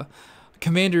Yamada,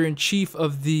 commander-in-chief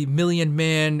of the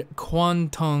million-man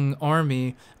Kwantung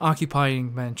Army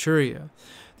occupying Manchuria.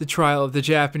 The trial of the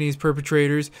Japanese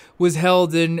perpetrators was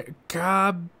held in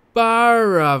Khabarovsk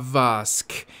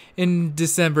in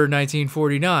December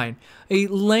 1949. A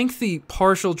lengthy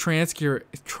partial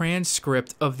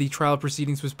transcript of the trial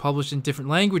proceedings was published in different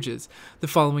languages the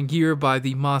following year by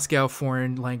the Moscow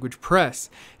Foreign Language Press,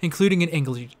 including an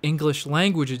English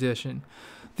language edition.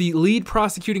 The lead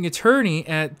prosecuting attorney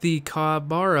at the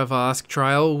Khabarovsk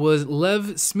trial was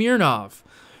Lev Smirnov,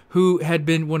 who had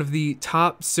been one of the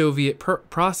top Soviet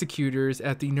prosecutors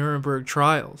at the Nuremberg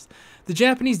trials. The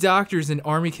Japanese doctors and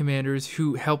army commanders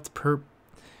who helped perpetrated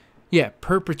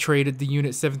the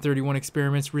Unit 731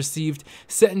 experiments received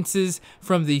sentences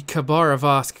from the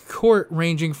Khabarovsk court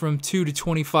ranging from 2 to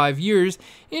 25 years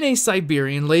in a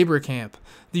Siberian labor camp.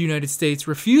 The United States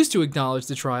refused to acknowledge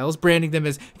the trials, branding them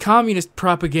as communist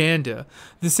propaganda.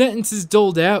 The sentences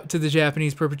doled out to the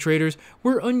Japanese perpetrators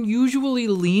were unusually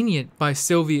lenient by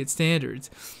Soviet standards,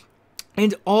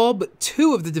 and all but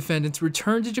 2 of the defendants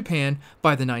returned to Japan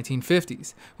by the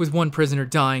 1950s, with one prisoner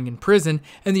dying in prison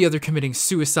and the other committing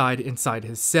suicide inside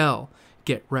his cell.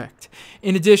 Get wrecked.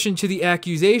 In addition to the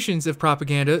accusations of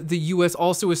propaganda, the U.S.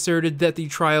 also asserted that the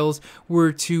trials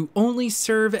were to only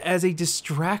serve as a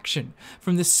distraction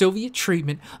from the Soviet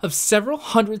treatment of several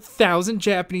 100,000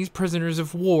 Japanese prisoners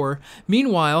of war.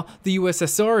 Meanwhile, the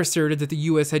USSR asserted that the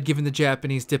U.S. had given the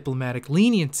Japanese diplomatic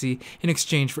leniency in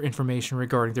exchange for information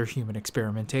regarding their human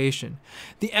experimentation.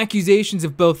 The accusations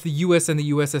of both the U.S. and the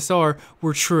USSR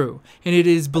were true, and it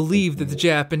is believed that the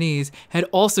Japanese had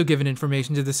also given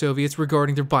information to the Soviets regarding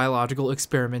their biological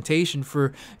experimentation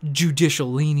for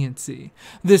judicial leniency.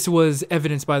 This was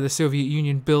evidenced by the Soviet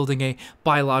Union building a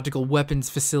biological weapons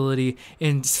facility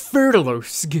in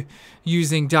Sverdlovsk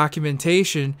using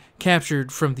documentation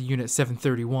captured from the Unit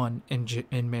 731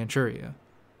 in Manchuria.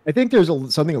 I think there's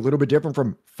something a little bit different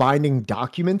from finding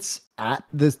documents at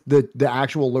the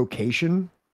actual location.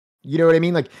 You know what I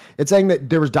mean? Like, it's saying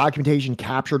that there was documentation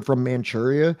captured from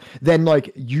Manchuria, then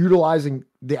like utilizing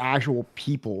the actual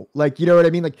people. Like, you know what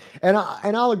I mean? Like, and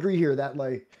I'll agree here that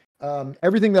like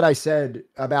everything that I said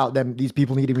about these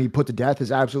people needing to be put to death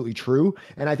is absolutely true.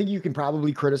 And I think you can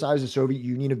probably criticize the Soviet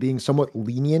Union of being somewhat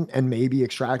lenient and maybe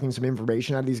extracting some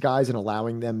information out of these guys and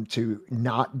allowing them to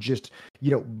not just,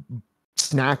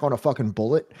 snack on a fucking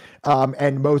bullet.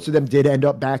 And most of them did end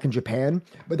up back in Japan,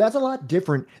 but that's a lot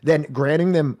different than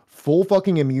granting them full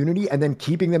fucking immunity and then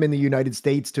keeping them in the United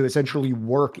States to essentially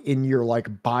work in your like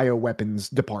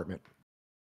bioweapons department.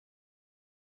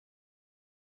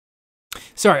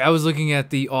 Sorry, I was looking at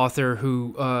the author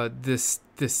who this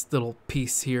little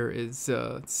piece here is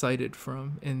cited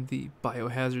from in the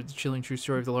Biohazard, the Chilling True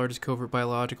Story of the Largest Covert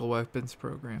Biological Weapons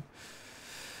Program.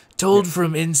 Told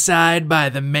from inside by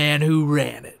the man who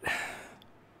ran it.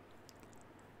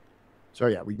 So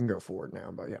yeah, we can go forward now,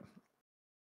 but yeah.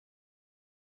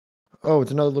 Oh,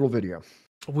 it's another little video.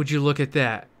 Would you look at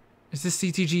that? Is this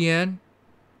CTGN?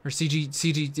 Or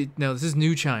CG? No, this is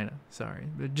New China. Sorry.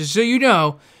 But just so you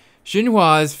know,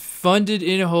 Xinhua is funded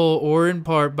in whole or in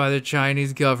part by the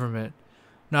Chinese government.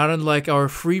 Not unlike our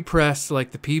free press like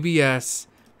the PBS,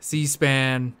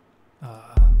 C-SPAN.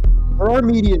 Our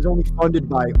media is only funded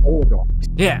by oligarchs.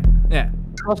 Yeah.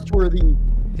 Trustworthy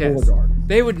oligarchs.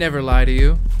 They would never lie to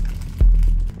you.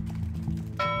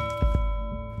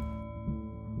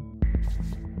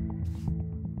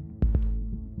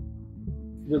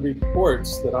 The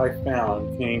reports that I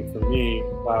found came from me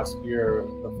last year,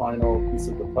 the final piece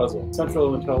of the puzzle.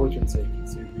 Central Intelligence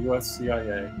Agency, the US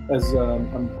CIA, as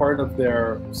part of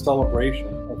their celebration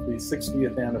of the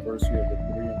 60th anniversary of the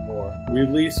Korean War,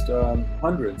 released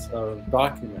hundreds of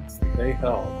documents that they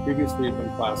held, previously had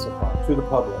been classified, to the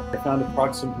public. I found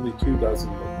approximately 24 of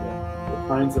them. The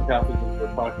kinds of pathogens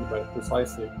we're talking about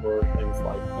precisely were things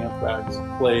like anthrax,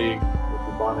 plague, the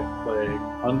bubonic plague,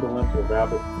 undulant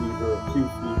rabbit fever,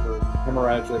 acute fever,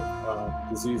 hemorrhagic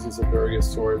diseases of various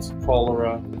sorts,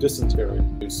 cholera, dysentery,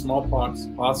 smallpox,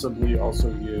 possibly also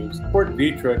used. Fort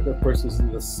Detrick, of course, is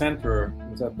at the center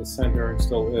and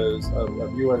still is,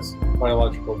 of U.S.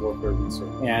 biological warfare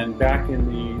research. And back in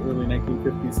the early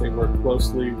 1950s, they worked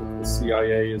closely with the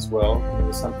CIA as well. There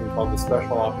was something called the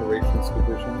Special Operations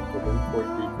Division within Fort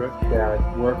Detrick that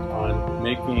worked on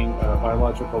making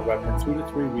biological weapons 2 to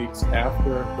 3 weeks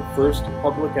after the first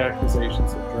public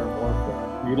accusations of germ warfare,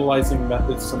 utilizing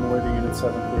methods similar to Unit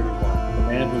 731. The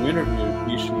man who interviewed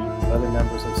Bishi and other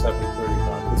members of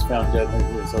 731 was found dead in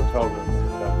his hotel room in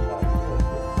downtown.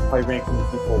 High-ranking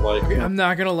people like... I'm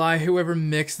not gonna lie, whoever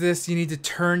mixed this, you need to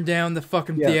turn down the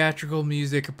fucking theatrical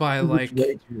music by like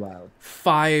way too loud.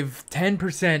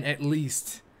 5-10% at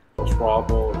least.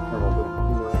 Schwabel,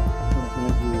 Colonel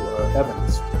Andrew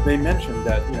Evans, they mentioned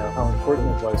that, you know, how important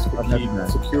it was to keep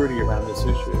security around this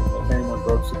issue. If anyone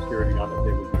broke security on it,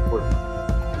 they would report it.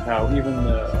 And how even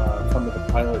some of the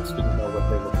pilots didn't know what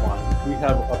they were flying. We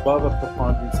have above a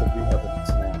preponderance of the evidence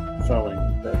now showing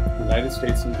that the United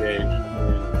States engaged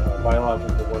in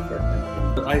biological warfare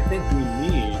campaign. But I think we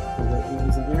need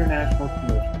is an international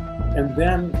commission. And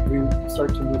then we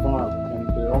start to move on. And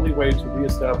the only way to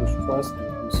reestablish trust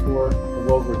and restore a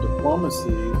world where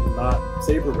diplomacy, not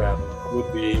saber rattling,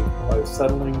 would be by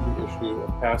settling the issue of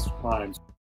past crimes.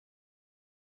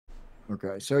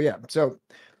 Okay, so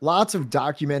lots of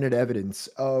documented evidence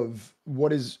of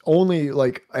what is only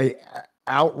like a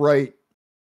outright.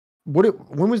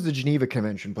 When was the Geneva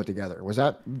Convention put together? Was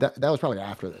that was probably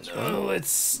after this, right?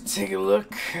 Let's take a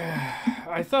look.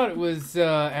 I thought it was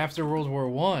after World War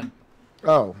I.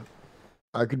 Oh,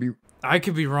 I could be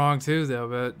wrong too, though.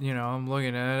 But you know, I'm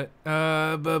looking at it.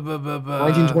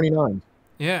 1929.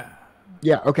 Yeah.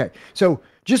 Yeah. Okay. So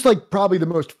just like probably the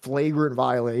most flagrant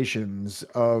violations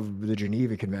of the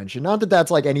Geneva Convention. Not that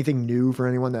that's like anything new for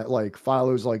anyone that like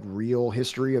follows like real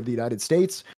history of the United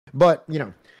States, but you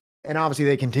know. And obviously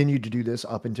they continued to do this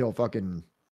up until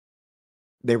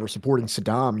they were supporting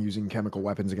Saddam using chemical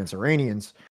weapons against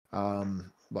Iranians.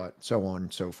 But so on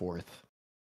and so forth.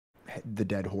 The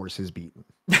dead horse is beaten.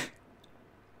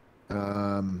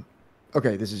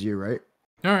 Okay, this is you, right?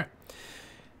 All right.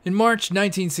 In March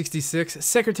 1966,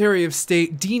 Secretary of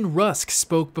State Dean Rusk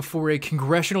spoke before a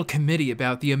congressional committee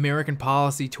about the American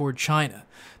policy toward China.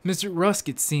 Mr. Rusk,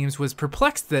 it seems, was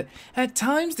perplexed that at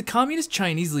times the communist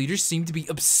Chinese leaders seem to be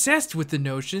obsessed with the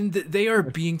notion that they are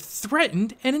being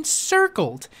threatened and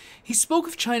encircled. He spoke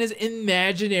of China's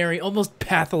imaginary, almost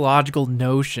pathological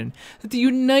notion that the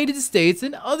United States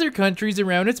and other countries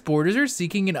around its borders are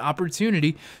seeking an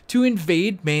opportunity to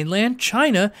invade mainland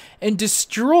China and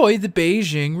destroy the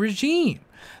Beijing regime.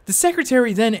 The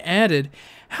secretary then added,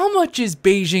 "How much is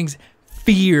Beijing's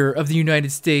fear of the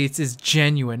United States is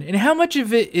genuine, and how much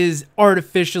of it is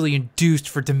artificially induced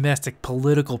for domestic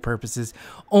political purposes,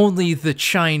 only the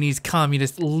Chinese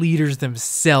communist leaders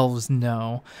themselves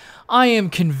know. I am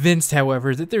convinced,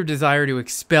 however, that their desire to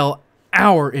expel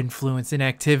our influence and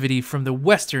activity from the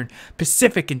Western,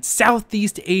 Pacific, and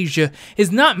Southeast Asia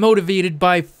is not motivated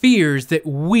by fears that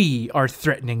we are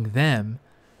threatening them."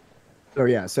 So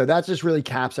yeah, so that just really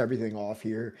caps everything off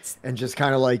here, and just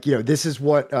kind of like, you know, this is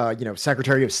what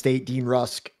Secretary of State Dean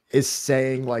Rusk is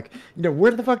saying, like, you know,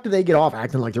 where the fuck do they get off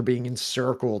acting like they're being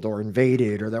encircled or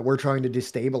invaded or that we're trying to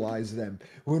destabilize them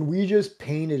when we just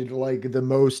painted like the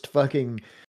most fucking,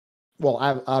 well,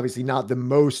 obviously not the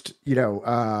most,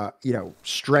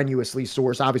 strenuously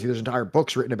sourced. Obviously, there's entire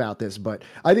books written about this, but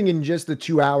I think in just the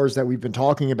 2 hours that we've been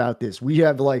talking about this, we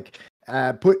have like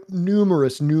put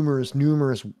numerous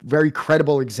very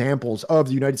credible examples of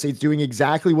the United States doing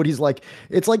exactly what he's like.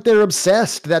 It's like they're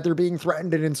obsessed that they're being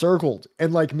threatened and encircled.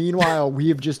 And like, meanwhile, we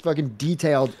have just fucking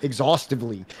detailed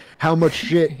exhaustively how much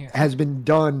shit has been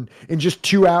done in just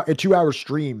a 2 hour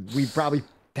stream. We probably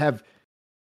have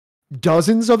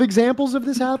dozens of examples of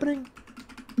this happening.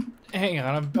 Hang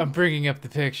on, I'm bringing up the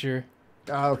picture.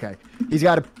 Okay. He's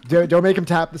got to, don't make him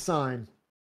tap the sign.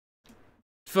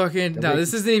 Fucking no,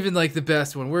 this isn't even like the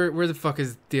best one. Where the fuck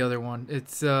is the other one?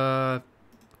 It's this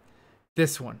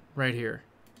one right here.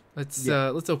 Let's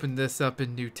open this up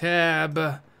in new tab.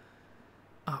 Oh,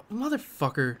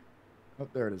 motherfucker. Oh,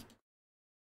 there it is.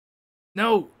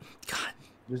 No, God.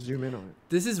 Just zoom in on it.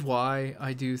 This is why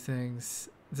I do things.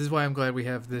 This is why I'm glad we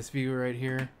have this view right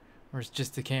here, where it's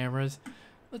just the cameras.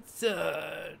 Let's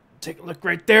take a look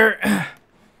right there.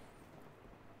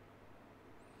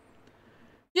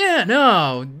 Yeah,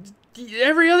 no.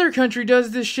 Every other country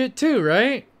does this shit too,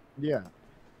 right? Yeah.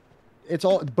 It's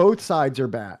all, both sides are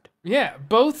bad. Yeah,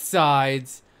 both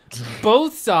sides.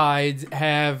 Both sides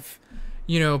have,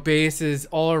 you know, bases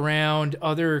all around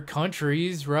other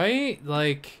countries, right?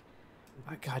 Like,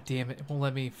 God damn it, it won't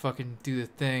let me fucking do the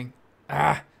thing.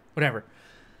 Whatever.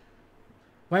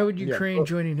 Why would Ukraine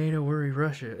joining NATO worry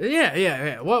Russia?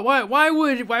 Yeah. Why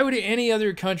would any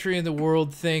other country in the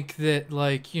world think that,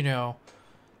 like, you know,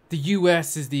 the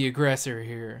U.S. is the aggressor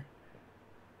here?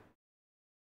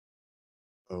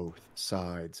 Both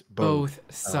sides. Both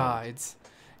sides.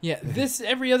 Yeah,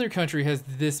 every other country has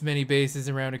this many bases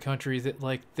around a country that,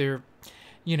 like, they're,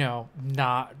 you know,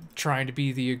 not trying to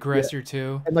be the aggressor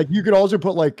too. And like, you could also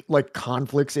put like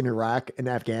conflicts in Iraq and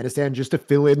Afghanistan just to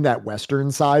fill in that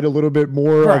Western side a little bit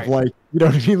more of, like, you know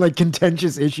what I mean? Like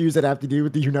contentious issues that have to do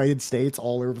with the United States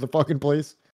all over the fucking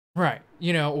place. Right.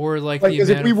 You know, or like because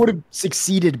if we would have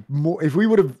succeeded more, if we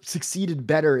would have succeeded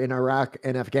better in Iraq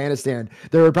and Afghanistan,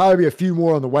 there would probably be a few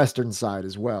more on the Western side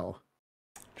as well.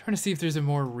 I'm trying to see if there's a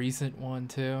more recent one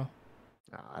too.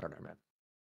 I don't know, man.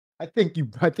 I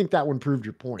think that one proved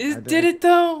your point. Did it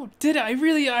though? Did I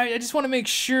really? I just want to make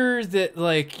sure that,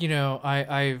 like, you know,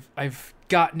 I've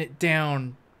gotten it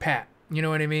down pat. You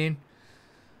know what I mean?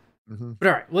 Mm-hmm. But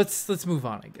all right, let's move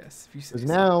on, I guess. Because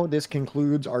now this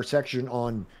concludes our section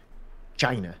on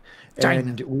China,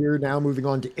 and we're now moving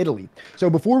on to Italy.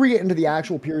 So before we get into the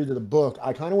actual period of the book,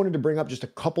 I kind of wanted to bring up just a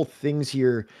couple things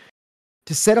here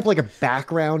to set up like a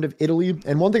background of Italy.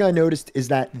 And one thing I noticed is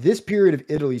that this period of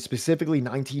Italy, specifically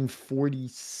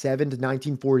 1947 to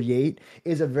 1948,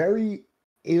 is a very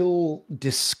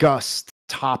ill-discussed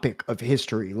topic of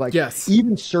history. Like,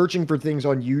 even searching for things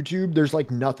on YouTube, there's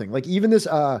like nothing. Like even this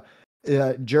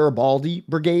Garibaldi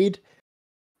Brigade,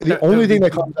 the only thing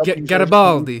that comes up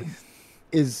Garibaldi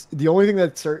is the only thing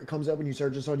that comes up when you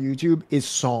search this on YouTube is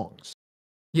songs.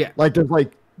 Yeah, like there's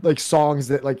like songs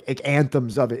that like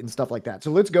anthems of it and stuff like that.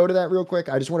 So let's go to that real quick.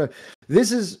 I just want to,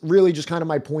 this is really just kind of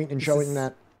my point in showing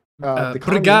that the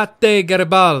Brigate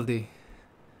Garibaldi,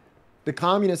 the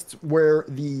communists were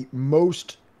the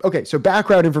most, okay, so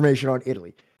background information on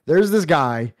Italy. There's this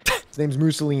guy, his name's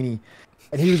Mussolini,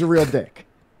 and he was a real dick.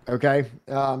 Okay.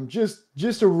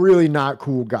 Just a really not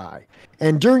cool guy.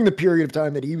 And during the period of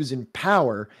time that he was in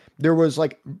power, there was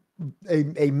like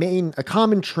a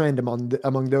common trend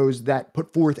among those that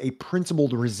put forth a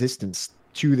principled resistance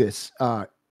to this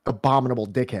abominable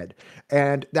dickhead,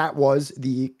 and that was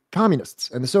the communists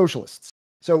and the socialists.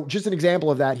 So just an example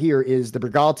of that here is the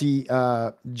Brigati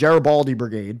Garibaldi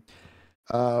Brigade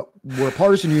were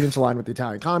partisan units aligned with the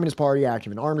Italian Communist Party,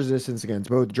 active in armed resistance against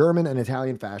both German and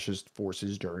Italian fascist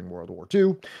forces during World War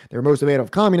II. They were mostly made up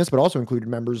of communists, but also included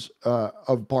members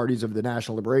of parties of the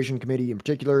National Liberation Committee, in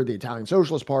particular the Italian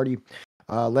Socialist Party,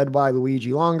 led by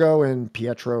Luigi Longo and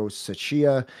Pietro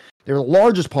Secchia. They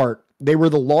were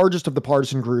the largest of the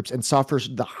partisan groups and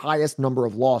suffered the highest number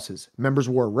of losses. Members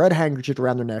wore red handkerchiefs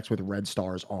around their necks with red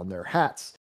stars on their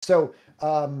hats. So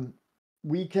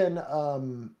we can...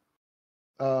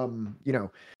 you know,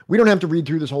 we don't have to read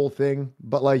through this whole thing,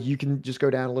 but like you can just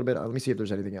go down a little bit. Let me see if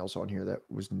there's anything else on here that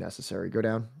was necessary. Go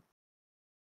down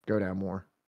more.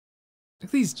 Look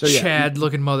at these Chad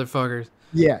looking motherfuckers.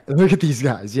 Yeah, look at these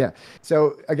guys. Yeah.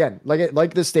 So again,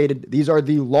 like this stated, these are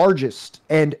the largest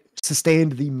and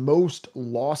sustained the most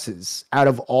losses out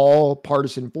of all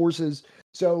partisan forces.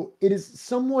 So it is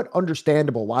somewhat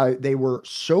understandable why they were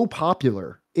so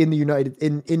popular in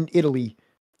Italy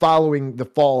following the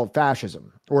fall of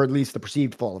fascism, or at least the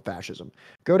perceived fall of fascism.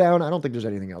 Go down. I don't think there's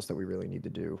anything else that we really need to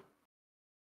do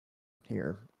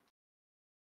here.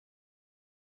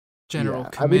 General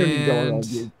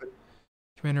Command.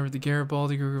 Commander of the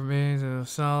Garibaldi Group remains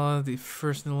Sala. The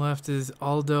first on the left is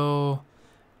Aldo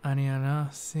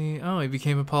Anianasi. Oh, he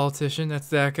became a politician. That's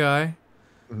that guy.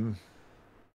 Mm-hmm.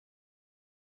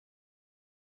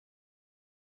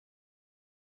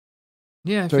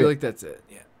 Yeah, I feel like that's it.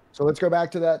 Yeah. So let's go back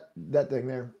to that thing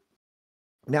there.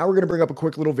 Now we're going to bring up a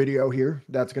quick little video here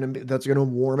that's going to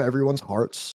warm everyone's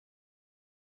hearts.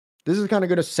 This is kind of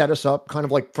going to set us up kind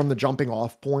of like from the jumping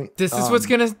off point. This is what's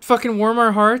going to fucking warm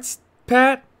our hearts,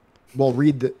 Pat? Well,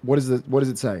 read what does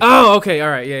it say? Oh, okay. All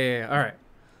right. Yeah. All right.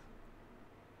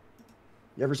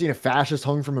 You ever seen a fascist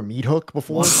hung from a meat hook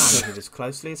before? It is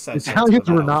closely associated Italians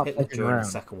with were not Hitler fucking during around. the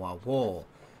Second World War,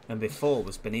 and before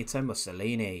was Benito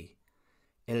Mussolini.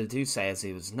 Il Duce, as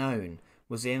he was known,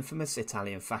 was the infamous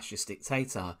Italian fascist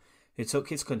dictator who took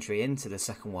his country into the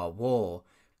Second World War,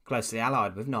 closely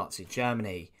allied with Nazi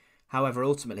Germany. However,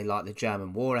 ultimately, like the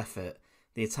German war effort,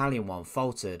 the Italian one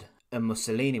faltered, and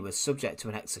Mussolini was subject to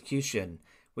an execution,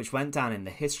 which went down in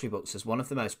the history books as one of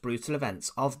the most brutal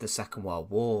events of the Second World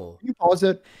War. Can you pause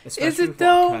it? Especially Is it with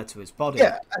though? what occurred to his body.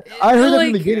 Yeah, I heard that Like-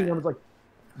 from the beginning. I was like,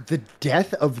 the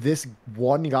death of this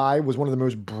one guy was one of the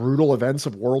most brutal events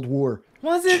of World War.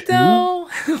 Was it though?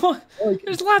 Like,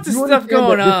 There's lots of you stuff understand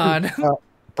going that this on. is,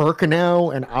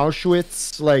 Birkenau and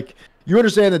Auschwitz. Like, you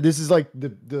understand that this is like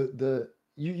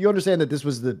you understand that this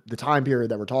was the time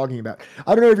period that we're talking about.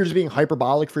 I don't know if you're just being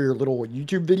hyperbolic for your little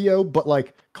YouTube video, but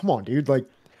like, come on, dude. Like,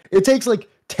 it takes like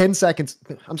 10 seconds.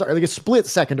 I'm sorry, like a split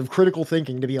second of critical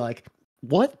thinking to be like,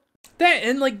 what? That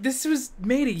and like this was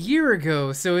made a year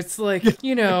ago, so it's like,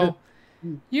 you know,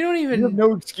 you don't even You have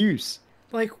no excuse.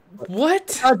 like what?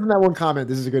 Aside from that one comment,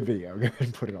 this is a good video. Go ahead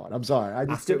and put it on. I'm sorry. I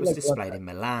just After it was like, displayed in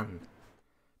Milan.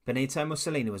 Benito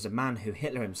Mussolini was a man who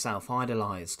Hitler himself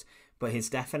idolised, but his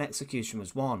death and execution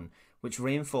was one which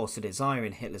reinforced a desire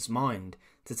in Hitler's mind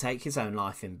to take his own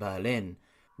life in Berlin,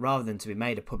 rather than to be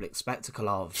made a public spectacle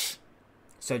of.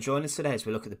 So join us today as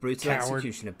we look at the brutal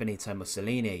execution of Benito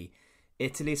Mussolini,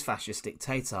 Italy's fascist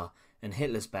dictator and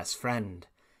Hitler's best friend.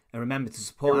 And remember to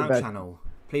support our channel.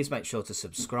 Please make sure to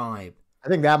subscribe. I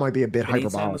think that might be a bit Benito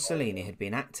hyperbolic. Mussolini had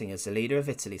been acting as the leader of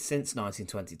Italy since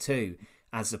 1922,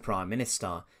 as the Prime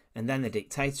Minister, and then the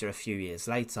dictator a few years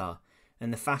later,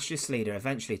 and the fascist leader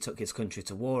eventually took his country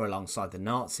to war alongside the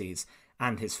Nazis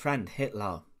and his friend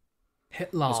Hitler. As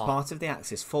part of the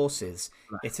Axis forces,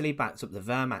 Italy backed up the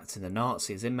Wehrmacht and the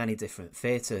Nazis in many different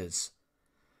theatres.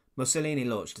 Mussolini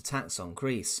launched attacks on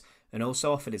Greece and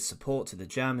also offered his support to the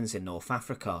Germans in North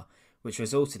Africa, which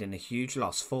resulted in a huge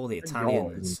loss for the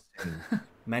Italians.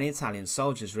 Many Italian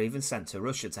soldiers were even sent to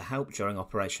Russia to help during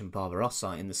Operation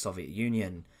Barbarossa in the Soviet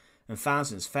Union, and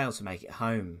thousands failed to make it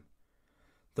home.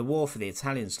 The war for the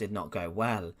Italians did not go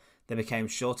well. They became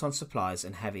short on supplies,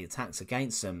 and heavy attacks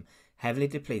against them heavily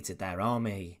depleted their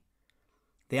army.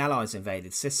 The Allies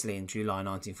invaded Sicily in July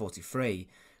 1943,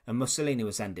 and Mussolini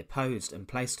was then deposed and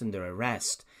placed under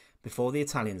arrest before the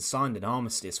Italians signed an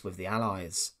armistice with the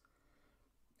Allies.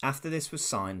 After this was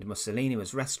signed, Mussolini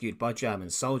was rescued by German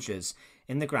soldiers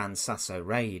in the Grand Sasso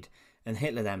raid, and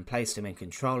Hitler then placed him in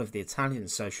control of the Italian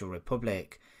Social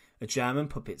Republic, a German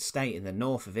puppet state in the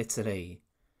north of Italy.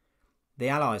 The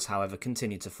Allies, however,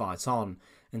 continued to fight on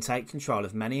and take control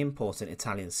of many important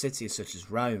Italian cities such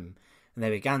as Rome, and they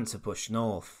began to push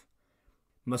north.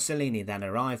 Mussolini then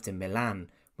arrived in Milan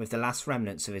with the last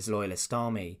remnants of his loyalist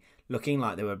army, looking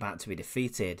like they were about to be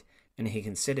defeated, and he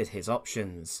considered his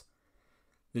options.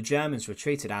 The Germans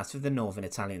retreated out of the northern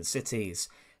Italian cities,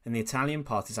 and the Italian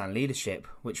partisan leadership,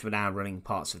 which were now running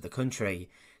parts of the country,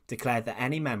 declared that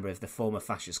any member of the former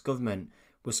fascist government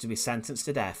was to be sentenced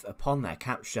to death upon their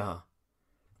capture.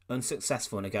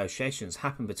 Unsuccessful negotiations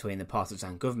happened between the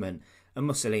partisan government and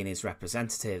Mussolini's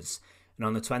representatives, and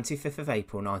on the 25th of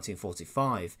April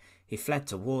 1945 he fled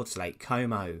towards Lake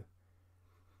Como.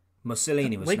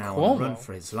 Mussolini was now on the run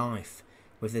for his life,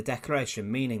 with the declaration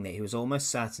meaning that he was almost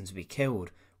certain to be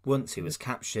killed once he was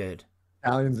captured.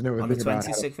 Italians know on the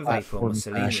 26th of April,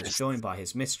 Mussolini was joined by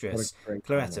his mistress,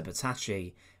 Cloretta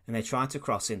Petacci, and they tried to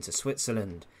cross into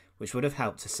Switzerland, which would have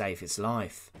helped to save his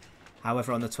life.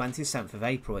 However, on the 27th of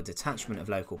April, a detachment of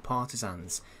local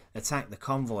partisans attacked the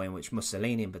convoy in which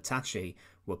Mussolini and Petacci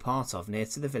were part of near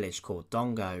to the village called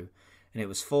Dongo, and it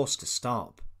was forced to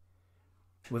stop.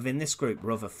 Within this group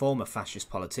were other former fascist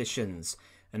politicians,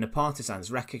 and the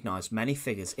partisans recognised many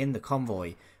figures in the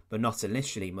convoy, but not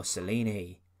initially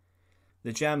Mussolini.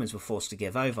 The Germans were forced to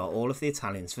give over all of the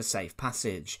Italians for safe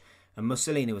passage, and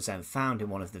Mussolini was then found in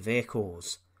one of the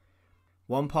vehicles.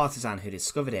 One partisan who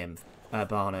discovered him,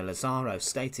 Urbano Lazzaro,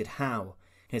 stated how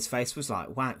his face was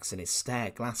like wax and his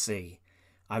stare glassy.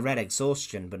 I read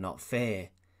exhaustion but not fear.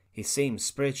 He seemed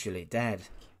spiritually dead.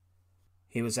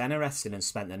 He was then arrested and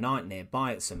spent the night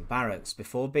nearby at some barracks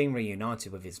before being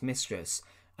reunited with his mistress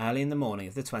early in the morning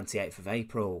of the 28th of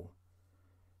April.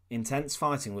 Intense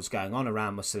fighting was going on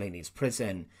around Mussolini's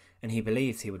prison, and he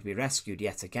believed he would be rescued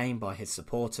yet again by his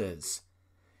supporters.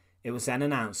 It was then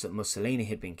announced that Mussolini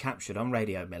had been captured on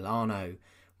Radio Milano,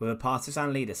 with a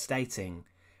partisan leader stating,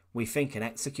 "We think an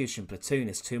execution platoon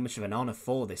is too much of an honour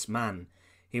for this man.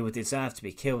 He would deserve to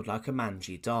be killed like a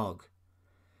mangy dog."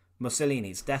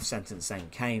 Mussolini's death sentence then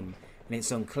came, and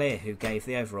it's unclear who gave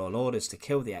the overall orders to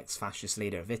kill the ex-fascist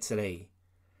leader of Italy.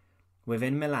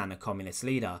 Within Milan, a communist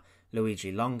leader,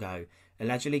 Luigi Longo,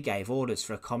 allegedly gave orders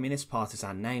for a communist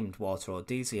partisan named Walter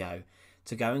Ordizio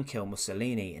to go and kill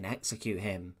Mussolini and execute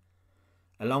him.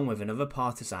 along with another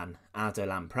partisan, Aldo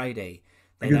Lampredi.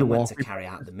 They then went to carry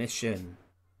out the mission.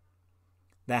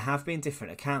 There have been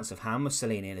different accounts of how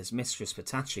Mussolini and his mistress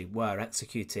Petacci were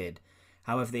executed.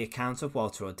 However, the account of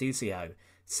Walter Ordizio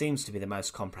seems to be the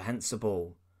most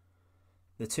comprehensible.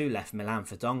 The two left Milan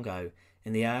for Dongo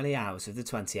in the early hours of the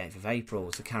 28th of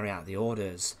April to carry out the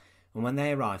orders, and when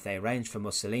they arrived they arranged for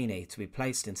Mussolini to be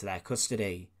placed into their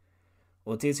custody.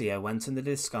 Ordizio went under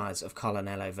the disguise of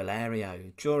Colonnello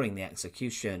Valerio during the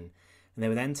execution, and they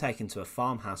were then taken to a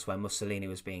farmhouse where Mussolini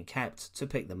was being kept to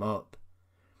pick them up.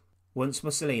 Once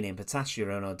Mussolini and Petacci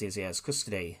were in Ordizio's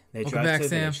custody, they drove to a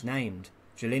village named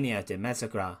Giuliano di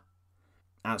Mezzagra.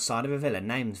 Outside of a villa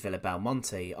named Villa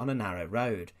Belmonte on a narrow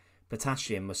road,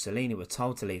 Petacci and Mussolini were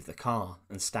told to leave the car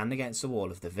and stand against the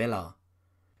wall of the villa.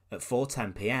 At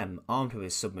 4:10 p.m, armed with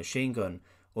his submachine gun,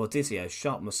 Ordizio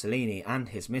shot Mussolini and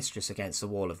his mistress against the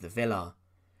wall of the villa.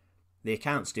 The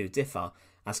accounts do differ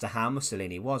as to how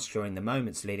Mussolini was during the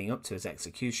moments leading up to his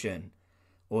execution.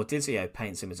 Ordizio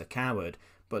paints him as a coward,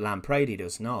 but Lampredi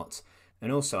does not, and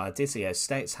also Ordizio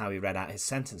states how he read out his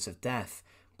sentence of death,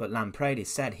 but Lampredi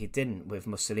said he didn't, with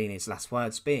Mussolini's last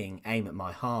words being, "Aim at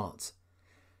my heart."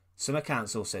 Some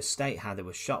accounts also state how they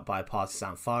were shot by a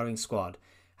partisan firing squad.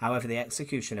 However, the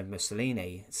execution of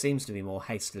Mussolini seems to be more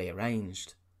hastily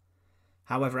arranged.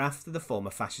 However, after the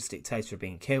former fascist dictator had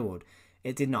been killed,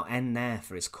 it did not end there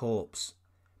for his corpse.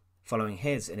 Following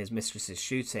his and his mistress's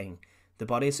shooting, the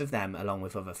bodies of them, along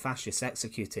with other fascists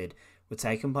executed, were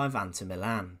taken by van to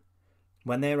Milan.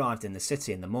 When they arrived in the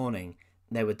city in the morning,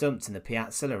 they were dumped in the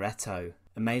Piazza Loreto,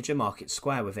 a major market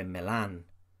square within Milan.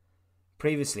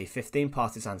 Previously, 15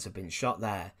 partisans had been shot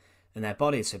there, and their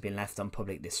bodies had been left on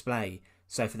public display,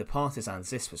 so for the partisans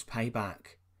this was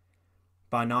payback.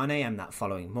 By 9 a.m. that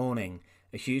following morning,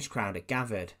 a huge crowd had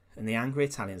gathered, and the angry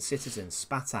Italian citizens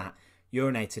spat at,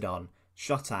 urinated on,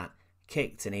 shot at,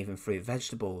 kicked and even threw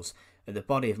vegetables at the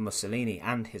body of Mussolini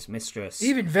and his mistress.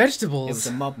 Even vegetables? It was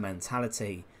a mob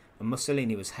mentality, and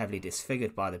Mussolini was heavily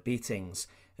disfigured by the beatings,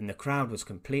 and the crowd was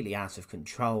completely out of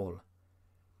control.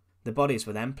 The bodies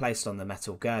were then placed on the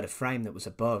metal girder frame that was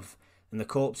above, and the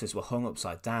corpses were hung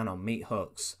upside down on meat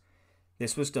hooks.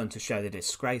 This was done to show the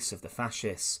disgrace of the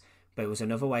fascists, but it was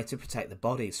another way to protect the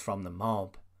bodies from the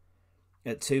mob.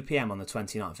 At 2 p.m. on the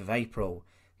 29th of April,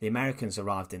 the Americans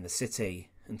arrived in the city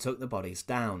and took the bodies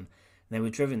down, and they were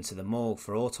driven to the morgue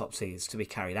for autopsies to be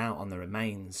carried out on the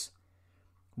remains.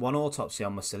 One autopsy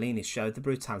on Mussolini showed the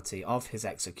brutality of his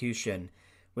execution,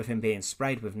 with him being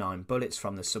sprayed with 9 bullets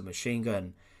from the submachine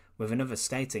gun, with another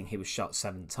stating he was shot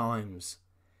 7 times.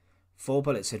 4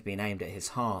 bullets had been aimed at his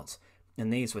heart,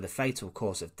 and these were the fatal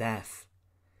cause of death.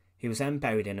 He was then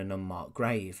buried in an unmarked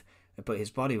grave, but his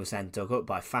body was then dug up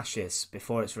by fascists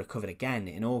before it's recovered again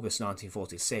in August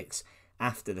 1946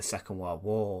 after the Second World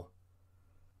War.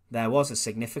 There was a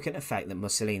significant effect that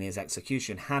Mussolini's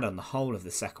execution had on the whole of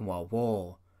the Second World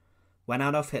War. When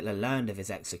Adolf Hitler learned of his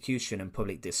execution and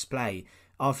public display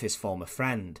of his former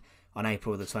friend on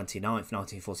April the 29th,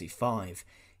 1945,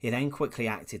 he then quickly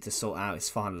acted to sort out his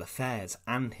final affairs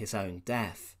and his own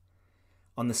death.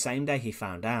 On the same day he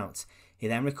found out, he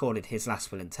then recorded his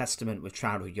last will and testament with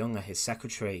Traudl Junge, his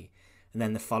secretary, and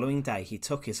then the following day he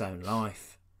took his own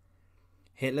life.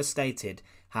 Hitler stated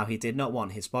how he did not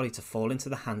want his body to fall into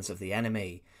the hands of the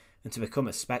enemy and to become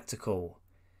a spectacle.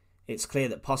 It's clear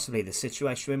that possibly the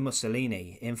situation with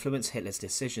Mussolini influenced Hitler's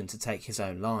decision to take his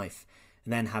own life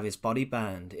and then have his body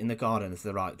burned in the garden of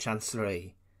the Reich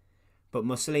Chancellery. But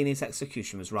Mussolini's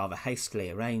execution was rather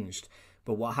hastily arranged,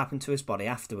 but what happened to his body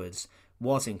afterwards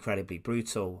was incredibly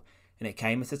brutal, and it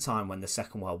came at a time when the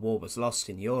Second World War was lost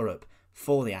in Europe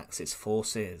for the Axis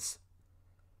forces.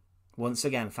 Once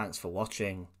again, thanks for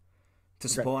watching. To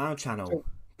support our channel,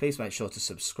 please make sure to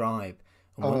subscribe.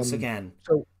 And once again...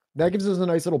 So that gives us a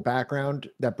nice little background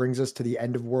that brings us to the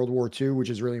end of World War II, which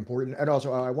is really important. And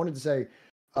also, I wanted to say,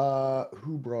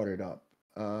 who brought it up?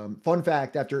 Fun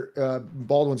fact, after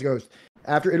Baldwin's Ghost,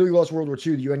 after Italy lost World War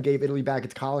II, the UN gave Italy back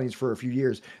its colonies for a few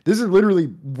years. This is literally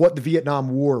what the Vietnam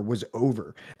War was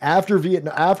over. After the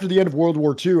end of World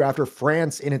War II, after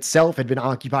France in itself had been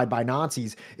occupied by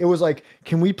Nazis, it was like,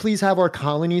 can we please have our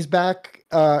colonies back?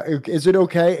 Is it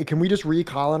okay? Can we just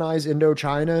recolonize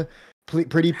Indochina?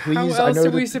 Pretty please. How else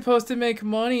are we supposed to make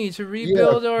money to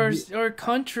rebuild our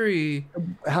country?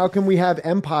 How can we have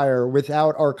empire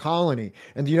without our colony?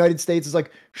 And the United States is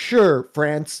like, sure,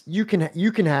 France, you can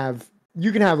have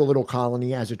a little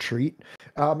colony as a treat.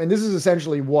 And this is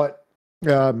essentially what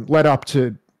led up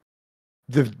to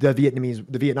the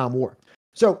Vietnam War.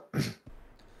 So,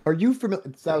 are you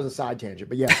familiar? That was a side tangent,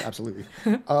 but yes, absolutely.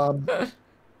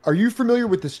 Are you familiar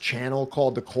with this channel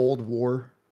called the Cold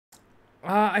War?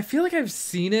 I feel like I've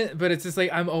seen it, but it's just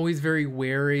like I'm always very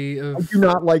wary of. I do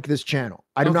not like this channel.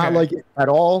 I do not like it at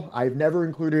all. I've never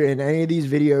included it in any of these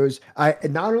videos.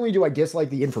 Not only do I dislike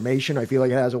the information, I feel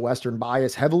like it has a Western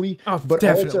bias heavily, but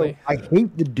definitely. also I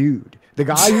hate the dude. The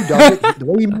guy who does it, the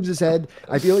way he moves his head,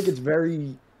 I feel like it's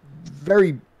very,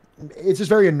 it's just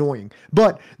very annoying.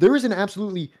 But there is a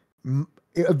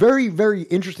very, very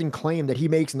interesting claim that he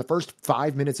makes in the first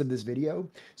 5 minutes of this video.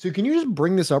 So can you just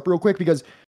bring this up real quick? Because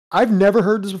I've never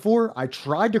heard this before. I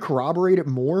tried to corroborate it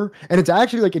more, and it's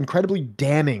actually like incredibly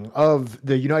damning of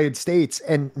the United States.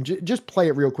 And just play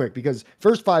it real quick, because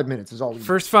first 5 minutes is all we need.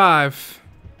 First 5.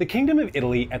 The Kingdom of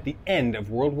Italy at the end of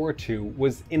World War II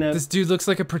was in a... This dude looks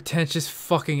like a pretentious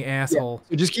fucking asshole. Yeah.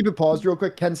 So just keep it paused real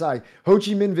quick. Kensai, Ho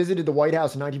Chi Minh visited the White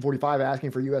House in 1945 asking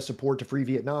for U.S. support to free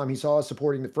Vietnam. He saw us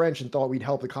supporting the French and thought we'd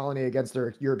help the colony against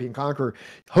their European conqueror.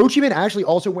 Ho Chi Minh actually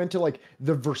also went to like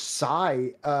the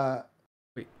Versailles...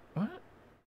 Wait, what?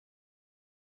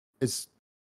 Is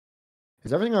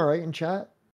everything all right in chat?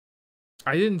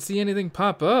 I didn't see anything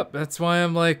pop up. That's why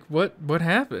I'm like, what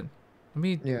happened? Let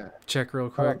me check real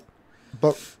quick.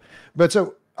 But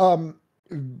so Ho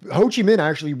Chi Minh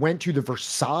actually went to the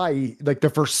Versailles,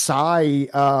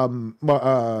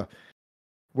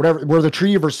 whatever, where the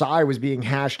Treaty of Versailles was being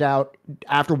hashed out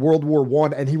after World War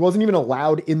I, and he wasn't even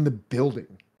allowed in the building.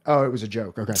 Oh, it was a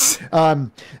joke. Okay.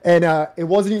 He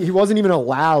wasn't even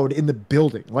allowed in the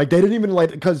building. Like they didn't even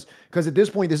because at this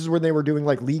point, this is when they were doing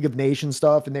like League of Nations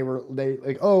stuff. And they were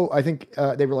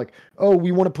like,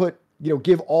 we want to put,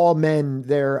 give all men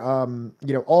their,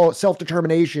 all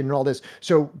self-determination and all this.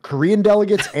 So Korean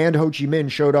delegates and Ho Chi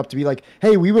Minh showed up to be like,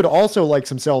 hey, we would also like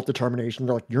some self-determination.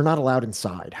 They're like, you're not allowed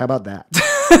inside. How about that?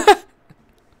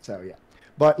 So, yeah.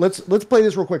 But let's play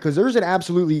this real quick, because there's an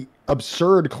absolutely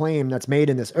absurd claim that's made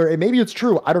in this. Or maybe it's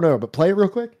true. I don't know. But play it real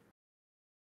quick.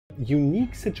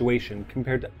 Unique situation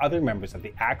compared to other members of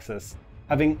the Axis,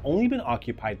 having only been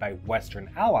occupied by Western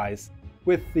allies,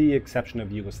 with the exception of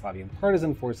Yugoslavian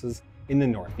partisan forces in the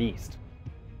northeast.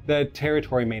 The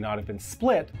territory may not have been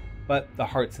split, but the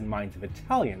hearts and minds of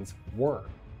Italians were.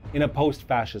 In a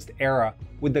post-fascist era,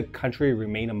 would the country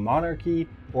remain a monarchy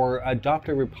or adopt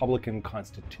a republican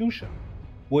constitution?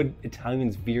 Would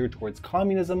Italians veer towards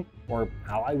communism or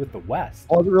ally with the West?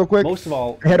 Real quick. Most of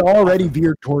all, they had already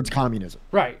veered towards communism.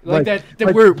 Right, we're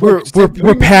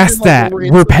past that.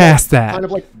 We're past that. Kind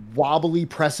of like wobbly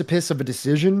precipice of a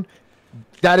decision.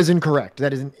 That is incorrect.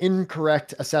 That is an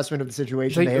incorrect assessment of the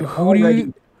situation. They had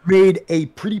already made a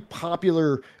pretty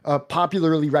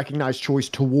popularly recognized choice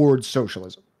towards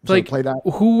socialism. So like, play that.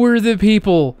 Who were the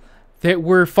people that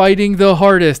were fighting the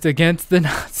hardest against the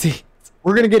Nazis?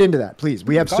 We're going to get into that, please.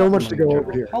 We have so much to go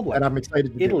over here, and I'm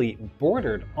excited to Italy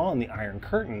bordered on the Iron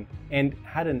Curtain and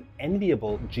had an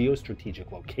enviable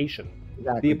geostrategic location.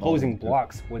 Exactly. The opposing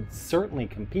blocs would certainly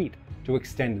compete to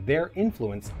extend their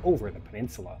influence over the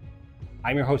peninsula.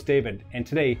 I'm your host, David, and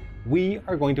today we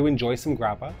are going to enjoy some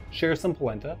grappa, share some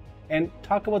polenta, and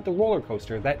talk about the roller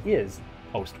coaster that is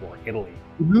post-war Italy.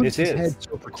 He moves his head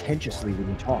so pretentiously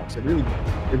when he talks. It really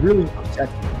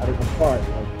upsets me. I don't know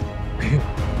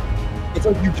why. It's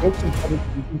like you took some public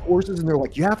courses and they're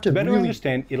like, you have to better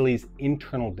understand Italy's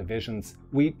internal divisions,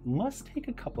 we must take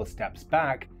a couple of steps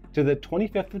back to the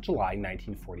 25th of July,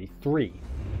 1943.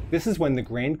 This is when the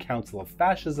Grand Council of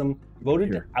Fascism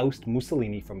voted to oust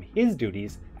Mussolini from his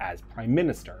duties as Prime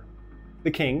Minister.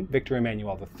 The King, Victor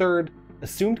Emmanuel III,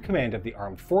 assumed command of the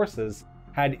armed forces,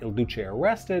 had Il Duce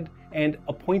arrested, and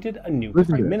appointed a new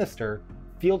Prime Minister,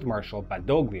 Field Marshal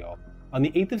Badoglio. On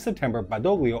the 8th of September,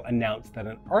 Badoglio announced that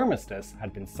an armistice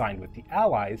had been signed with the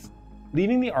Allies,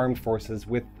 leaving the armed forces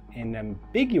with an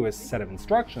ambiguous set of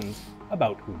instructions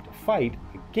about whom to fight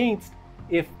against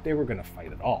if they were going to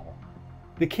fight at all.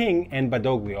 The king and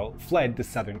Badoglio fled to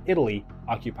southern Italy,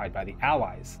 occupied by the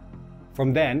Allies.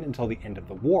 From then until the end of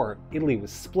the war, Italy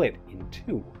was split in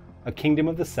two: a kingdom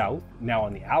of the south, now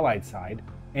on the Allied side,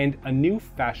 and a new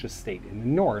fascist state in the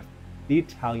north, the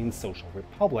Italian Social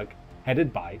Republic,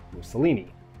 headed by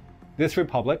Mussolini. This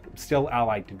republic, still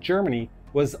allied to Germany,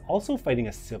 was also fighting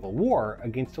a civil war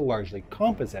against a largely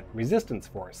composite resistance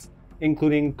force,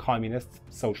 including communists,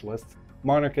 socialists,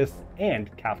 monarchists,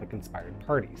 and Catholic-inspired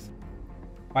parties.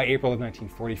 By April of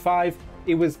 1945,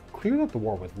 it was clear that the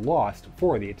war was lost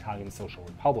for the Italian Social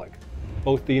Republic.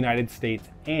 Both the United States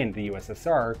and the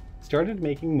USSR started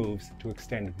making moves to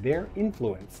extend their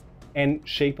influence and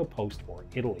shape a post-war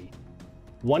Italy.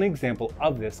 One example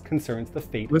of this concerns the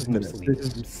fate of Mussolini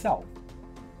himself.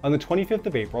 On the 25th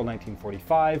of April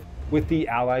 1945, with the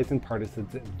Allies and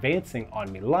partisans advancing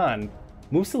on Milan,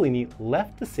 Mussolini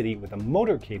left the city with a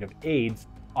motorcade of aides,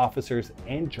 officers,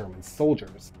 and German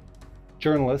soldiers.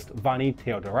 journalist Vanni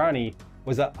Teodorani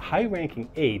was a high-ranking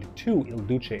aide to Il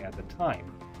Duce at the time.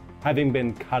 Having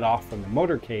been cut off from the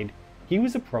motorcade, he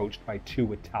was approached by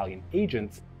 2 Italian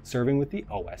agents serving with the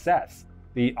OSS,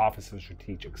 the Office of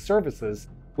Strategic Services,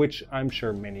 which I'm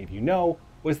sure many of you know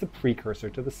was the precursor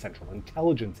to the Central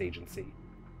Intelligence Agency.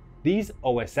 These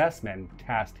OSS men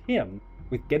tasked him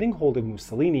with getting hold of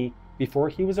Mussolini before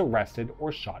he was arrested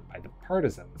or shot by the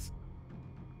partisans.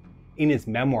 In his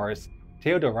memoirs,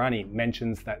 Teodorani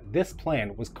mentions that this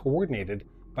plan was coordinated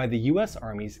by the US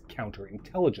Army's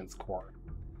Counterintelligence Corps.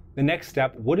 The next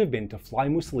step would have been to fly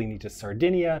Mussolini to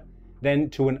Sardinia, then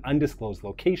to an undisclosed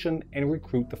location and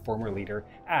recruit the former leader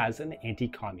as an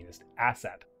anti-communist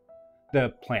asset.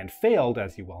 The plan failed,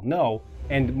 as you well know,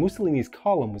 and Mussolini's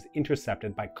column was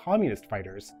intercepted by communist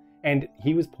fighters, and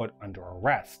he was put under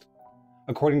arrest.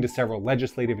 According to several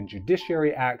legislative and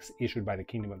judiciary acts issued by the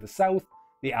Kingdom of the South,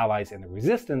 the Allies and the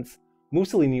Resistance,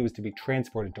 Mussolini was to be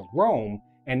transported to Rome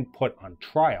and put on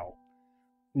trial.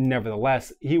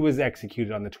 Nevertheless, he was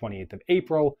executed on the 28th of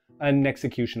April, an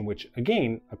execution which,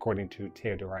 again, according to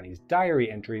Teodorani's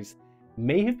diary entries,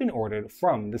 may have been ordered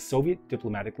from the Soviet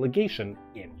diplomatic legation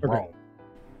in Rome.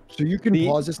 So you can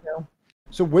pause this now.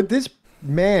 So what this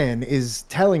man is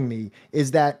telling me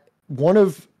is that one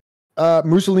of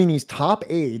Mussolini's top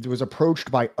aides was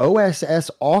approached by OSS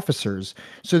officers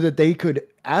so that they could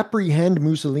apprehend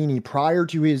Mussolini prior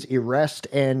to his arrest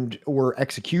and or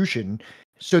execution,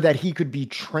 so that he could be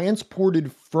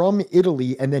transported from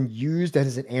Italy and then used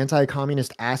as an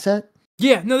anti-communist asset?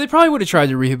 Yeah, no, they probably would have tried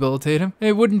to rehabilitate him.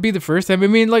 It wouldn't be the first time. I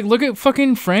mean, like, look at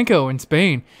fucking Franco in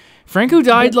Spain. Franco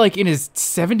died, like, in his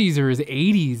 70s or his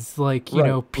 80s, like, you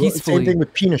know, peacefully. Same thing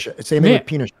with Pinochet. Same thing with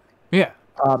Pinochet. Yeah.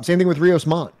 Same thing with Rios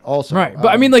Montt, also. Right, but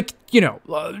I mean, like, you know,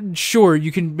 sure,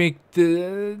 you can make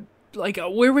the, like,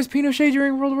 where was Pinochet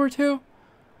during World War II?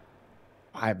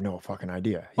 I have no fucking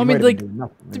idea. I mean, like,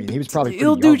 he was probably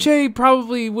Il Duce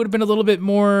probably would have been a little bit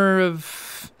more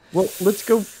of. Well, let's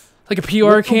go. Like a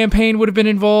PR campaign would have been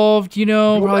involved, you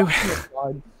know.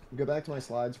 Go back to my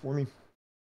slides for me.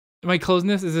 Am I closing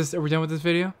this? Are we done with this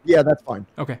video? Yeah, that's fine.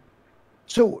 Okay.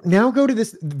 So now go to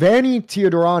this Vanni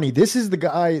Teodorani. This is the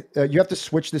guy. You have to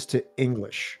switch this to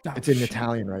English. It's in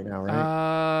Italian right now, right?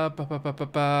 How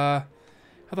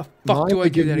the fuck do I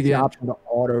do that again? The option to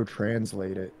auto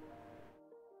translate it.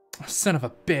 Son of a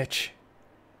bitch.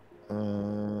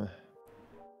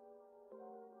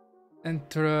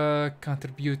 Entra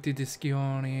contributi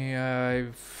discioni. I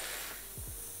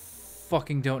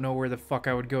fucking don't know where the fuck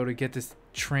I would go to get this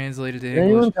translated to English. Can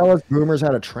anyone tell us boomers how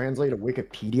to translate a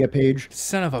Wikipedia page?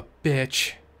 Son of a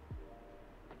bitch.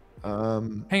 Hang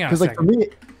on a second.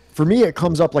 Like for me, it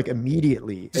comes up like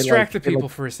immediately. Distract the people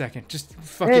for a second. Just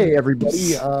fucking. Hey,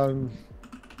 everybody.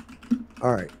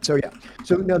 All right. So yeah.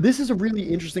 So now this is a really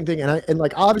interesting thing, and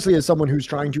like obviously as someone who's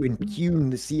trying to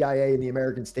impugn the CIA and the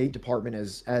American State Department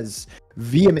as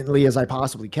vehemently as I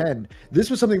possibly can, this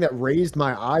was something that raised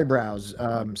my eyebrows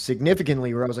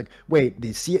significantly. Where I was like, wait,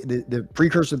 the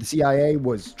precursor of the CIA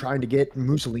was trying to get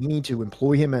Mussolini to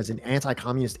employ him as an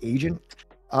anti-communist agent,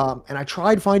 and I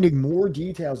tried finding more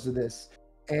details of this.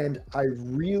 And I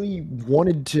really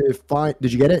wanted to find.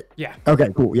 Did you get it? Yeah.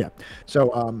 Okay. Cool. Yeah.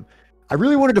 So I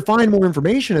really wanted to find more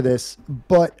information of this,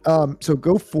 but so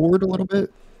go forward a little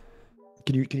bit.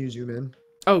 Can you zoom in?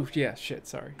 Oh yeah, shit.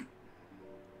 Sorry.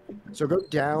 So go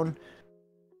down.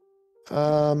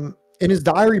 In his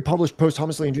diary published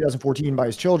posthumously in 2014 by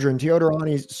his children,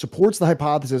 Teodorani supports the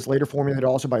hypothesis, later formulated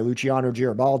also by Luciano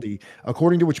Garibaldi,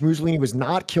 according to which Mussolini was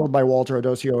not killed by Walter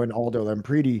Adosio and Aldo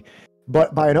Lampredi,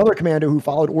 but by another commando who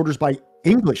followed orders by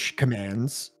English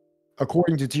commands.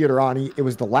 According to Teodorani, it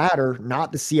was the latter,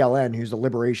 not the CLN, who's the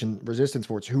Liberation Resistance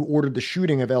Force, who ordered the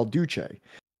shooting of El Duce.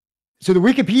 So the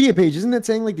Wikipedia page, isn't that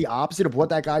saying like the opposite of what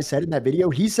that guy said in that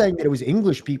video? He's saying that it was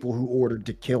English people who ordered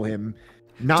to kill him,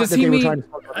 not Does that he they mean, were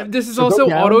trying to... This is also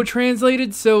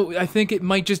auto-translated, so I think it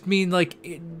might just mean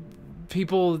like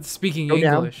people speaking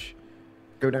English.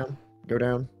 Go down.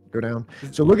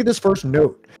 So look at this first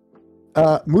note.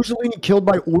 Mussolini killed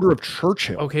by order of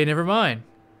Churchill. Okay, never mind.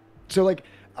 So like,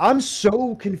 I'm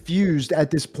so confused at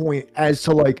this point as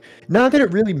to like, not that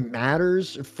it really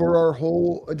matters for our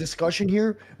whole discussion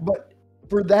here, but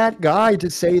for that guy to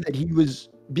say that he was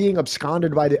being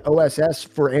absconded by the OSS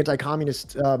for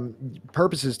anti-communist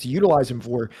purposes to utilize him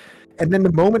for, and then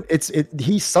the moment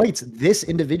he cites this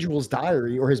individual's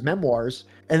diary or his memoirs,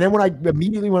 and then when I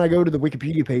go to the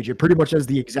Wikipedia page, it pretty much says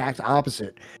the exact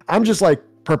opposite. I'm just like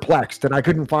perplexed, and I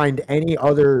couldn't find any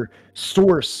other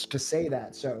source to say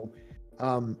that. So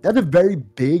that's a very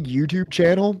big YouTube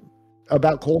channel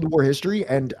about Cold War history,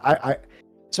 and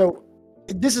so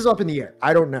this is up in the air.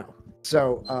 I don't know.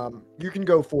 So you can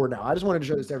go forward now. I just wanted to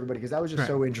show this to everybody because that was just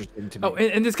so interesting to me. Oh,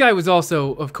 and this guy was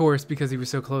also, of course, because he was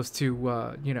so close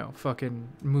to, you know, fucking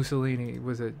Mussolini,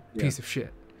 was a piece of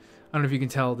shit. I don't know if you can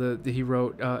tell that he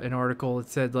wrote an article. It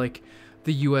said, like,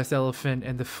 the U.S. elephant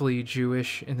and the flea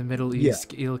Jewish in the Middle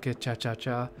East, Ilka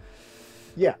cha-cha-cha.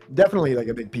 Yeah, definitely like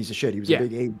a big piece of shit. He was a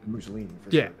big aide to Mussolini.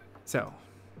 For sure. So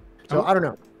I don't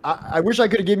know. I wish I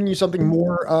could have given you something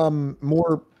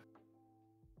more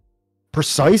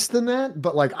precise than that,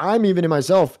 but like I'm even in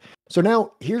myself. So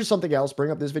now here's something else.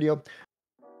 Bring up this video.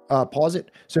 Pause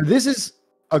it. So this is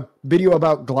a video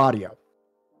about Gladio,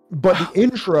 but the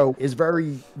intro is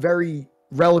very, very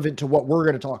relevant to what we're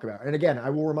going to talk about. And again, I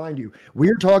will remind you,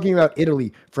 we're talking about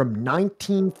Italy from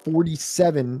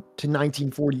 1947 to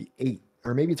 1948,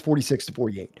 or maybe it's 46 to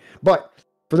 48. But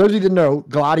for those of you that know,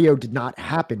 Gladio did not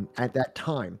happen at that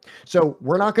time. So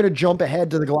we're not going to jump ahead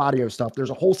to the Gladio stuff. There's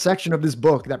a whole section of this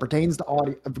book that pertains to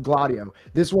Gladio.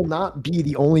 This will not be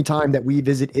the only time that we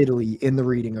visit Italy in the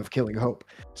reading of Killing Hope.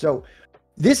 So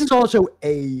this is also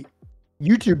a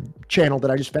YouTube channel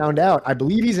that I just found out. I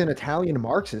believe he's an Italian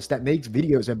Marxist that makes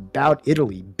videos about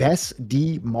Italy. Bess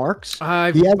D. Marx.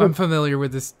 I'm familiar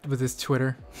with this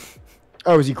Twitter.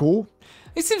 Oh, is he cool?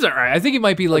 He seems alright. I think he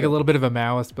might be like a little bit of a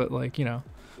Maoist, but like, you know.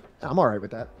 I'm all right with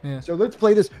that. Yeah. So let's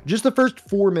play this. Just the first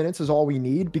 4 minutes is all we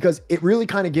need because it really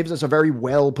kind of gives us a very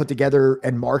well put together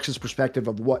and Marxist perspective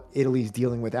of what Italy's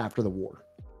dealing with after the war.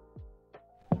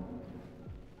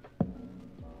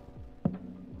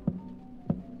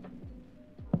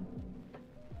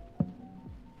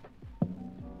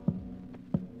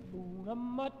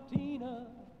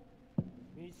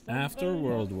 After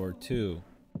World War II,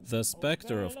 the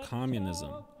specter of communism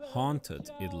haunted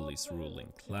Italy's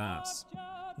ruling class.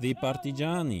 The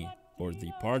partigiani, or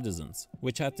the partisans,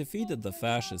 which had defeated the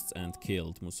fascists and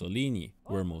killed Mussolini,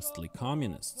 were mostly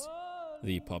communists.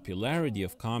 The popularity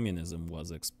of communism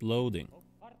was exploding.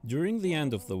 During the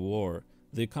end of the war,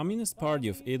 the Communist Party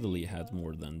of Italy had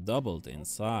more than doubled in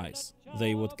size.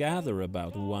 They would gather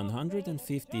about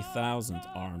 150,000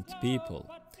 armed people.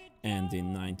 And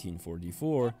in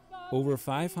 1944, over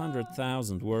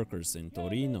 500,000 workers in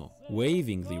Torino,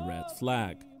 waving the red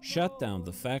flag, shut down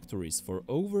the factories for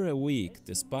over a week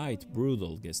despite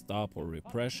brutal Gestapo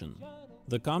repression.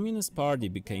 The Communist Party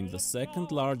became the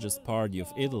second largest party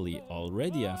of Italy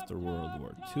already after World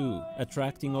War II,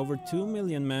 attracting over 2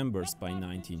 million members by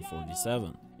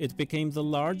 1947. It became the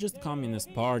largest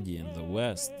communist party in the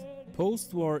West.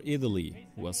 Post-war Italy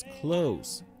was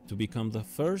close to become the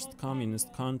first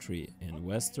communist country in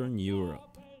Western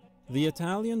Europe. The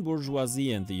Italian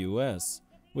bourgeoisie and the US,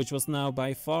 which was now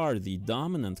by far the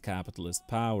dominant capitalist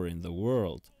power in the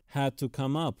world, had to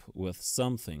come up with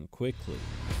something quickly.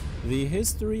 The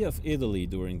history of Italy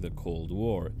during the Cold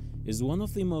War is one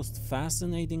of the most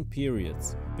fascinating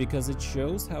periods because it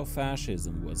shows how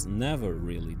fascism was never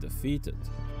really defeated.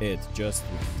 It just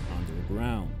went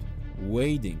underground,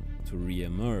 waiting to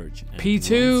re-emerge and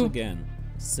P2. once again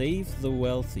save the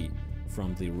wealthy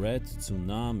from the red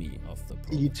tsunami of the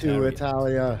proletariat.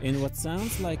 Italia. In what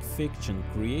sounds like fiction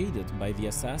created by the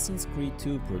Assassin's Creed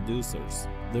 2 producers,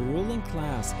 the ruling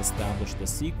class established a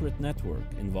secret network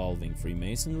involving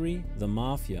Freemasonry, the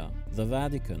Mafia, the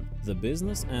Vatican, the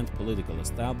business and political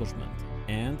establishment,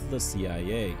 and the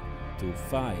CIA to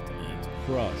fight and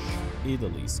crush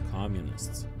Italy's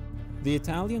communists. The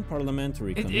Italian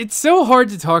parliamentary It's so hard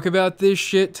to talk about this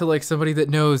shit to like somebody that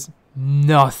knows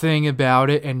nothing about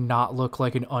it and not look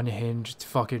like an unhinged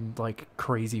fucking like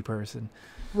crazy person.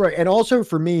 Right. And also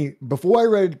for me, before I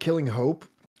read Killing Hope,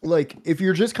 like if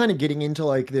you're just kind of getting into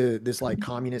like this like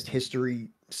communist history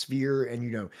sphere and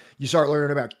you know you start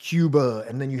learning about Cuba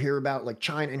and then you hear about like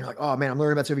China and you're like, oh man, I'm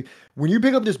learning about Soviet. When you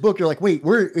pick up this book, you're like, wait,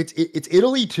 it's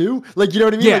Italy too? Like, you know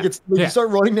what I mean? Yeah. Like it's like you start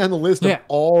running down the list of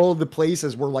all the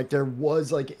places where like there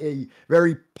was like a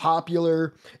very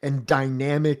popular and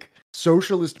dynamic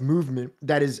socialist movement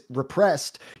that is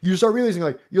repressed. You start realizing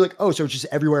like you're like, oh, so it's just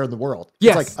everywhere in the world.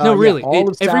 Yes, it's like, no, really, all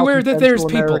of everywhere South that and there's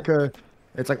Central people. America.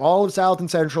 It's like all of South and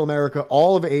Central America,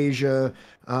 all of Asia,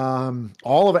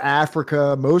 all of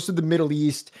Africa, most of the Middle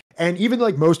East, and even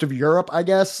like most of Europe, I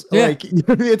guess. Yeah. Like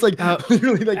it's like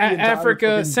literally like the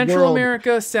Africa, Central world.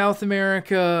 America, South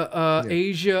America,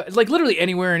 Asia, like literally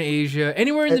anywhere in Asia,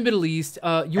 anywhere in the Middle East.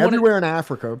 Everywhere in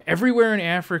Africa. Everywhere in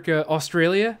Africa,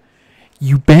 Australia.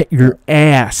 You bet your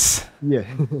ass. Yeah.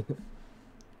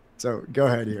 So go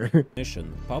ahead here.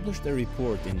 Mission published a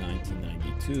report in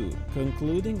 1992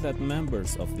 concluding that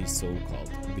members of the so-called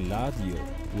Gladio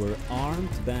were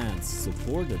armed bands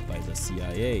supported by the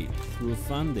CIA through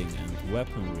funding and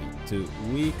weaponry to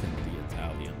weaken the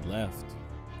Italian left.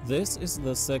 This is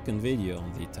the second video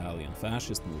on the Italian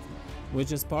fascist movement,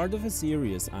 which is part of a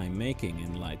series I'm making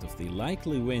in light of the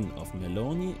likely win of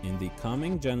Meloni in the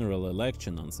coming general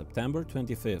election on September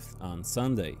 25th on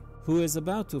Sunday, who is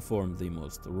about to form the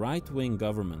most right-wing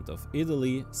government of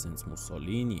Italy since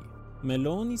Mussolini.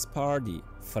 Meloni's party,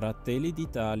 Fratelli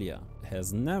d'Italia,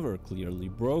 has never clearly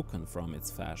broken from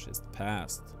its fascist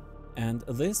past. And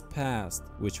this past,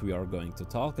 which we are going to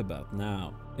talk about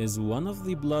now, is one of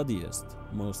the bloodiest,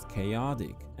 most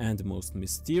chaotic, and most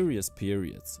mysterious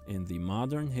periods in the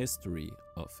modern history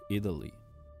of Italy.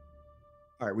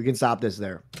 All right, we can stop this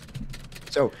there.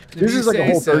 So this is like a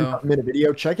whole 30-minute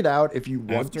video. Check it out if you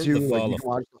want to. Like, you can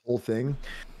watch the whole thing.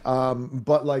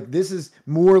 But like this is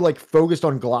more like focused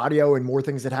on Gladio and more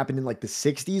things that happened in like the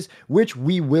 60s, which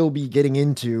we will be getting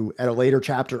into at a later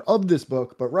chapter of this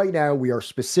book. But right now we are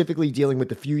specifically dealing with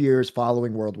the few years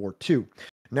following World War II.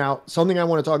 Now, something I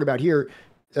want to talk about here,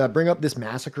 bring up this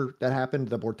massacre that happened,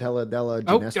 the Portella della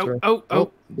Ginestra.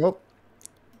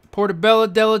 Portobello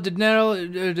della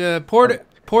Ginestra,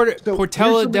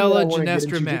 Portella della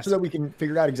Ginestra massacre. So that we can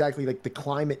figure out exactly like the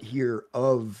climate here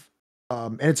of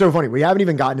and it's so funny. We haven't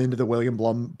even gotten into the William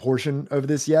Blum portion of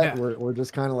this yet. Yeah. We're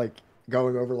just kind of like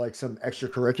going over like some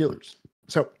extracurriculars.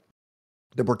 So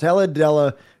the Portella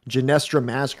della Ginestra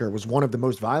massacre was one of the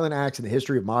most violent acts in the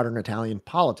history of modern Italian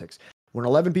politics, when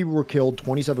 11 people were killed,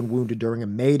 27 wounded during a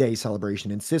May Day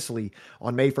celebration in Sicily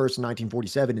on May 1st,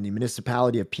 1947 in the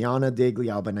municipality of Piana degli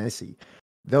Albanesi.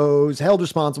 Those held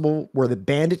responsible were the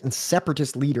bandit and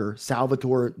separatist leader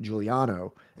Salvatore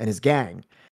Giuliano and his gang,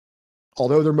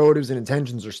 although their motives and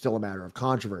intentions are still a matter of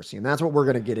controversy. And that's what we're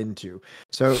going to get into.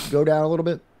 So go down a little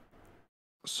bit.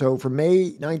 So for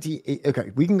May 19...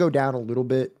 Okay, we can go down a little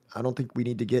bit. I don't think we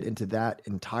need to get into that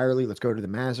entirely. Let's go to the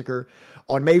massacre.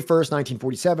 On May 1st,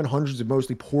 1947, hundreds of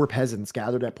mostly poor peasants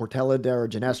gathered at Portella della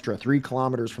Ginestra, 3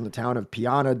 kilometers from the town of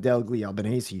Piana degli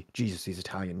Albanesi. Jesus, these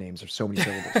Italian names are so many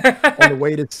syllables. On the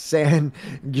way to San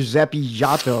Giuseppe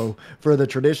Giotto for the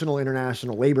traditional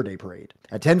International Labor Day parade.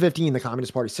 At 10:15, the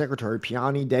Communist Party secretary,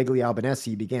 Piani degli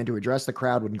Albanesi, began to address the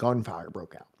crowd when gunfire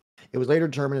broke out. It was later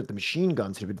determined that the machine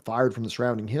guns had been fired from the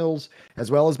surrounding hills, as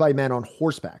well as by men on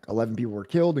horseback. 11 people were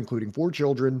killed, including 4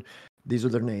 children. These are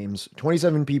their names.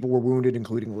 27 people were wounded,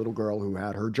 including a little girl who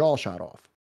had her jaw shot off.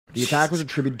 The attack was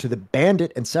attributed to the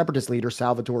bandit and separatist leader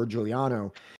Salvatore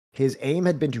Giuliano. His aim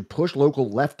had been to punish local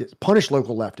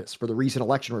leftists for the recent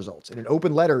election results. In an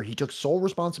open letter, he took sole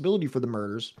responsibility for the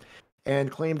murders and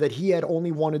claimed that he had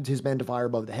only wanted his men to fire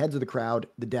above the heads of the crowd.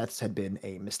 The deaths had been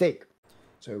a mistake.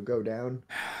 So go down.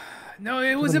 No,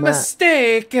 it was a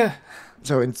mistake.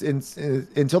 So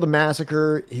until the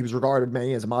massacre, he was regarded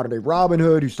many as a modern-day Robin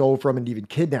Hood who stole from and even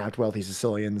kidnapped wealthy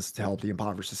Sicilians to help the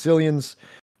impoverished Sicilians.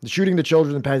 The shooting the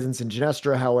children and peasants in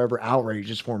Ginestra, however, outraged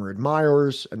his former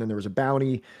admirers, and then there was a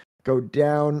bounty. Go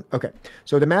down. Okay,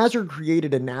 so the massacre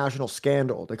created a national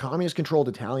scandal. The communist-controlled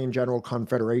Italian General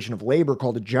Confederation of Labor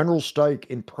called a general strike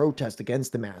in protest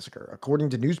against the massacre. According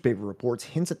to newspaper reports,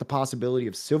 hints at the possibility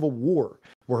of civil war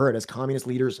were heard as communist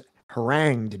leaders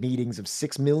harangued meetings of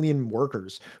 6 million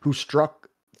workers who struck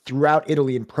throughout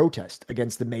Italy in protest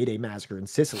against the May Day massacre in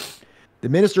Sicily. The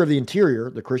Minister of the Interior,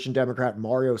 the Christian Democrat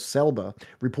Mario Selba,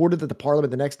 reported that the parliament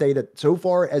the next day that so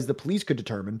far as the police could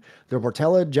determine, the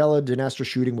Portella della Ginestra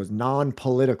shooting was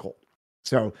non-political.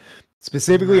 So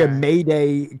specifically a May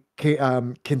Day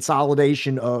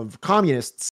consolidation of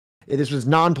communists. This was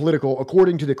non-political,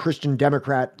 according to the Christian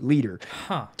Democrat leader.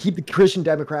 Keep the Christian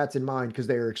Democrats in mind because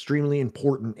they are extremely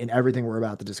important in everything we're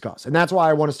about to discuss. And that's why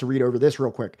I want us to read over this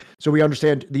real quick so we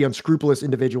understand the unscrupulous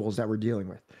individuals that we're dealing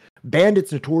with.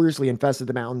 Bandits notoriously infested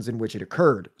the mountains in which it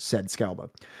occurred, said Scalba.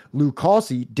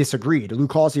 Lucasi disagreed.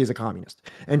 Lucasi is a communist,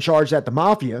 and charged that the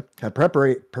mafia had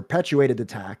perpetuated the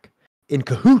attack in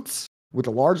cahoots with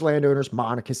the large landowners,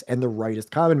 monarchists, and the rightist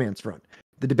Common Man's Front.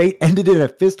 The debate ended in a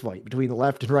fistfight between the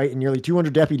left and right, and nearly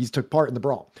 200 deputies took part in the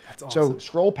brawl. That's awesome. So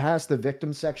scroll past the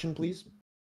victims section, please.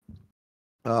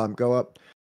 Go up.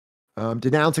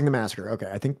 Denouncing the massacre. Okay,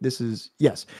 I think this is...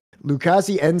 Yes.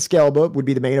 Lucasi and Scalba would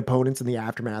be the main opponents in the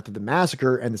aftermath of the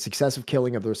massacre and the successive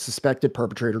killing of the suspected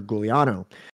perpetrator, Giuliano.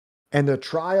 And the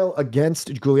trial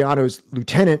against Giuliano's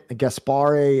lieutenant,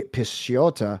 Gaspare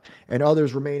Pisciotta, and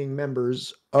others remaining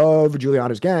members of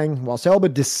Giuliano's gang. While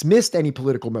Selba dismissed any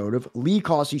political motive,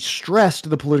 Licasi stressed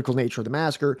the political nature of the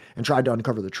massacre and tried to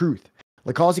uncover the truth.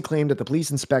 Licasi claimed that the police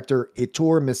inspector,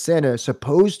 Ettore Messina,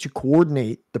 supposed to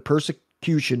coordinate the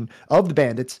persecution of the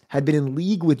bandits, had been in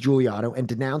league with Giuliano and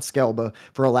denounced Scalba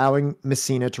for allowing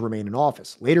Messina to remain in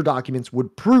office. Later documents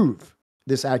would prove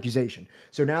this accusation.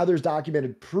 So now there's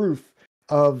documented proof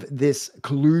of this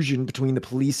collusion between the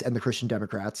police and the Christian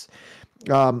Democrats.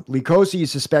 Lukosi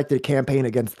suspected a campaign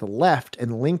against the left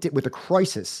and linked it with a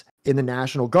crisis in the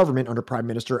national government under Prime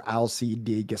Minister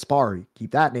Alcide Gaspari.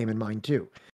 Keep that name in mind too.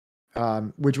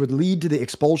 Which would lead to the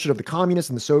expulsion of the communists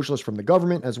and the socialists from the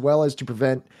government, as well as to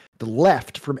prevent the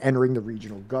left from entering the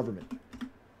regional government.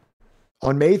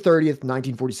 On May 30th,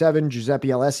 1947, Giuseppe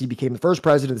Alessi became the first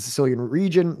president of the Sicilian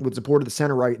region with support of the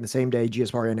center-right, and the same day,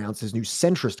 Gaspari announced his new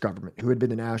centrist government, who had been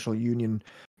the National Union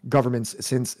governments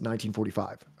since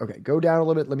 1945. Okay, go down a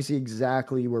little bit. Let me see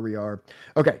exactly where we are.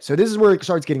 Okay, so this is where it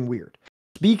starts getting weird.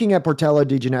 Speaking at Portella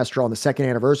di Ginestra on the second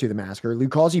anniversary of the massacre,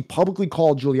 Lukosi publicly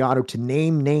called Giuliano to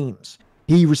name names.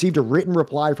 He received a written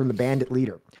reply from the bandit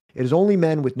leader. It is only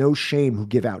men with no shame who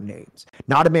give out names,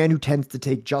 not a man who tends to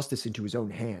take justice into his own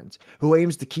hands, who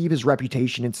aims to keep his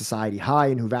reputation in society high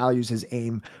and who values his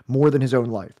aim more than his own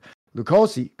life.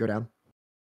 Lukosi, go down.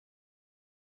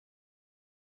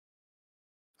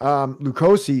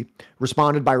 Lukosi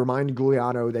responded by reminding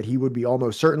Giuliano that he would be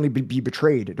almost certainly be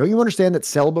betrayed. Don't you understand that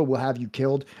Selba will have you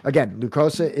killed? Again,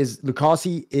 Lukosi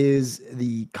is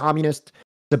the communist,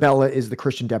 Sabella is the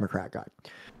Christian Democrat guy.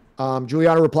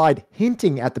 Giuliano replied,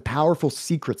 hinting at the powerful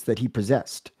secrets that he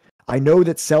possessed. I know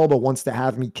that Selba wants to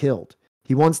have me killed.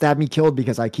 He wants to have me killed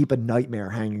because I keep a nightmare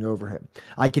hanging over him.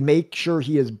 I can make sure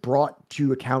he is brought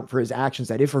to account for his actions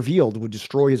that, if revealed, would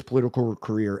destroy his political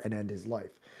career and end his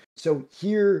life. So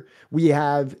here we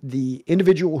have the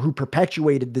individual who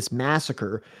perpetuated this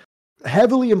massacre,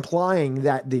 heavily implying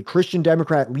that the Christian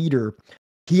Democrat leader,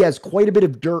 he has quite a bit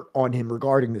of dirt on him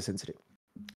regarding this incident.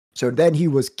 So then he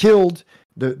was killed,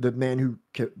 the man who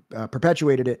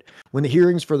perpetuated it. When the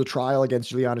hearings for the trial against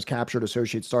Giuliano's captured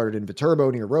associates started in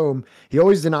Viterbo near Rome, he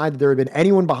always denied that there had been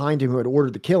anyone behind him who had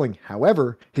ordered the killing.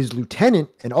 However, his lieutenant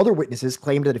and other witnesses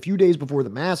claimed that a few days before the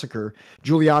massacre,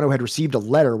 Giuliano had received a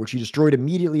letter which he destroyed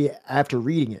immediately after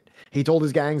reading it. He told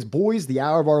his gangs, "Boys, the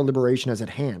hour of our liberation is at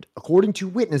hand." According to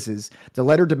witnesses, the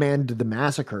letter demanded the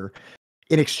massacre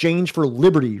in exchange for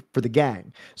liberty for the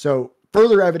gang. So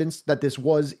further evidence that this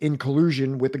was in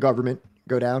collusion with the government.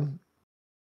 Go down.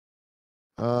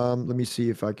 Let me see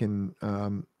if I can.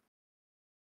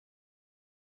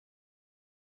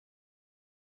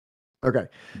 Okay.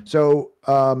 So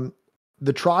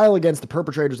the trial against the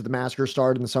perpetrators of the massacre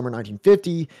started in the summer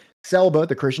 1950. Selba,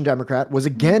 the Christian Democrat, was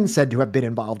again said to have been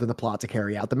involved in the plot to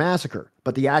carry out the massacre,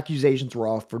 but the accusations were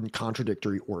often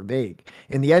contradictory or vague.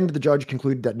 In the end, the judge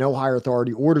concluded that no higher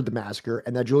authority ordered the massacre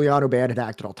and that Giuliano Band had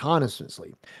acted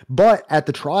autonomously. But at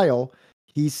the trial,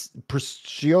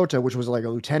 Presciota, which was like a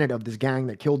lieutenant of this gang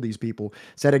that killed these people,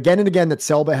 said again and again that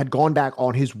Selba had gone back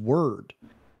on his word.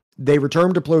 They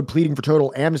returned to pleading for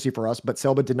total amnesty for us, but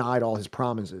Selba denied all his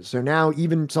promises. So now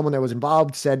even someone that was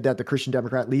involved said that the Christian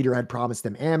Democrat leader had promised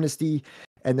them amnesty.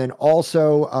 And then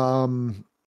also,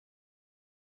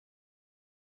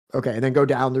 okay, and then go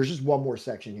down. There's just one more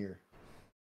section here.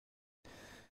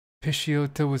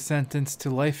 Presciota was sentenced to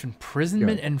life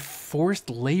imprisonment and forced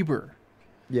labor.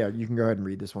 Yeah, you can go ahead and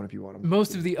read this one if you want.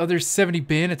 Most of the other 70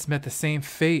 bandits met the same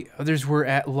fate. Others were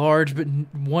at large, but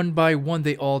one by one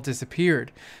they all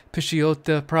disappeared.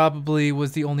 Presciota probably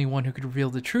was the only one who could reveal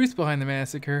the truth behind the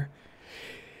massacre.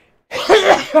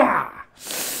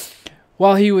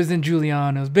 While he was in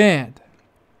Giuliano's band,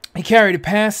 he carried a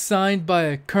pass signed by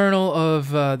a colonel of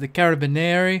the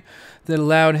Carabinieri that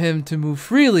allowed him to move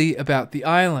freely about the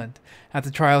island. At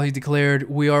the trial, he declared,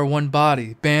 "We are one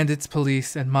body, bandits,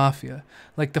 police, and mafia,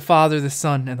 like the Father, the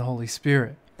Son, and the Holy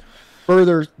Spirit."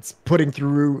 Further putting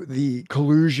through the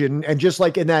collusion, and just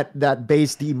like in that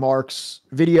Base D Marks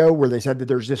video where they said that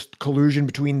there's this collusion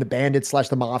between the bandits /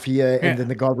 the mafia and then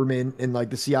the government and like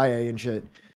the CIA and shit.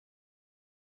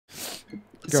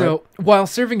 So, while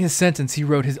serving his sentence, he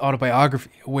wrote his autobiography,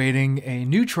 awaiting a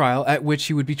new trial at which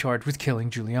he would be charged with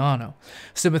killing Giuliano.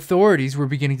 Some authorities were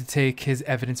beginning to take his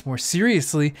evidence more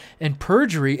seriously, and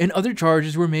perjury and other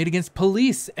charges were made against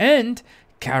police and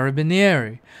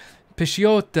Carabinieri.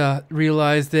 Presciota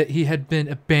realized that he had been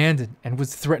abandoned and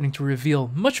was threatening to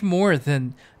reveal much more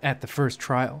than at the first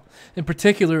trial. In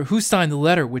particular, who signed the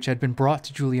letter which had been brought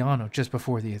to Giuliano just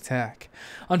before the attack.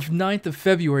 On 9th of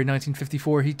February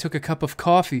 1954, he took a cup of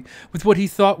coffee with what he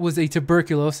thought was a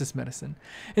tuberculosis medicine.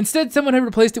 Instead, someone had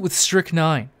replaced it with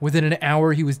strychnine. Within an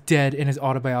hour, he was dead and his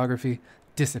autobiography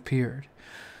disappeared.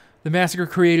 The massacre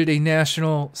created a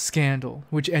national scandal,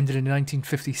 which ended in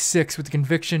 1956 with the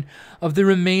conviction of the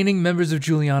remaining members of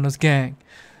Giuliano's gang.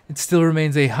 It still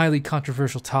remains a highly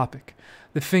controversial topic.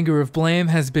 The finger of blame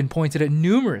has been pointed at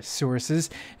numerous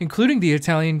sources, including the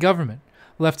Italian government.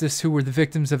 Leftists who were the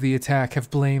victims of the attack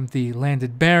have blamed the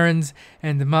landed barons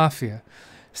and the mafia.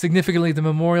 Significantly, the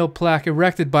memorial plaque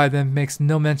erected by them makes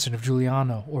no mention of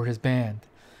Giuliano or his band.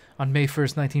 On May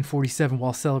 1st, 1947,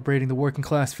 while celebrating the Working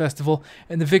Class Festival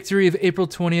and the victory of April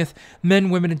 20th,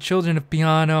 men, women, and children of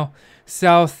Piano,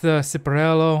 South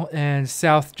Ciparello, and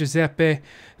South Giuseppe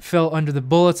fell under the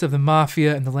bullets of the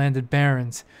mafia and the landed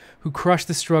barons, who crushed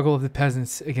the struggle of the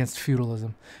peasants against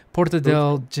feudalism. Porta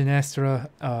del Ginestra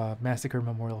Massacre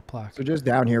Memorial Plaque. So just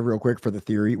down here real quick for the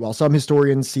theory. While some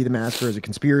historians see the massacre as a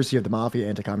conspiracy of the mafia,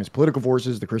 anti-communist political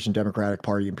forces, the Christian Democratic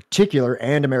Party in particular,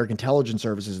 and American intelligence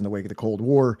services in the wake of the Cold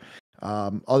War,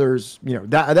 others,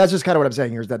 that's just kind of what I'm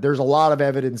saying here, is that there's a lot of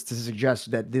evidence to suggest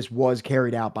that this was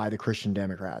carried out by the Christian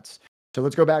Democrats. So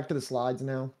let's go back to the slides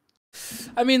now.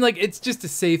 I mean, like, it's just a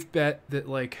safe bet that,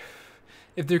 like,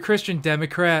 if they're Christian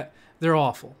Democrat, they're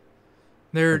awful.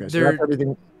 They're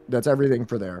that's everything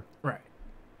for there. Right.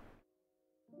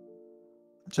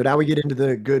 So now we get into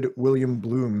the good William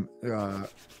Blum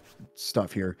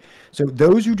stuff here. So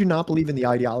those who do not believe in the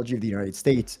ideology of the United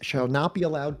States shall not be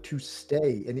allowed to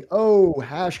stay in the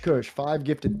Hashkush, 5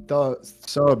 gifted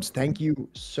subs. Thank you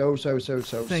so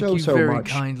very much.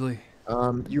 Kindly.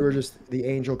 You are just the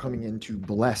angel coming in to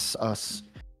bless us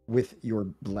with your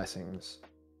blessings.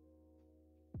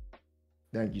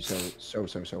 Thank you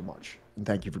so much. And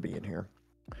thank you for being here.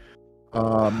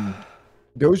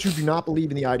 Those who do not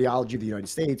believe in the ideology of the United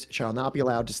States shall not be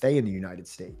allowed to stay in the United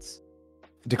States,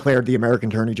 declared the American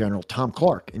Attorney General Tom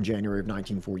Clark in January of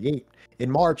 1948. In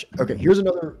March, okay, here's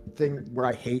another thing where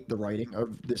I hate the writing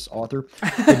of this author.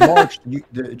 In March,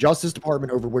 the Justice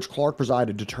Department, over which Clark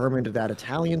presided, determined that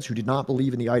Italians who did not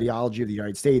believe in the ideology of the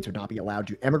United States would not be allowed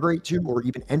to emigrate to or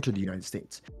even enter the United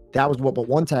States. That was what But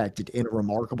did in a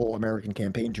remarkable American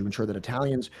campaign to ensure that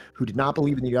Italians who did not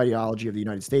believe in the ideology of the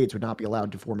United States would not be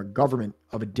allowed to form a government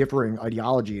of a differing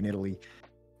ideology in Italy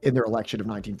in their election of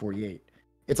 1948.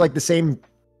 It's like the same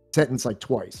sentence like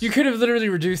twice. You could have literally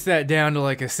reduced that down to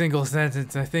like a single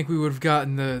sentence. I think we would have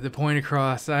gotten the point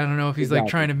across. I don't know if he's like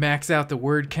trying to max out the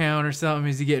word count or something.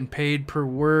 Is he getting paid per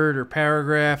word or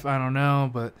paragraph? I don't know,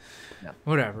 but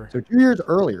whatever. So 2 years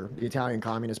earlier, the Italian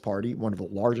Communist Party, one of the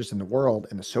largest in the world,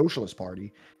 and the Socialist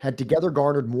Party had together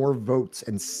garnered more votes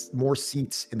and more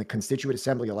seats in the Constituent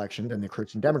Assembly election than the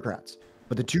Christian Democrats.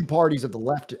 But the two parties of the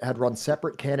left had run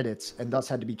separate candidates and thus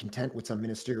had to be content with some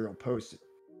ministerial posts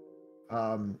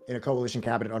in a coalition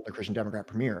cabinet under the Christian Democrat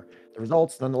premier. The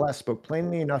results, nonetheless, spoke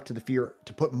plainly enough to put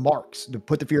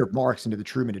the fear of Marx into the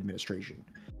Truman administration.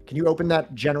 Can you open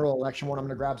that general election one? I'm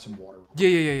going to grab some water.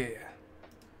 Yeah.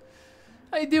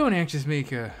 How you doing, Anxious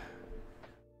Mika?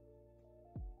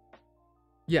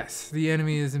 Yes, the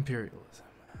enemy is imperialism.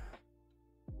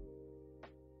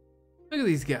 Look at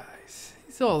these guys.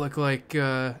 These all look like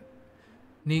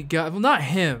neat guys. Well, not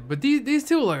him, but these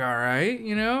two look all right,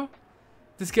 you know?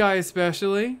 This guy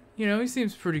especially, you know, he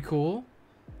seems pretty cool.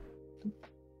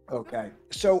 Okay.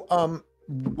 So,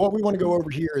 what we want to go over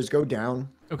here is go down.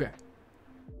 Okay.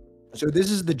 So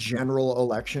this is the general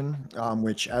election,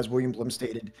 which, as William Blum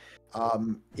stated,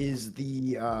 is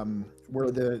the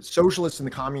where the socialists and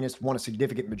the communists won a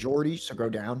significant majority. So go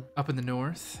down. Up in the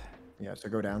north. Yeah. So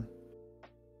go down.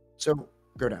 So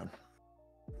go down.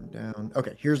 Down.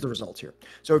 Okay, here's the results here.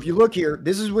 So if you look here,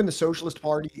 this is when the Socialist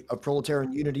Party of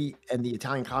Proletarian Unity and the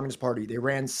Italian Communist Party, they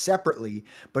ran separately.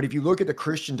 But if you look at the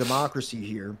Christian Democracy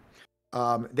here,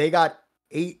 they got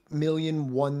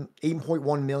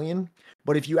 8.1 million.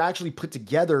 But if you actually put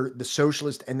together the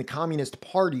Socialist and the Communist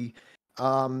Party,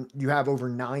 you have over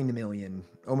 9 million,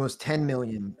 almost 10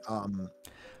 million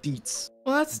seats.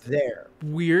 Well, that's there.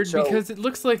 Weird, because it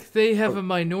looks like they have a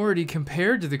minority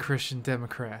compared to the Christian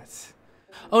Democrats.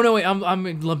 Oh no, wait,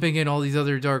 I'm lumping in all these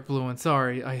other dark blue ones.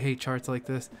 Sorry, I hate charts like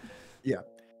this. Yeah.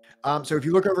 So if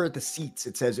you look over at the seats,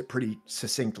 it says it pretty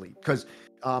succinctly, because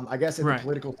I guess in the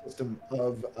political system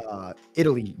of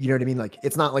Italy, you know what I mean? Like,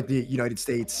 it's not like the United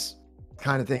States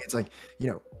kind of thing. It's like, you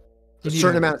know, a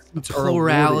certain amount of seats are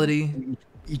plurality.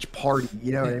 Each party,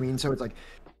 you know what I mean? So it's like,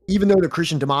 even though the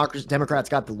Christian Democrats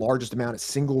got the largest amount of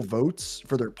single votes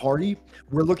for their party,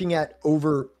 we're looking at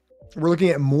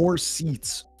more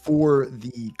seats for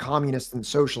the communists and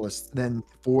socialists than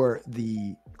for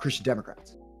the Christian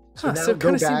Democrats. So it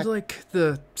kind of seems like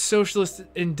the socialists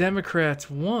and Democrats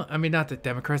won. I mean, not the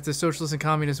Democrats, the socialists and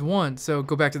communists won. So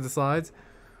go back to the slides.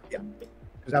 Yeah,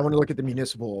 because I want to look at the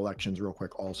municipal elections real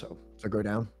quick also. So go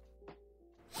down.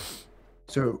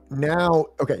 So now,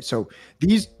 okay, so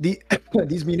these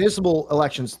municipal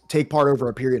elections take part over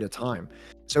a period of time.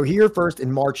 So here first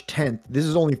in March 10th, this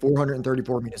is only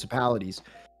 434 municipalities.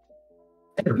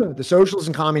 The socialists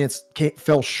and communists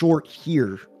fell short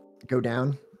here. Go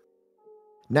down.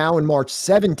 Now in March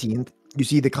 17th, you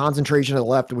see the concentration of the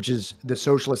left, which is the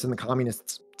socialists and the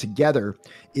communists together,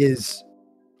 is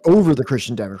over the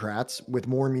Christian Democrats with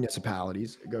more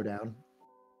municipalities. Go down.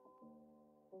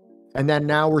 And then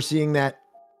now we're seeing that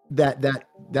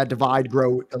divide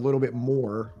grow a little bit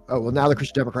more. Oh, well, now the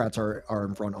Christian Democrats are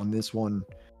in front on this one.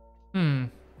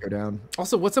 Go down.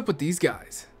 Also, what's up with these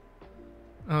guys?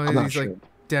 Oh, I'm not these sure. like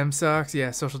Dem socks?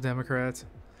 Yeah, Social Democrats.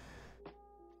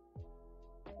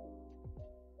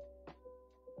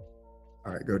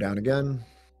 All right, go down again.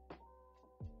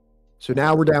 So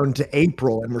now we're down to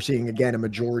April, and we're seeing again a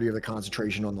majority of the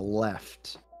concentration on the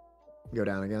left. Go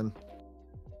down again.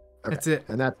 Okay. That's it.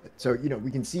 And that's it. So, you know,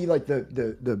 we can see like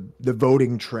the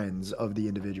voting trends of the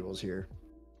individuals here.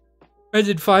 And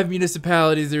in 5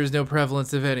 municipalities, there is no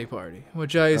prevalence of any party,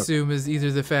 which I assume is either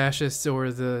the fascists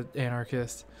or the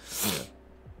anarchists.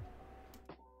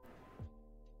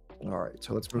 Yeah. All right,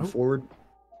 so let's move forward.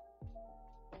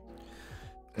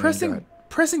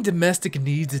 Pressing domestic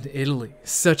needs in Italy,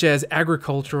 such as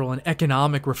agricultural and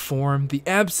economic reform, the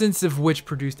absence of which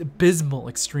produced abysmal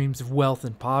extremes of wealth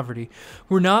and poverty,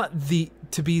 were not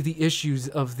to be the issues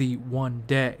of the one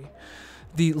day.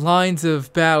 The lines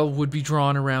of battle would be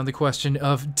drawn around the question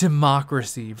of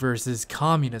democracy versus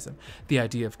communism, the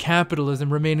idea of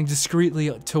capitalism remaining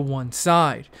discreetly to one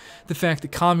side, the fact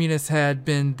that communists had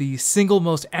been the single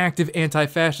most active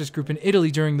anti-fascist group in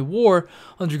Italy during the war,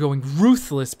 undergoing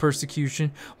ruthless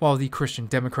persecution, while the Christian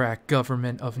Democrat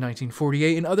government of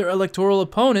 1948 and other electoral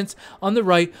opponents on the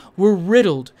right were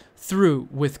riddled through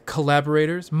with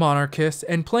collaborators, monarchists,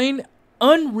 and plain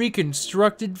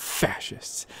unreconstructed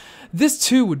fascists. This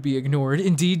too would be ignored,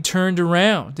 indeed turned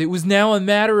around. It was now a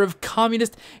matter of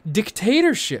communist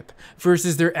dictatorship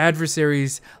versus their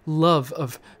adversaries' love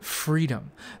of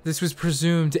freedom. This was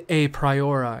presumed a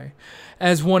priori.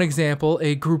 As one example,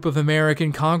 a group of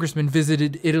American congressmen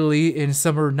visited Italy in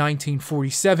summer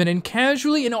 1947 and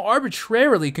casually and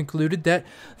arbitrarily concluded that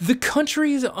the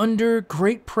country is under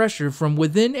great pressure from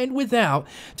within and without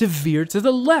to veer to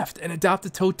the left and adopt a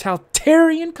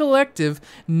totalitarian collective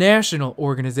national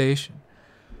organization.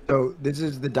 So this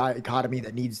is the dichotomy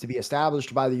that needs to be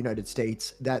established by the United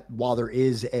States, that while there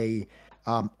is a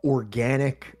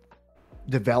organic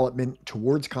development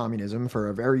towards communism for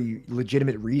a very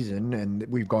legitimate reason, and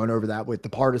we've gone over that with the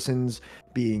partisans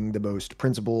being the most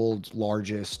principled,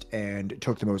 largest, and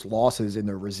took the most losses in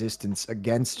their resistance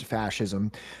against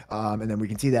fascism, and then we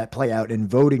can see that play out in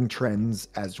voting trends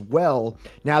as well.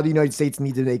 Now the United States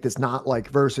needs to make this not like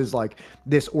versus like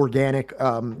this organic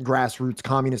grassroots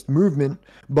communist movement,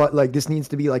 but like this needs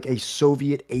to be like a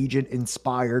Soviet agent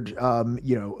inspired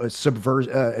you know,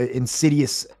 a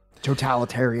insidious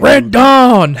totalitarian Red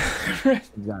Dawn.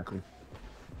 Exactly.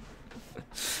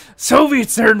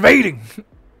 Soviets are invading.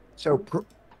 So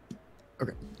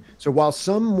while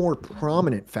some more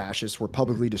prominent fascists were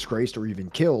publicly disgraced or even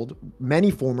killed,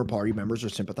 many former party members or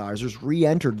sympathizers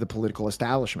re-entered the political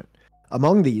establishment.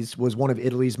 Among these was one of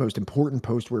Italy's most important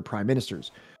post-war prime ministers,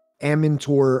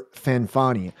 Amintore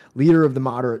Fanfani, leader of the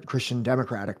moderate Christian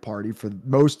Democratic Party for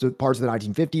most parts of the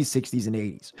 1950s, 60s, and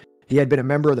 80s. He had been a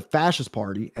member of the Fascist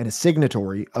Party and a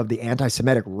signatory of the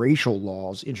anti-Semitic racial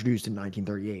laws introduced in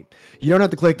 1938. You don't have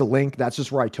to click the link. That's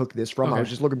just where I took this from. Okay. I was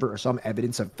just looking for some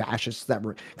evidence of fascists that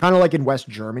were kind of like in West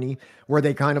Germany, where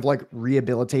they kind of like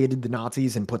rehabilitated the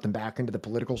Nazis and put them back into the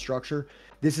political structure.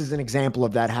 This is an example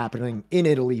of that happening in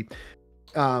Italy.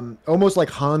 Almost like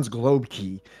Hans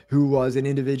Globke, who was an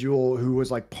individual who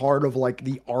was like part of like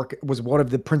was one of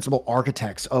the principal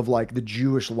architects of like the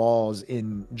Jewish laws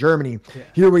in Germany. Yeah.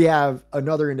 Here we have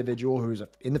another individual who's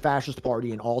in the fascist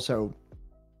party and also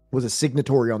was a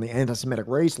signatory on the anti-Semitic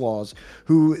race laws,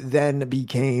 who then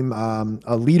became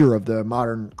a leader of the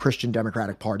modern Christian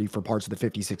Democratic Party for parts of the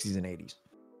 50s, 60s, and 80s.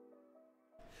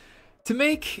 To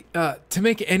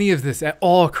make any of this at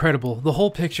all credible, the whole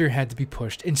picture had to be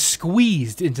pushed and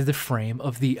squeezed into the frame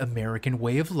of the American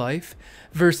way of life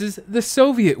versus the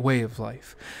Soviet way of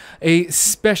life. A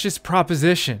specious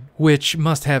proposition, which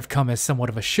must have come as somewhat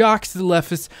of a shock to the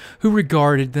leftists who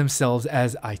regarded themselves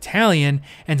as Italian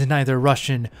and neither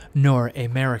Russian nor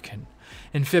American.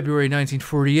 In February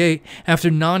 1948,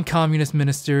 after non-communist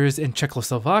ministers in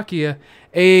Czechoslovakia,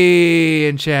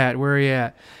 in chat, where are you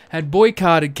at, had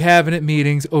boycotted cabinet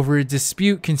meetings over a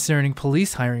dispute concerning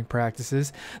police hiring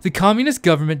practices, the communist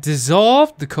government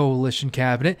dissolved the coalition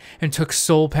cabinet and took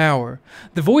sole power.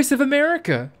 The Voice of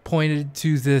America pointed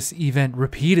to this event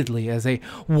repeatedly as a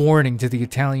warning to the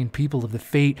Italian people of the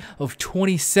fate of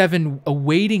 27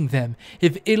 awaiting them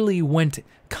if Italy went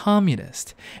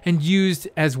communist, and used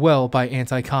as well by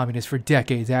anti-communists for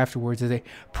decades afterwards as a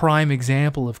prime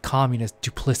example of communist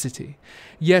duplicity.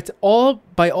 Yet,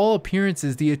 by all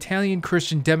appearances, the Italian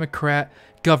Christian Democrat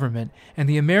government and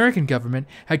the American government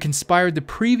had conspired the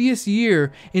previous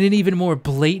year in an even more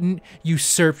blatant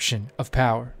usurpation of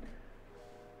power.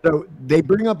 So they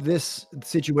bring up this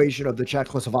situation of the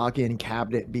Czechoslovakian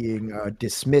cabinet being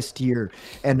dismissed here,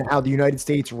 and how the United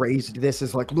States raised this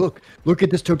as like, look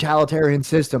at this totalitarian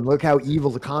system, look how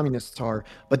evil the communists are.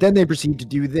 But then they proceed to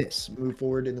do this. Move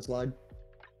forward in the slide.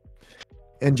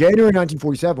 In January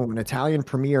 1947, when Italian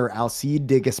Premier Alcide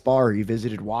de Gasperi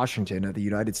visited Washington at the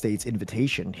United States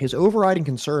invitation, his overriding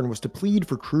concern was to plead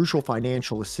for crucial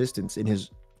financial assistance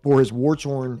for his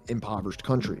war-torn, impoverished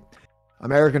country.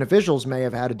 American officials may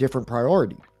have had a different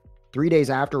priority. 3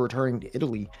 days after returning to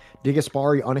Italy, de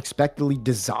Gasperi unexpectedly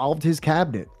dissolved his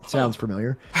cabinet. Sounds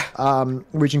familiar.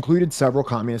 Which included several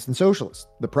communists and socialists.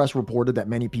 The press reported that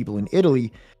many people in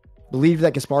Italy believed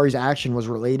that Gasperi's action was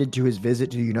related to his visit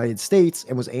to the United States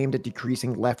and was aimed at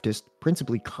decreasing leftist,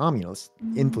 principally communist,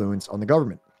 influence on the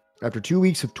government. After 2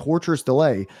 weeks of torturous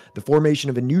delay, the formation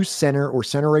of a new center or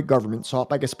center-right government sought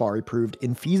by Gasperi proved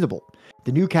infeasible.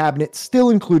 The new cabinet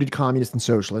still included communists and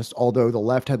socialists, although the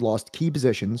left had lost key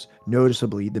positions,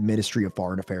 noticeably the Ministry of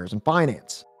Foreign Affairs and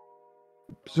Finance.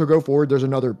 So go forward, there's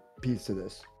another piece to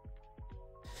this.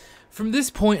 From this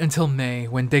point until May,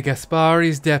 when de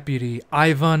Gasperi's deputy,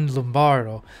 Ivan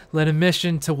Lombardo, led a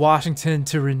mission to Washington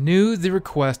to renew the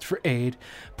request for aid,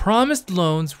 promised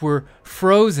loans were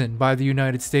frozen by the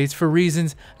United States for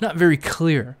reasons not very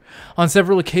clear. On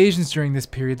several occasions during this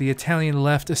period, the Italian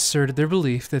left asserted their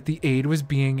belief that the aid was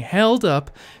being held up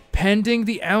pending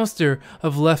the ouster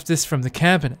of leftists from the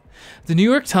cabinet. The New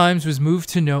York Times was moved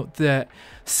to note that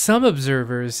some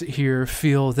observers here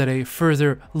feel that a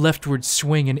further leftward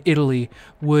swing in Italy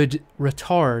would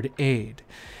retard aid.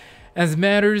 As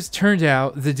matters turned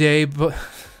out, the day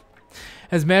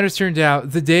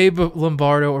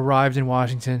Lombardo arrived in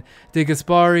Washington, de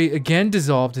Gasperi again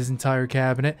dissolved his entire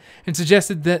cabinet and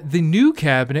suggested that the new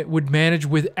cabinet would manage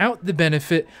without the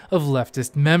benefit of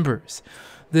leftist members.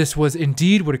 This was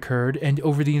indeed what occurred, and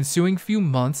over the ensuing few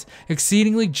months,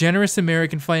 exceedingly generous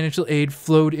American financial aid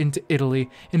flowed into Italy,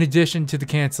 in addition to the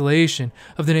cancellation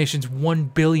of the nation's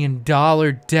 $1 billion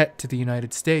debt to the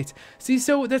United States. See,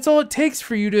 so that's all it takes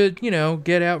for you to,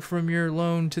 get out from your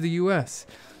loan to the U.S.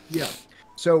 Yeah.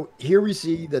 So here we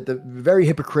see that very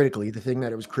hypocritically, the thing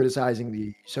that it was criticizing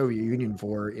the Soviet Union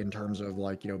for in terms of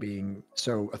being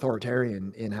so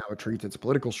authoritarian in how it treats its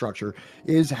political structure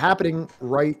is happening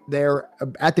right there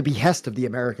at the behest of the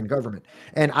American government.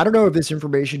 And I don't know if this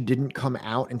information didn't come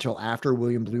out until after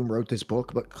William Blum wrote this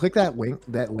book, but click that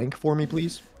link for me,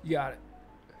 please. You got it.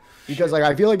 Because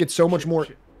I feel like it's so much more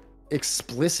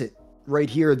explicit right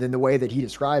here than the way that he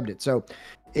described it. So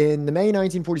in the May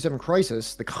 1947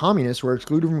 crisis, the communists were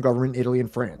excluded from government in Italy and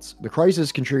France. The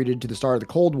crisis contributed to the start of the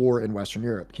Cold War in Western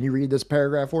Europe. Can you read this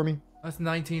paragraph for me? That's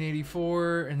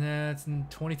 1984, and that's in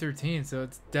 2013, so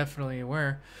it's definitely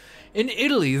aware. In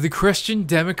Italy, the Christian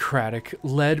Democratic,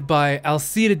 led by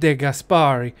Alcide de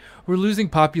Gasperi, were losing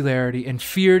popularity and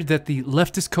feared that the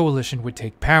leftist coalition would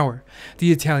take power.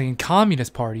 The Italian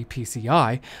Communist Party,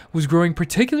 PCI, was growing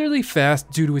particularly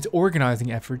fast due to its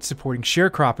organizing efforts supporting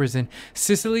sharecroppers in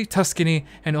Sicily, Tuscany,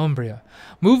 and Umbria,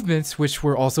 movements which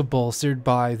were also bolstered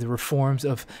by the reforms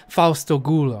of Fausto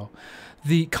Gullo,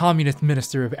 the communist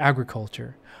minister of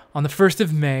agriculture. On the 1st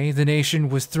of May, the nation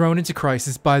was thrown into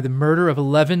crisis by the murder of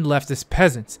 11 leftist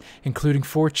peasants, including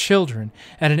 4 children,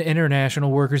 at an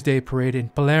International Workers' Day parade in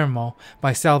Palermo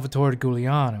by Salvatore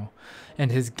Giuliano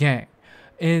and his gang.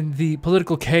 In the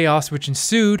political chaos which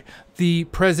ensued, the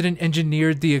president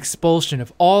engineered the expulsion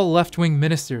of all left-wing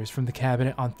ministers from the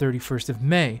cabinet on 31st of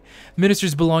May,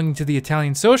 ministers belonging to the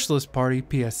Italian Socialist Party,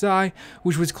 PSI,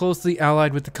 which was closely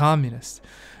allied with the communists.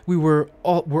 Were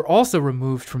also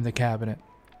removed from the cabinet.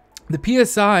 The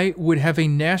PSI would have a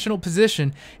national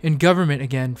position in government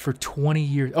again for 20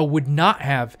 years. Would not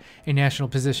have a national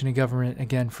position in government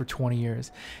again for 20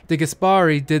 years. De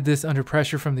Gasperi did this under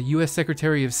pressure from the U.S.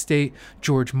 Secretary of State,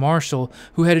 George Marshall,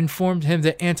 who had informed him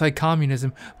that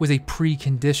anti-communism was a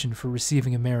precondition for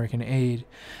receiving American aid.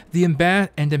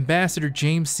 Ambassador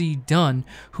James C. Dunn,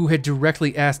 who had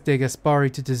directly asked De Gasperi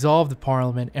to dissolve the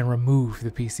parliament and remove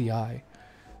the PCI.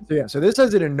 So this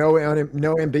says it in no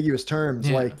ambiguous terms,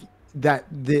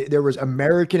 there was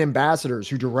American ambassadors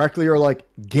who directly are like,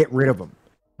 get rid of them.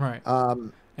 Right.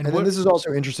 And then this is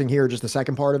also interesting here, just the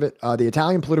second part of it. The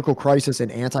Italian political crisis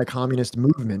and anti-communist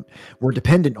movement were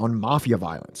dependent on mafia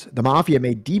violence. The mafia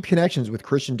made deep connections with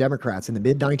Christian Democrats in the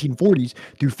mid-1940s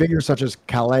through figures such as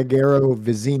Calogero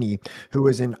Vizzini, who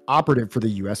was an operative for the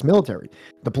U.S. military.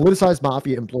 The politicized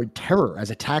mafia employed terror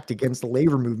as a tactic against the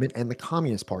labor movement and the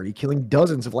Communist Party, killing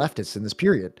dozens of leftists in this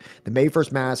period. The May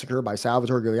 1st massacre by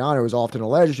Salvatore Giuliano is often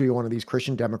alleged to be one of these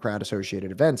Christian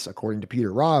Democrat-associated events. According to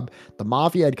Peter Robb, the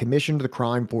mafia had commissioned the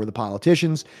crime for the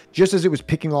politicians, just as it was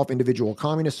picking off individual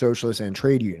communists, socialists, and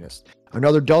trade unionists.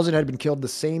 Another dozen had been killed the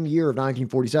same year of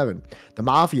 1947. The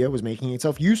mafia was making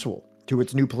itself useful to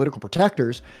its new political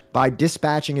protectors by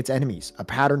dispatching its enemies, a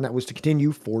pattern that was to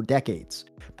continue for decades.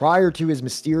 Prior to his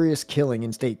mysterious killing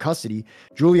in state custody,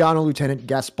 Giuliano Lieutenant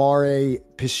Gaspare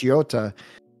Pisciotta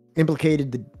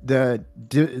implicated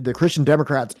the Christian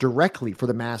Democrats directly for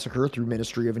the massacre through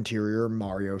Ministry of Interior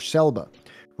Mario Selba.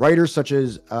 Writers such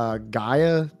as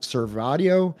Gaia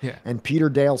Servadio and Peter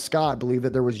Dale Scott believe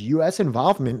that there was U.S.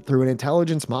 involvement through an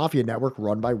intelligence mafia network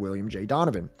run by William J.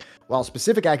 Donovan. While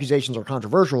specific accusations are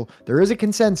controversial, there is a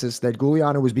consensus that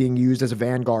Giuliano was being used as a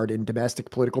vanguard in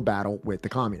domestic political battle with the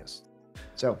communists.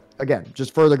 So, again,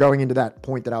 just further going into that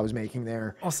point that I was making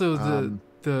there. Also,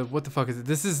 the what the fuck is it?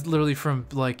 This is literally from,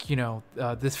 like, you know,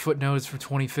 this footnote is from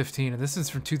 2015, and this is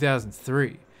from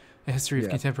 2003. A History of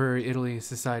Contemporary Italy,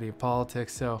 Society of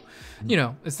Politics. So, you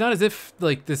know, it's not as if,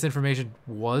 like, this information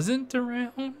wasn't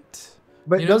around.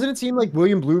 But doesn't it seem like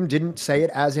William Blum didn't say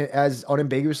it as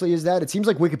unambiguously as that? It seems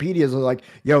like Wikipedia is like,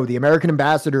 yo, the American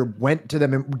ambassador went to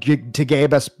them to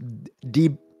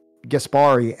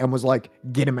Gaspari and was like,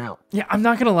 get him out. Yeah, I'm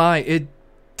not gonna lie, it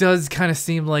does kind of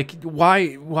seem like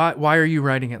why are you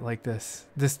writing it like this?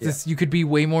 This you could be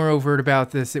way more overt about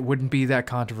this. It wouldn't be that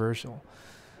controversial.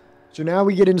 So now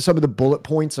we get into some of the bullet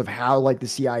points of how, like, the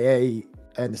CIA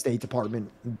and the State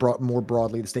Department, more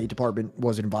broadly, the State Department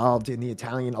was involved in the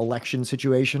Italian election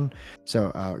situation.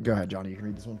 So go ahead, Johnny, you can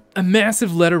read this one. A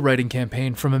massive letter writing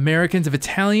campaign from Americans of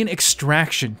Italian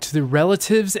extraction to their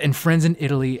relatives and friends in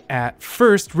Italy, at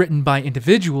first written by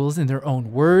individuals in their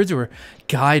own words or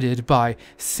guided by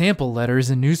sample letters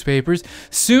in newspapers,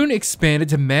 soon expanded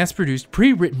to mass-produced,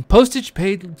 pre-written,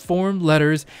 postage-paid form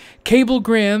letters,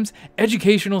 cablegrams,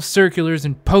 educational circulars,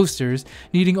 and posters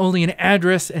needing only an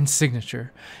address and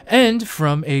signature. And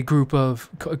from a group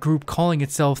calling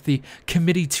itself the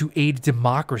Committee to Aid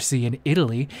Democracy in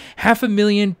Italy,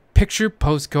 500,000 picture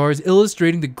postcards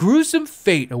illustrating the gruesome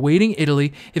fate awaiting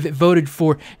Italy if it voted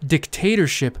for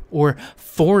dictatorship or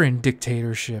foreign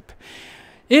dictatorship.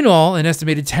 In all, an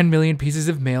estimated 10 million pieces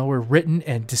of mail were written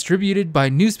and distributed by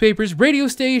newspapers, radio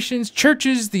stations,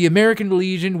 churches, the American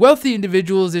Legion, wealthy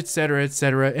individuals,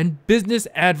 etc., and business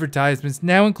advertisements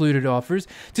now included offers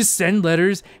to send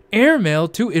letters airmail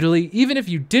to Italy even if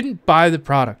you didn't buy the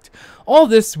product. All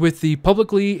this with the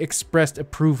publicly expressed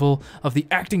approval of the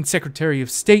acting Secretary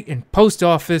of State and Post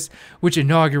Office, which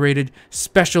inaugurated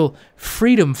special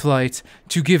freedom flights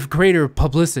to give greater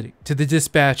publicity to the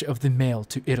dispatch of the mail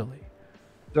to Italy.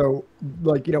 So,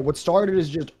 like, you know, what started is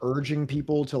just urging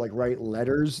people to, like, write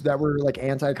letters that were, like,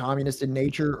 anti-communist in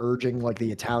nature, urging, like,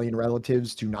 the Italian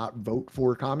relatives to not vote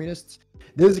for communists.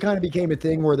 This kind of became a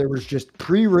thing where there was just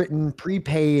pre-written,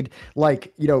 prepaid,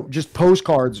 like, you know, just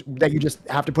postcards that you just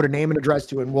have to put a name and address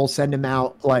to, and we'll send them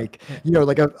out, like, you know,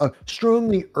 like a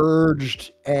strongly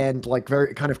urged and, like,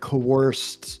 very kind of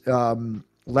coerced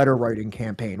letter writing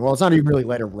campaign. Well, it's not even really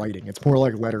letter writing. It's more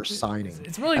like letter signing.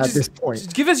 It's really at just, this point.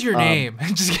 Just give us your name.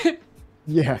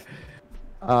 Yeah.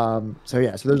 So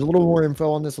there's a little more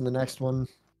info on this on the next one.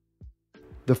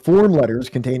 The form letters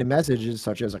contained messages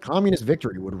such as a communist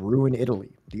victory would ruin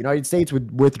Italy. The United States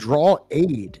would withdraw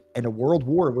aid and a world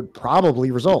war would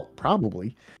probably result.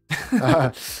 Probably.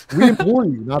 We implore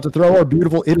you not to throw our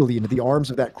beautiful Italy into the arms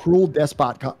of that cruel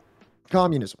despot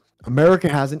communism. America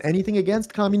hasn't anything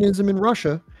against communism in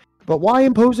Russia, but why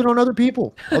impose it on other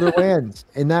people, other lands,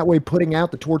 in that way putting out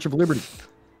the torch of liberty?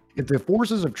 If the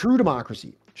forces of true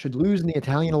democracy should lose in the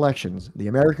Italian elections, the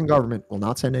American government will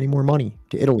not send any more money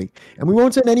to Italy, and we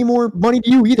won't send any more money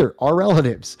to you either, our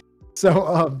relatives.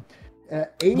 So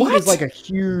aid is like a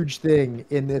huge thing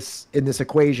in this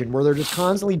equation where they're just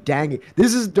constantly dangling.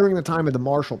 This is during the time of the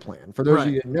Marshall Plan. For those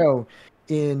of you that know,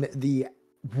 in the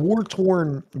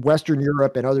war-torn Western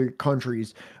Europe and other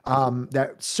countries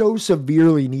that so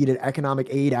severely needed economic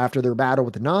aid after their battle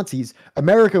with the Nazis,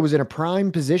 America was in a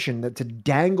prime position to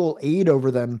dangle aid over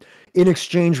them in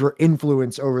exchange for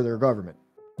influence over their government.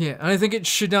 Yeah, and I think it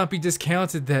should not be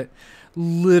discounted that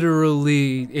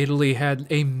literally Italy had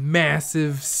a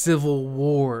massive civil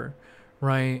war,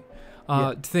 right?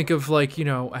 Think of like, you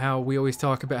know, how we always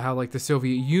talk about how like the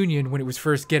Soviet Union, when it was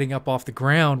first getting up off the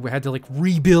ground, we had to like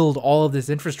rebuild all of this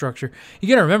infrastructure. You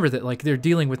got to remember that like they're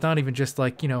dealing with not even just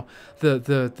like, you know,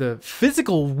 the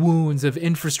physical wounds of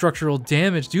infrastructural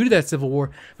damage due to that civil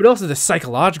war, but also the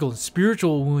psychological and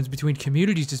spiritual wounds between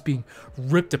communities just being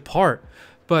ripped apart.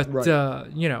 But,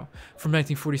 you know, from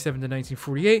 1947 to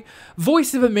 1948,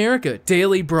 Voice of America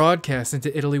daily broadcasts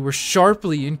into Italy were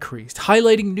sharply increased,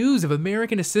 highlighting news of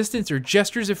American assistance or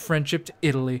gestures of friendship to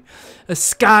Italy. A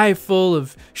sky full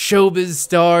of showbiz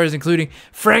stars, including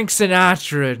Frank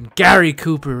Sinatra and Gary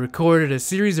Cooper, recorded a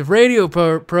series of radio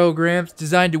programs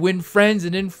designed to win friends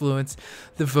and influence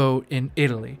the vote in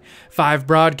Italy. 5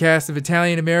 broadcasts of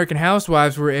Italian-American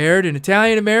housewives were aired, and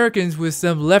Italian-Americans with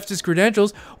some leftist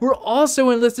credentials were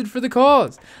also enlisted for the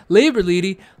cause. Labor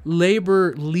leader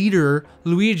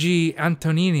Luigi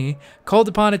Antonini called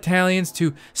upon Italians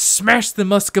to smash the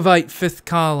Muscovite fifth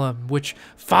column, which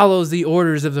follows the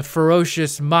orders of the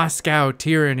ferocious Moscow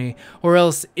tyranny, or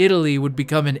else Italy would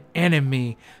become an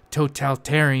enemy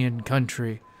totalitarian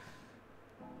country.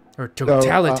 Or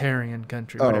totalitarian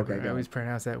country, whatever. I always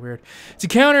pronounce that weird. To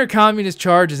counter communist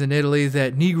charges in Italy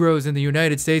that Negroes in the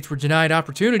United States were denied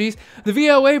opportunities, the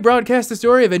VOA broadcast the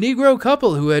story of a Negro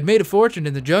couple who had made a fortune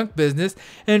in the junk business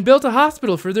and built a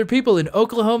hospital for their people in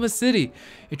Oklahoma City.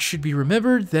 It should be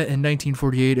remembered that in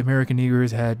 1948, American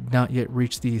Negroes had not yet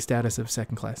reached the status of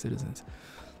second-class citizens.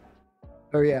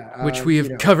 Oh, yeah. Which we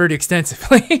have covered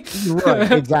extensively.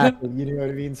 Right, exactly. You know what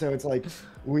I mean? So it's like,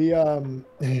 we...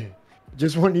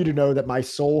 just want you to know that my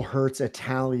soul hurts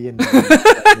Italian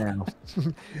right now.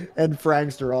 And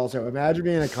Frankster also. Imagine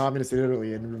being a communist in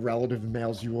Italy and relative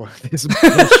mails you this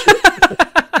bullshit.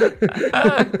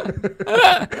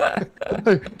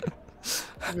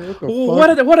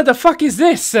 What the fuck is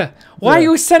this? Why are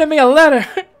you sending me a letter?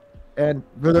 And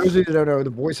for those of you that don't know, the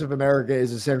Voice of America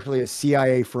is essentially a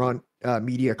CIA front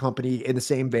media company in the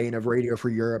same vein of Radio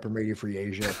Free Europe and Radio Free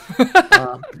Asia.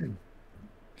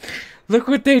 Look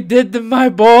what they did to my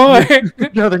boy.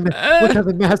 Look how they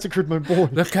massacred my boy.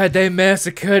 Look how they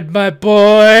massacred my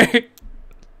boy.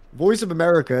 Voice of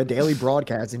America daily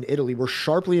broadcasts in Italy were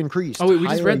sharply increased. Oh, wait, we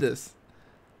just read this.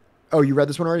 Oh, you read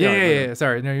this one already? Yeah.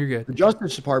 Sorry. No, you're good. The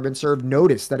Justice Department served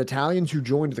notice that Italians who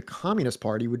joined the Communist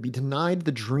Party would be denied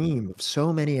the dream of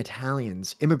so many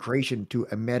Italians, immigration to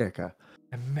America.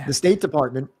 The State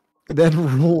Department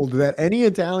then ruled that any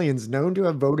Italians known to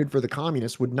have voted for the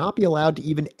communists would not be allowed to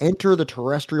even enter the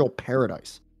terrestrial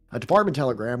paradise. A department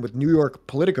telegram with New York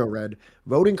Politico read,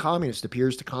 voting communist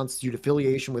appears to constitute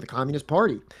affiliation with the Communist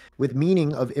Party, with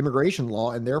meaning of immigration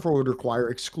law and therefore would require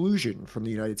exclusion from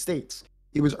the United States.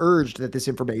 It was urged that this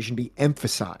information be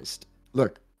emphasized.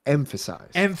 Look,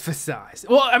 emphasized. Emphasized.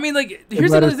 Well, I mean, like,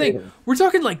 here's another thing. We're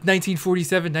talking like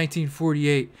 1947,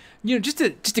 1948. You know, just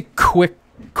a quick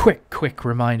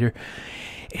reminder.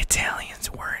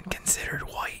 Italians weren't considered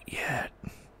white yet.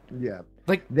 Yeah.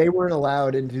 Like, they weren't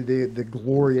allowed into the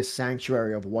glorious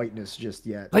sanctuary of whiteness just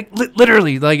yet. Like,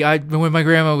 literally, like, when my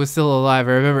grandma was still alive,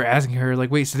 I remember asking her,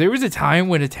 like, wait, so there was a time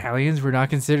when Italians were not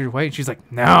considered white? And she's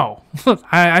like, no.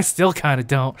 I still kind of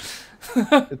don't.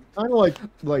 It's kind of like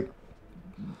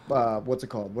what's it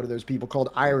called? What are those people called?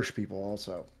 Irish people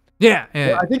also. Yeah.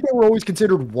 Well, I think they were always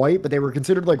considered white, but they were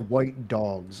considered like white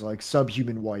dogs, like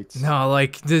subhuman whites. No,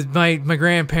 like my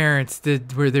grandparents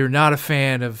were not a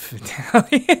fan of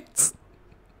Italians.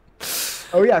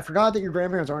 Oh yeah, I forgot that your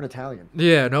grandparents aren't Italian.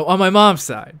 Yeah, no, on my mom's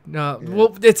side. No, yeah.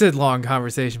 Well, it's a long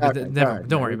conversation, but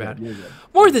don't worry about it.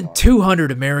 More than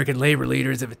 200 American labor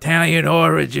leaders of Italian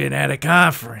origin at a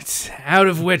conference, out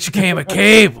of which came a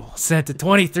cable sent to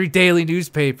 23 daily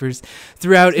newspapers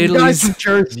throughout Italy's New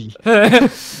Jersey. A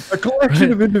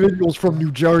collection of individuals from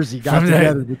New Jersey got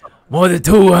together. More than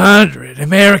 200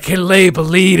 American labor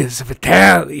leaders of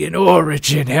Italian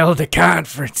origin held a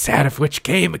conference, out of which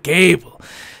came a cable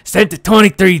sent to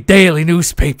 23 daily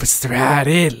newspapers throughout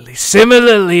Italy,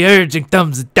 similarly urging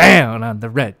thumbs down on the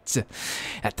Reds.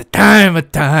 At the time,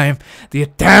 the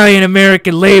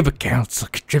Italian-American Labor Council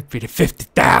contributed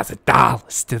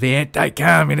 $50,000 to the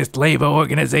anti-communist labor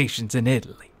organizations in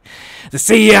Italy. The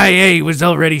CIA was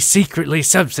already secretly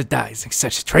subsidizing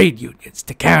such trade unions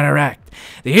to counteract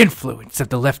the influence of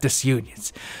the leftist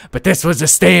unions, but this was a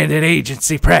standard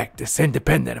agency practice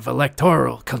independent of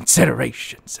electoral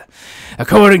considerations.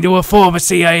 According to a former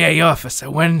CIA officer,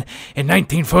 when, in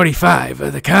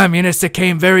 1945, the communists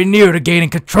came very near to gaining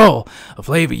control of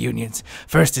labor unions,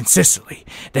 first in Sicily,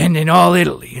 then in all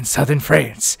Italy and southern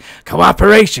France,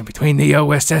 cooperation between the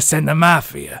OSS and the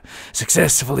Mafia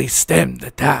successfully stemmed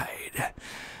the tide.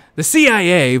 The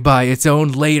CIA, by its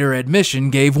own later admission,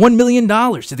 gave $1 million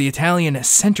to the Italian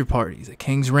center parties at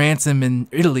King's Ransom in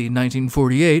Italy in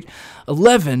 1948.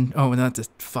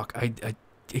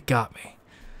 It got me.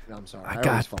 I'm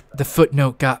sorry. The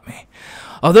footnote got me.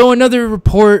 Although another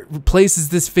report places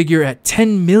this figure at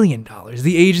 $10 million,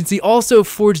 the agency also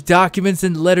forged documents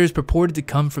and letters purported to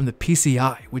come from the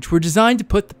PCI, which were designed to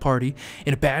put the party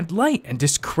in a bad light and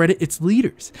discredit its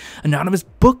leaders. Anonymous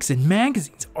books and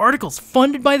magazines, articles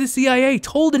funded by the CIA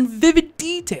told in vivid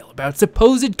detail about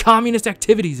supposed communist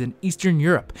activities in Eastern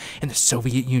Europe and the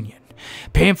Soviet Union.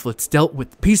 Pamphlets dealt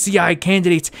with PCI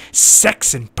candidates'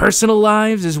 sex and personal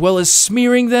lives, as well as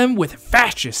smearing them with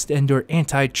fascist and or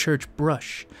anti-church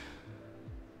brush.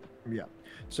 Yeah.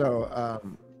 So,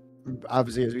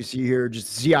 obviously, as we see here,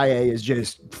 just CIA is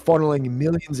just funneling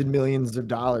millions and millions of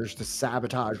dollars to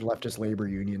sabotage leftist labor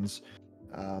unions.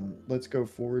 Let's go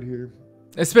forward here.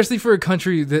 Especially for a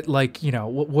country that, like, you know,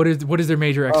 what is their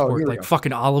major export? Like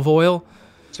fucking olive oil?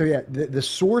 So yeah, the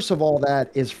source of all that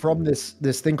is from this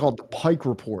thing called the Pike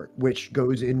Report, which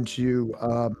goes into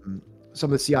some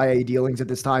of the CIA dealings at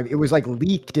this time. It was like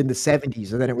leaked in the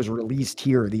 70s, and then it was released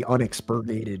here, the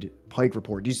unexpurgated Pike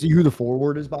Report. Do you see who the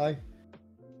forward is by?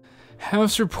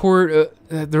 House report,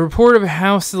 the report of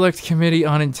House Select Committee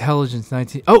on Intelligence,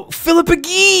 Philip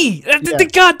Agee!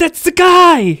 That's the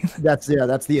guy! That's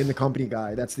the in the company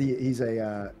guy. He's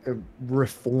a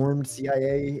reformed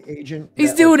CIA agent.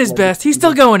 He's doing his best. He's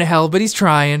still going to hell, but he's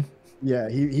trying. Yeah,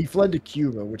 he fled to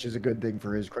Cuba, which is a good thing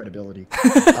for his credibility.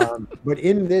 But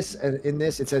in this,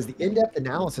 it says the in-depth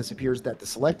analysis appears that the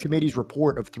Select Committee's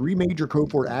report of 3 major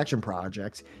covert action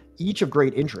projects, each of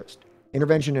great interest,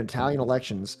 intervention in Italian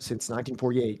elections since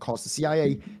 1948, cost the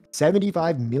CIA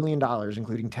 $75 million,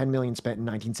 including $10 million spent in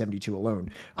 1972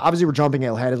 alone. Obviously, we're jumping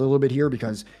ahead a little bit here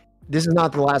because this is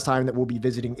not the last time that we'll be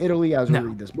visiting Italy as we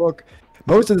read this book.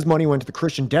 Most of this money went to the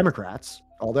Christian Democrats,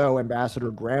 although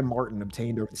Ambassador Graham Martin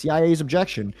obtained, over the CIA's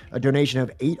objection, a donation of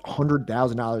 $800,000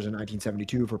 in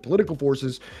 1972 for political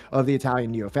forces of the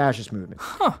Italian neo-fascist movement.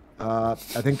 I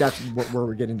think that's where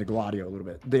we're getting to Gladio a little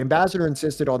bit. The ambassador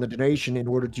insisted on the donation in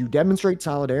order to demonstrate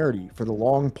solidarity for the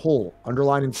long pull.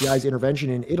 Underlying CIA's intervention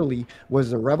in Italy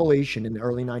was the revelation in the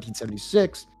early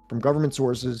 1976 from government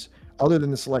sources other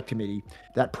than the Select Committee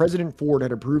that President Ford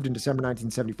had approved in December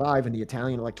 1975 in the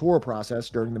Italian electoral process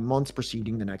during the months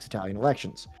preceding the next Italian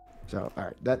elections. So, all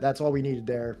right, that's all we needed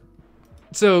there.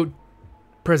 So,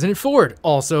 President Ford,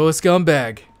 also a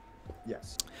scumbag.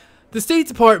 Yes. The State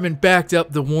Department backed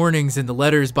up the warnings in the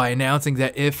letters by announcing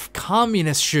that if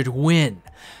communists should win,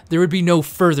 there would be no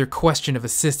further question of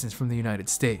assistance from the United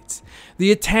States.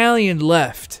 The Italian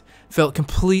left felt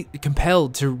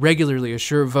compelled to regularly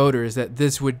assure voters that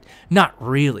this would not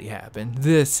really happen.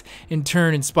 This, in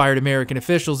turn, inspired American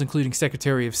officials, including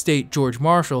Secretary of State George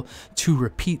Marshall, to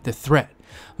repeat the threat.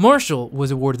 Marshall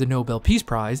was awarded the Nobel Peace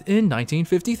Prize in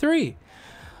 1953.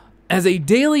 As a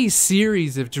daily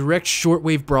series of direct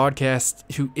shortwave broadcasts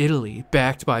to Italy,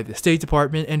 backed by the State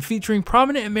Department and featuring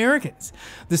prominent Americans,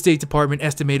 the State Department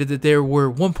estimated that there were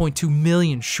 1.2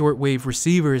 million shortwave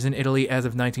receivers in Italy as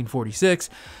of 1946.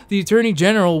 The Attorney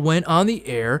General went on the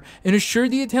air and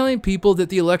assured the Italian people that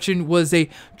the election was a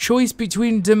choice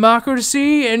between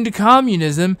democracy and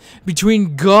communism,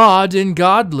 between God and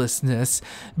godlessness,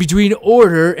 between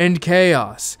order and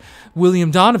chaos.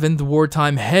 William Donovan, the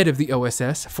wartime head of the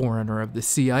OSS, forerunner of the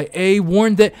CIA,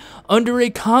 warned that under a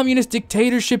communist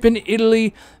dictatorship in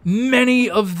Italy, many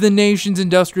of the nation's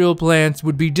industrial plants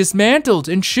would be dismantled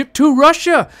and shipped to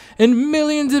Russia, and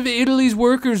millions of Italy's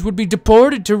workers would be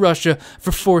deported to Russia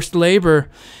for forced labor.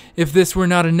 If this were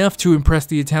not enough to impress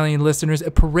the Italian listeners,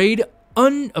 a parade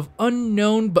of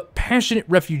unknown but passionate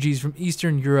refugees from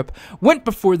Eastern Europe went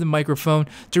before the microphone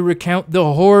to recount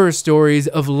the horror stories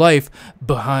of life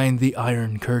behind the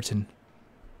Iron Curtain.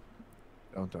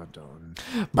 Dun, dun, dun.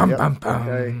 Bum, bum, bum.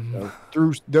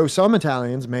 Okay. Though some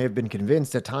Italians may have been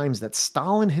convinced at times that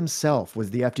Stalin himself was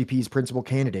the FDP's principal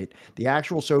candidate, the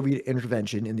actual Soviet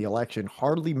intervention in the election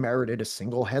hardly merited a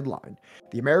single headline.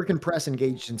 The American press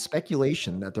engaged in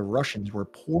speculation that the Russians were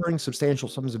pouring substantial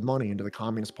sums of money into the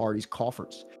Communist Party's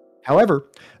coffers. However,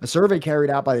 a survey carried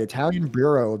out by the Italian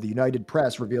Bureau of the United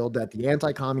Press revealed that the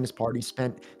anti-Communist Party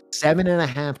spent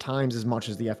 7.5 times as much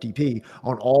as the FDP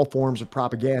on all forms of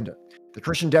propaganda. The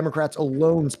Christian Democrats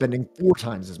alone spending 4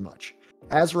 times as much.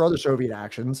 As for other Soviet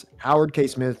actions, Howard K.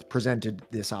 Smith presented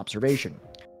this observation.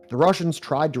 The Russians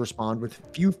tried to respond with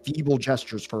few feeble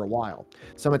gestures for a while.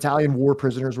 Some Italian war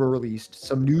prisoners were released,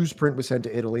 some newsprint was sent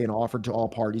to Italy and offered to all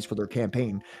parties for their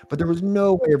campaign, but there was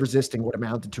no way of resisting what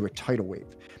amounted to a tidal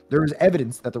wave. There is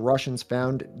evidence that the Russians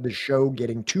found the show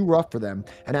getting too rough for them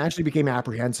and actually became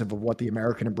apprehensive of what the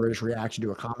American and British reaction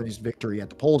to a communist victory at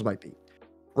the polls might be.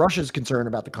 Russia's concern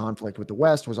about the conflict with the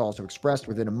West was also expressed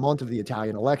within a month of the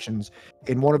Italian elections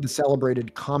in one of the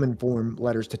celebrated common form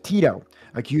letters to Tito,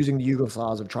 accusing the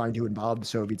Yugoslavs of trying to involve the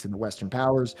Soviets in the Western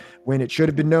powers, when it should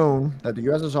have been known that the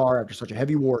USSR, after such a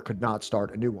heavy war, could not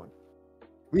start a new one.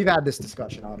 We've had this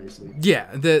discussion, obviously. Yeah,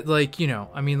 that, like, you know,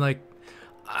 I mean, like,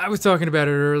 I was talking about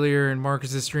it earlier in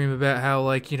Marcus's stream about how,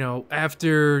 like, you know,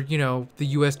 after, you know, the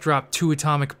U.S. dropped 2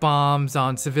 atomic bombs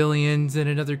on civilians in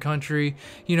another country,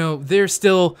 you know, they're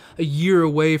still a year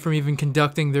away from even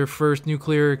conducting their first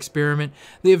nuclear experiment.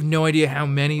 They have no idea how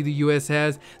many the U.S.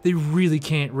 has. They really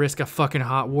can't risk a fucking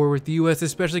hot war with the U.S.,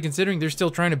 especially considering they're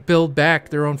still trying to build back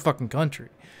their own fucking country.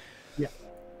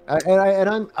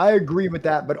 I agree with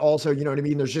that, but also, you know what I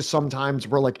mean? There's just some times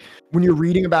where, like, when you're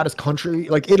reading about his country,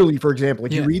 like Italy, for example,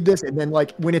 like you read this and then,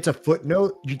 like, when it's a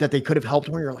footnote that they could have helped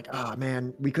when you're like, oh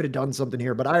man, we could have done something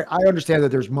here. But I understand that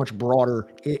there's much broader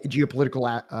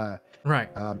geopolitical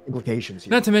implications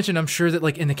here. Not to mention, I'm sure that,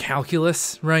 like, in the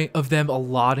calculus, right, of them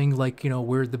allotting, like, you know,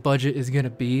 where the budget is going to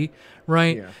be,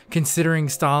 right, considering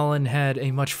Stalin had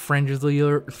a much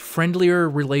friendlier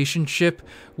relationship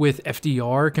with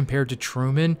FDR compared to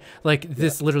Truman, like,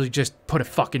 this literally just put a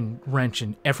fucking wrench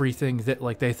in everything that,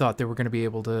 like, they thought they were going to be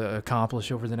able to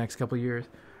accomplish over the next couple of years.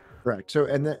 Right. So,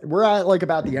 and then we're at, like,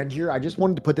 about the end here. I just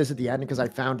wanted to put this at the end because I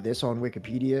found this on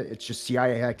Wikipedia. It's just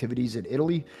CIA activities in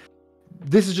Italy.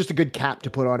 This is just a good cap to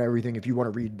put on everything. If you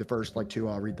want to read the first, like, 2,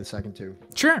 I'll read the second 2.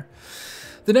 Sure.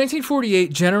 The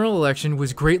 1948 general election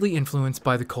was greatly influenced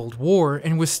by the Cold War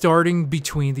and was starting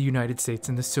between the United States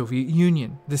and the Soviet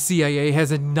Union. The CIA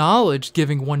has acknowledged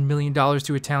giving $1 million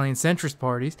to Italian centrist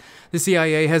parties. The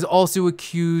CIA has also been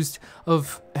accused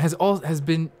of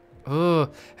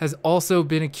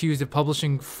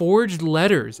publishing forged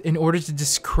letters in order to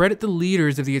discredit the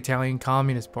leaders of the Italian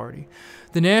Communist Party.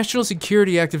 The National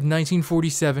Security Act of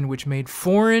 1947, which made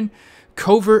foreign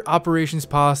covert operations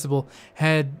possible,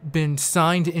 had been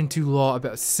signed into law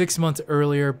about 6 months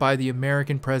earlier by the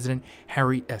American President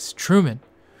Harry S. Truman.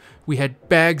 We had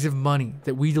bags of money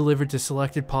that we delivered to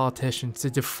selected politicians to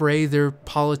defray their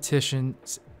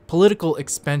political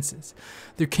expenses,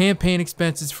 their campaign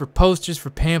expenses for posters, for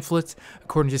pamphlets,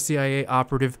 according to CIA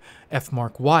operative F.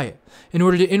 Mark Wyatt. In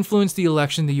order to influence the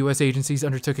election, the U.S. agencies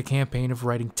undertook a campaign of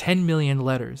writing 10 million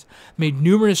letters, made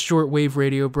numerous shortwave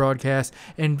radio broadcasts,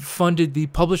 and funded the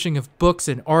publishing of books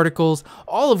and articles,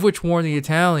 all of which warned the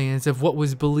Italians of what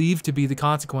was believed to be the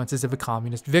consequences of a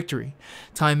communist victory.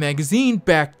 Time magazine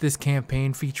backed this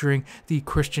campaign, featuring the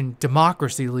Christian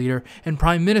Democracy leader and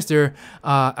Prime Minister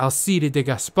Alcide de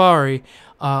Gasperi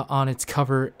on its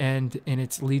cover and in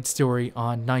its lead story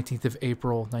on 19th of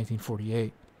April,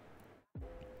 1948.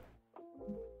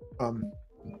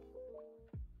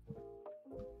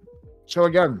 So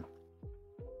again,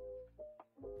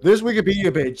 this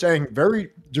Wikipedia page saying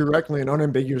very directly and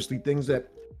unambiguously things that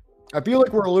I feel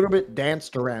like were a little bit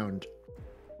danced around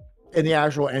in the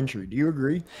actual entry. Do you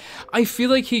agree? I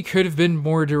feel like he could have been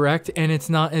more direct, and it's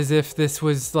not as if this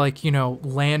was, like, you know,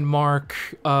 landmark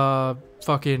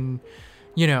fucking,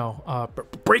 you know,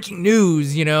 breaking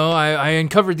news, you know, I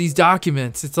uncovered these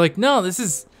documents. It's like, no, this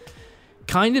is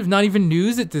kind of not even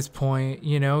news at this point,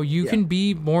 you know. You can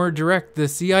be more direct. The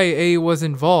CIA was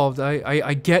involved.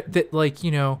 I get that, like,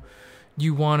 you know,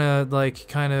 you want to, like,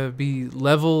 kind of be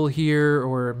level here,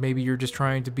 or maybe you're just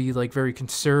trying to be, like, very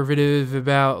conservative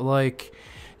about, like,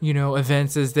 you know,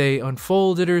 events as they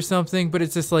unfolded or something, but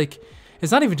it's just like,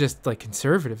 it's not even just, like,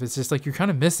 conservative. It's just like you're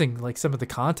kind of missing, like, some of the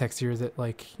context here that,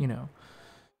 like, you know.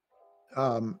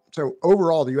 So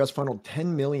overall, the U.S. funneled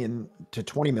 10 million to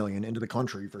 20 million into the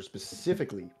country for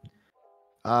specifically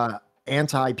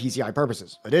anti-PCI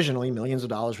purposes. Additionally, millions of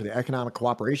dollars for the Economic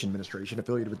Cooperation Administration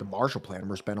affiliated with the Marshall Plan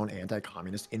were spent on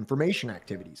anti-communist information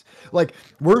activities. Like,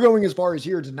 we're going as far as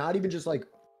here to not even just, like,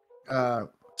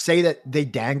 say that they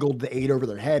dangled the aid over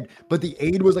their head, but the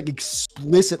aid was, like,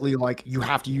 explicitly like, you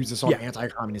have to use this on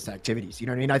anti-communist activities. You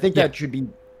know what I mean? I think that should be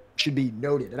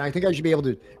noted, and I think I should be able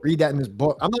to read that in this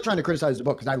book. I'm not trying to criticize the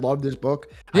book because I love this book.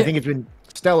 I think it's been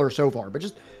stellar so far, but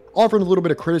just offering a little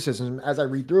bit of criticism as I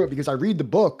read through it, because I read the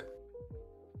book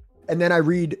and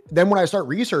then when I start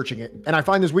researching it and I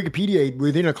find this Wikipedia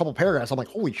within a couple paragraphs, I'm like,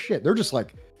 holy shit, they're just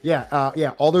like,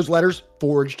 all those letters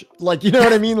forged, like, you know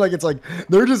what I mean? Like, it's like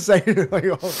they're just saying, like,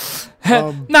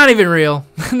 not even real,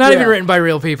 not even written by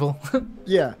real people.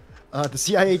 The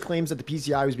CIA claims that the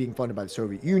PCI was being funded by the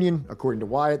Soviet Union. According to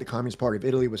Wyatt, the Communist Party of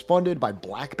Italy was funded by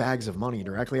black bags of money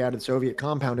directly out of the Soviet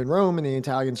compound in Rome, and the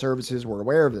Italian services were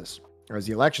aware of this. As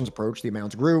the elections approached, the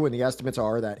amounts grew, and the estimates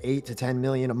are that 8 to 10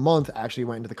 million a month actually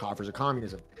went into the coffers of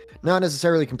communism. Not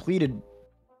necessarily completely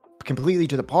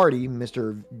to the party.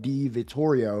 Mr. Di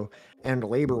Vittorio and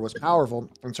Labor was powerful,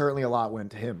 and certainly a lot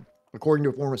went to him, according to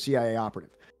a former CIA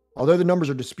operative. Although the numbers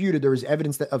are disputed, there is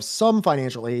evidence that of some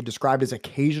financial aid described as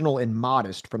occasional and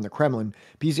modest from the Kremlin.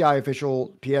 PCI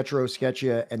official Pietro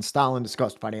Scheccia and Stalin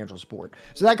discussed financial support.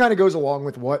 So that kind of goes along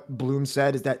with what Blum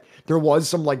said, is that there was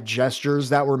some like gestures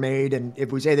that were made, and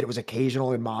if we say that it was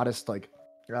occasional and modest, like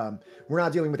we're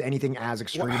not dealing with anything as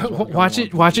extreme. Watch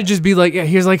it just be like, yeah,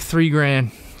 here's like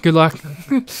 $3,000. Good luck.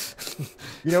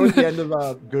 You know, at the end of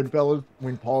Goodfellas,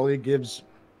 when Paulie gives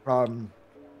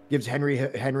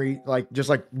Henry like just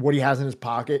like what he has in his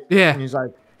pocket. Yeah. And he's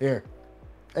like, here.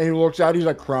 And he looks out, he's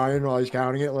like crying while he's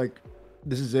counting it, like,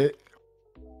 this is it.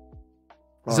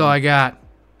 That's all I got.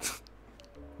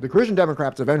 The Christian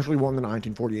Democrats eventually won the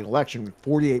 1948 election with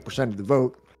 48% of the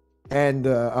vote, and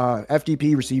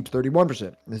FDP received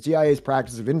 31%. The CIA's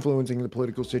practice of influencing the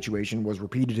political situation was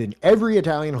repeated in every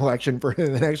Italian election for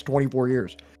the next 24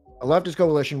 years. A leftist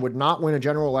coalition would not win a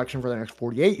general election for the next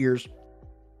 48 years,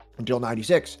 until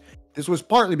 96. This was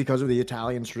partly because of the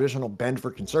Italians' traditional bent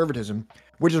for conservatism,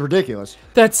 which is ridiculous.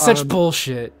 That's such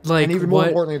bullshit. Like, and even more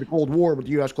importantly, the Cold War, with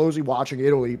the U.S. closely watching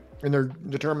Italy and their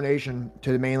determination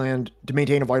to the mainland to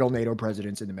maintain a vital NATO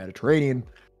presence in the Mediterranean.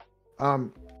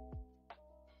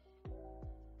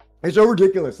 It's so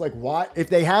ridiculous. Like, why, if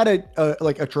they had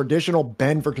a traditional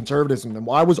bend for conservatism, then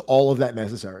why was all of that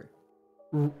necessary?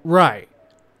 Right.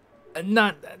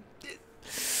 Not.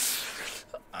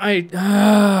 It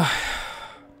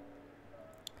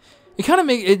kind of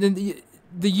make it,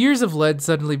 the years of lead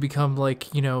suddenly become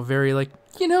like, you know, very like,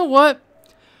 you know what?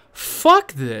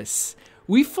 Fuck this.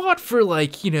 We fought for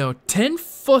like, you know, 10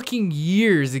 fucking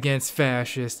years against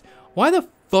fascists. Why the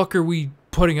fuck are we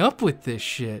putting up with this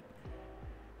shit?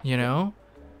 You know?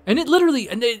 And it literally,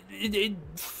 and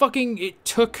it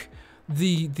took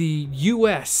the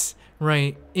US,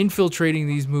 right, infiltrating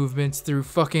these movements through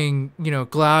fucking, you know,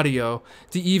 Gladio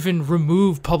to even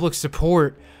remove public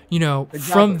support, you know,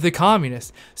 from the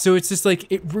communists. So it's just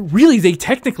like, it really, they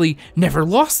technically never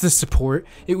lost the support.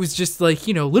 It was just like,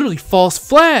 you know, literally false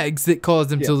flags that caused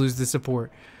them to lose the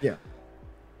support. Yeah.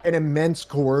 An immense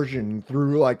coercion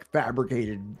through like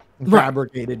fabricated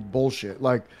bullshit.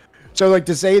 Like, so like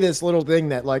to say this little thing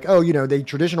that like, oh, you know, they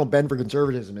traditional bend for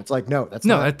conservatism. It's like, no, that's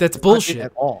that's bullshit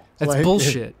at all. That's like,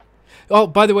 bullshit. Oh,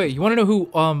 by the way, you want to know who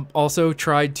also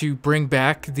tried to bring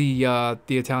back the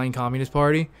Italian Communist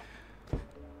Party?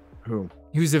 Who?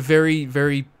 He was a very,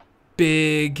 very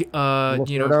big you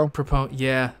know, proponent.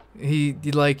 Yeah. He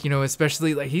like, you know,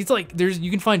 especially like he's like, you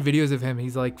can find videos of him.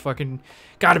 He's like fucking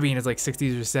gotta be in his like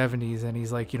 60s or 70s, and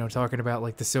he's like, you know, talking about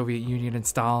like the Soviet Union and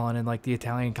Stalin and like the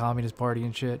Italian Communist Party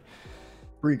and shit.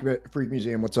 Freak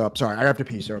Museum, what's up? Sorry, I have to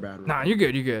pee so bad. Nah, you're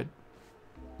good. Is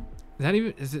that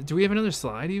even? Do we have another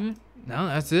slide even? No,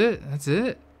 that's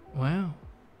it. Wow.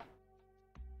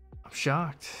 I'm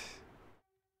shocked.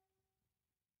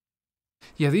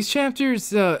 Yeah, these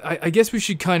chapters, I guess we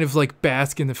should kind of like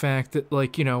bask in the fact that,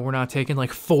 like, you know, we're not taking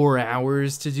like 4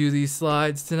 hours to do these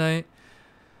slides tonight.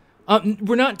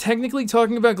 We're not technically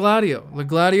talking about Gladio. Like,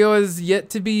 Gladio has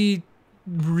yet to be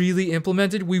really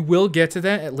implemented. We will get to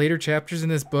that at later chapters in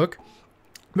this book.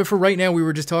 But for right now, we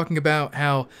were just talking about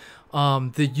how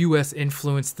the U.S.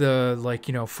 influenced the, like,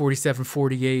 you know, 47,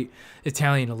 48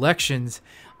 Italian elections,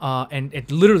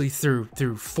 and literally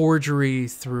through forgery,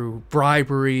 through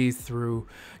bribery, through,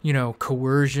 you know,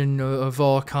 coercion of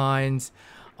all kinds.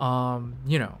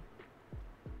 You know.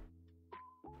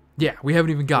 Yeah, we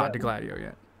haven't even gotten to Gladio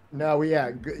yet. No,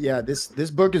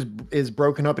 this book is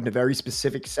broken up into very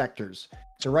specific sectors.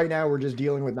 So right now we're just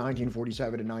dealing with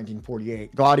 1947 and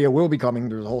 1948. Gladio will be coming.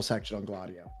 There's a whole section on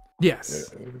Gladio.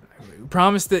 Yes. We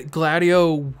promise that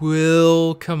Gladio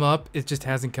will come up. It just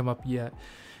hasn't come up yet.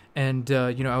 And,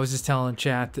 you know, I was just telling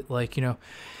chat that, like, you know,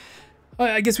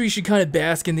 I guess we should kind of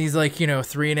bask in these, like, you know,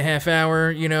 3.5 hour,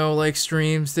 you know, like,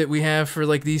 streams that we have for,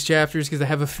 like, these chapters, because I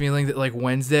have a feeling that, like,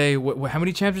 Wednesday, how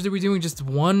many chapters are we doing? Just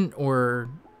one or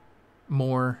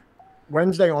more?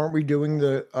 Wednesday, aren't we doing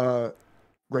the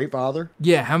Great Father?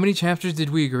 Yeah, how many chapters did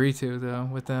we agree to, though,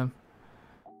 with them?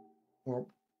 Well,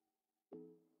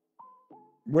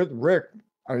 with Rick,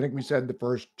 I think we said the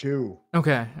first 2.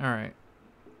 Okay, all right.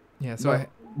 Yeah, so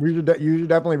you should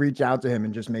definitely reach out to him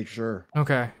and just make sure.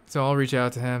 Okay, so I'll reach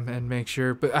out to him and make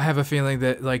sure. But I have a feeling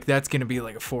that, like, that's going to be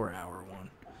like a 4 hour one.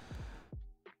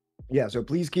 Yeah, so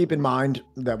please keep in mind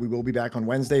that we will be back on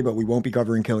Wednesday, but we won't be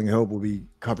covering Killing Hope. We'll be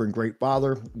covering Great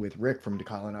Father with Rick from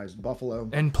Decolonized Buffalo.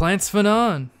 And Plants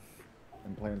Phenon.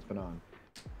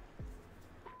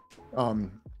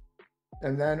 And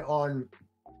then on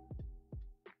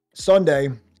Sunday,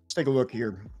 let's take a look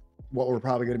here. What we're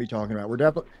probably going to be talking about.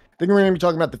 I think we're going to be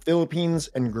talking about the Philippines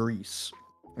and Greece.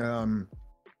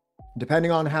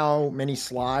 Depending on how many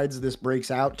slides this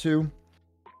breaks out to,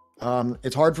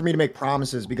 it's hard for me to make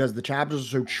promises because the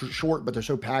chapters are so short, but they're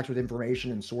so packed with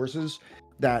information and sources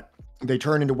that they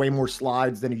turn into way more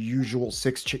slides than a usual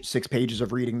six pages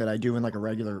of reading that I do in like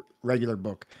a regular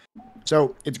book.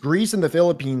 So it's Greece and the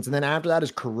Philippines, and then after that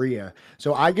is Korea.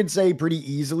 So I could say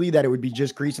pretty easily that it would be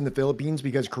just Greece and the Philippines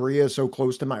because Korea is so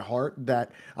close to my heart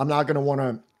that I'm not going to want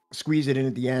to squeeze it in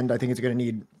at the end. I think it's going to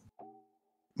need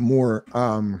more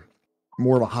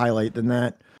of a highlight than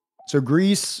that. So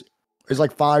Greece is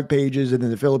like 5 pages, and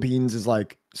then the Philippines is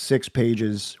like 6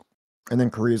 pages, and then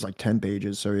Korea is like 10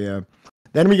 pages. So yeah.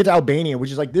 Then we get to Albania, which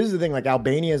is like, this is the thing, like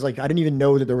Albania is like, I didn't even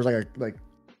know that there was like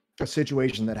a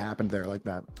situation that happened there like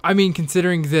that. I mean,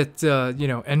 considering that,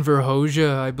 Enver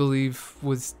Hoxha, I believe,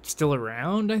 was still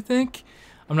around, I think.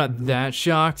 I'm not that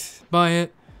shocked by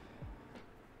it.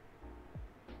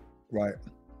 Right.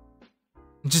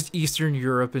 Just Eastern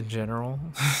Europe in general.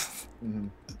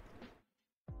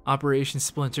 Operation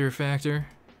Splinter Factor.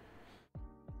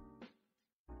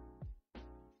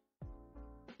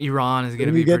 Iran is going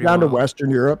to be pretty. We get down to Western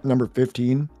Europe, number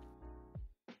 15.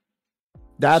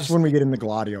 That's when we get into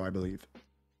Gladio, I believe.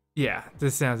 Yeah,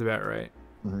 this sounds about right.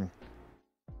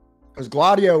 Because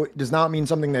Gladio does not mean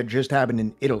something that just happened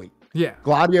in Italy. Yeah.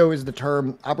 Gladio is the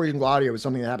term. Operation Gladio is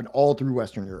something that happened all through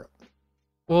Western Europe.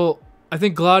 Well, I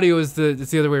think Gladio is it's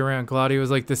the other way around. Gladio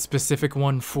is like the specific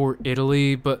one for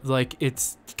Italy, but like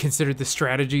it's considered the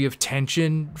strategy of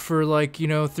tension for like,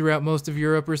 throughout most of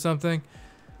Europe or something.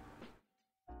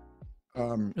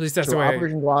 At least that's the way.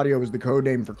 Operation Gladio is the code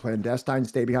name for clandestine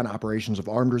stay-behind operations of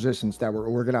armed resistance that were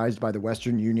organized by the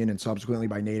Western Union and subsequently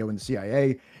by NATO and the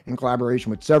CIA in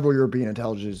collaboration with several European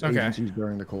intelligence agencies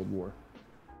during the Cold War.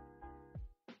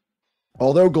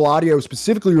 Although Gladio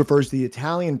specifically refers to the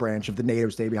Italian branch of the NATO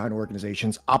stay-behind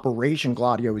organizations, Operation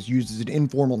Gladio is used as an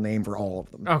informal name for all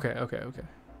of them. Okay.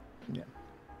 Yeah.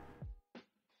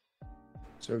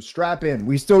 So strap in.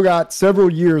 We still got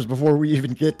several years before we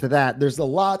even get to that. There's a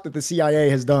lot that the CIA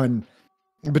has done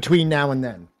between now and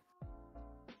then.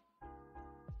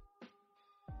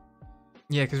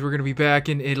 Yeah, because we're going to be back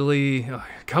in Italy a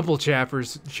couple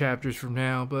chapters from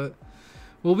now, but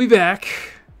we'll be back.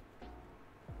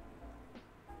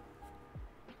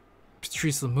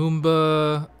 Patrice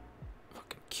Lumumba,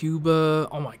 fucking Cuba.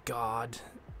 Oh my god.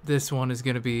 This one is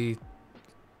going to be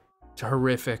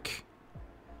horrific.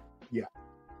 Yeah.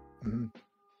 And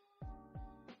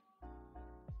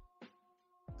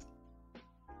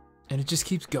it just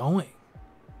keeps going.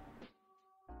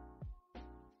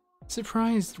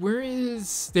 Surprised. Where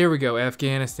is... There we go.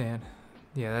 Afghanistan.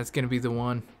 Yeah, that's going to be the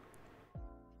one.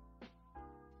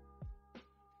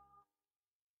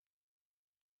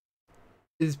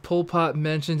 Is Pol Pot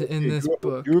mentioned in this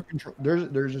book?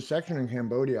 There's a section in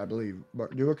Cambodia, I believe.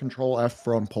 But do a Control F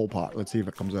from Pol Pot. Let's see if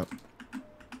it comes up.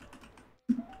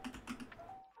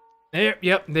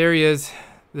 Yep, there he is.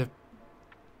 The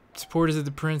supporters of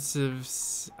the Prince of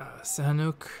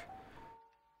Sihanouk.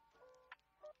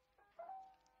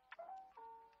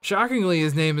 Shockingly,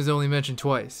 his name is only mentioned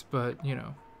twice, but, what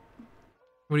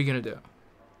are you going to do?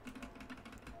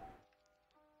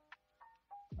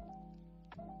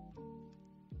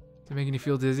 Is it making you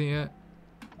feel dizzy yet?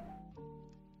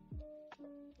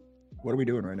 What are we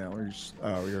doing right now? We're just,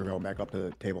 we're going back up to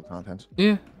the table of contents.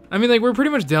 Yeah. I mean, like, we're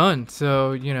pretty much done, so,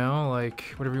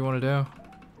 like, whatever you want to do.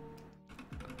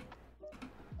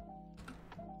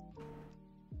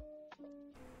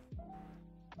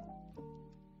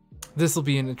 This will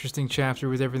be an interesting chapter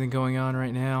with everything going on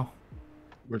right now.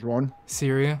 Which one?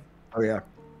 Syria. Oh, yeah,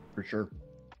 for sure.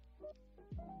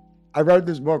 I read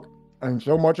this book, and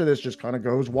so much of this just kind of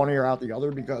goes one ear out the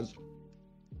other because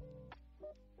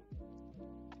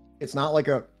it's not like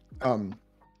it's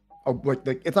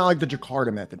not like the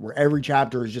Jakarta method where every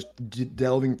chapter is just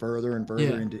delving further and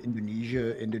further into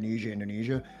Indonesia.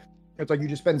 It's like you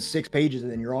just spend 6 pages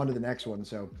and then you're on to the next one.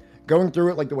 So going through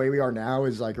it like the way we are now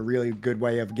is like a really good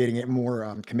way of getting it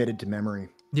more committed to memory.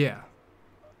 Yeah.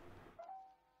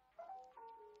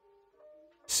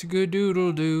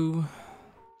 Skadoodle-doo.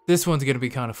 This one's going to be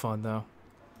kind of fun, though.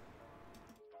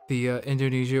 The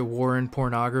Indonesia war and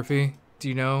pornography. Do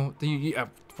you know?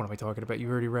 What am I talking about? You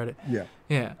already read it. Yeah.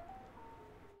 Yeah.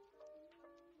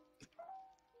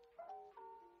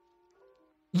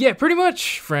 Yeah, pretty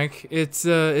much, Frank. It's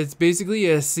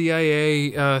basically a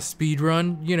CIA speed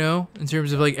run, you know, in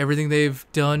terms of like everything they've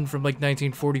done from like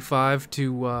 1945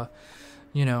 to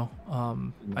you know,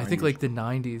 I think like the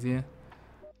 90s, yeah.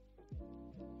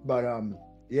 But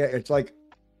yeah, it's like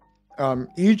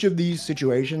each of these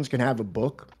situations can have a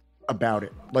book about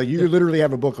it. Like you literally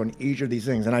have a book on each of these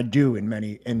things, and I do in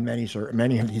many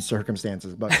of these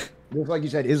circumstances. But just like you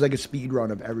said, is like a speed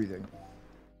run of everything.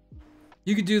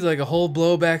 You could do like a whole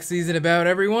blowback season about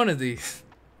every one of these.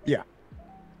 Yeah.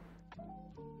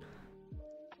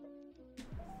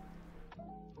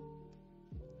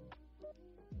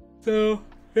 So,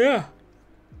 yeah.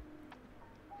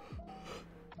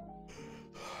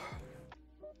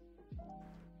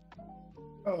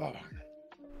 Oh.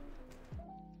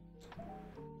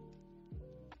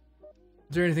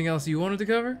 Is there anything else you wanted to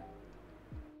cover?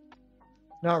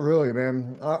 Not really,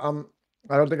 man. I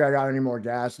don't think I got any more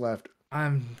gas left.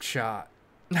 I'm shot.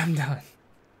 I'm done.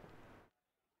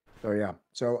 So yeah.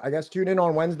 So I guess tune in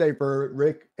on Wednesday for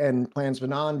Rick and Plans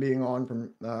Fanon being on from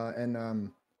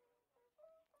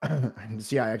and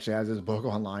see, I actually has his book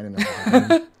online, and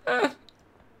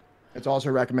it's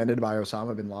also recommended by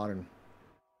Osama bin Laden.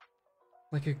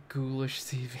 Like a ghoulish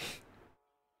CV.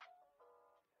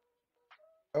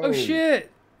 Oh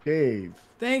shit! Dave.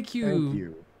 Thank you. Thank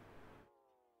you.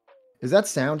 Is that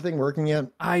sound thing working yet?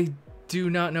 I do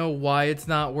not know why it's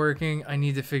not working. I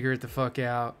need to figure it the fuck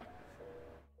out.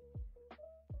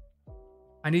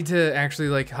 I need to actually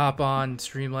like hop on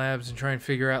Streamlabs and try and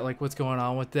figure out like what's going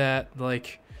on with that,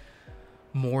 like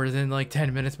more than like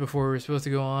 10 minutes before we were supposed to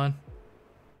go on.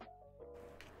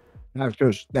 That's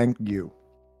just thank you.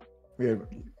 We have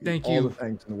Thank all you. the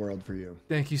thanks in the world for you.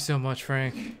 Thank you so much,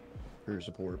 Frank. For your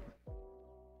support.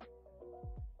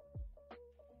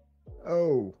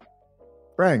 Oh,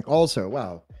 Frank, also,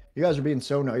 wow. You guys are being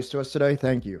so nice to us today.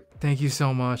 Thank you. Thank you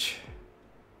so much.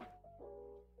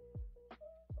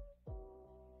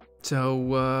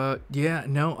 So, yeah,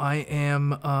 no, I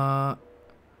am, I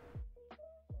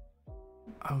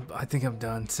think I'm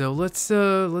done. So let's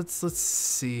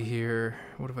see here.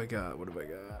 What have I got? What have I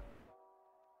got?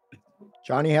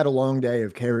 Johnny had a long day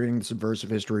of carrying the Subversive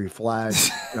History flag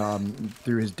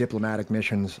through his diplomatic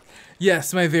missions.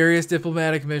 Yes, my various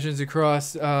diplomatic missions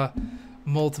across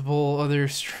multiple other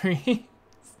streams.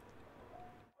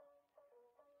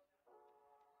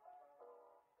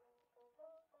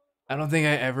 I don't think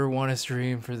I ever want to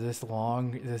stream for this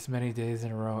long, this many days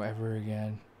in a row ever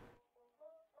again.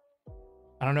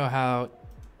 I don't know how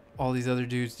all these other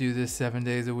dudes do this 7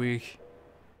 days a week.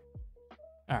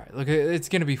 All right, look, it's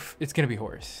gonna be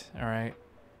horse. All right,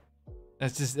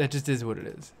 that just is what it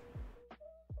is.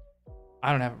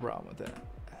 I don't have a problem with that.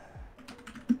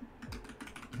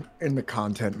 In the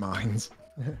content mines.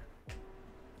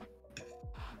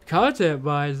 Content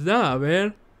mines, nah,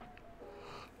 man.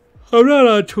 I'm not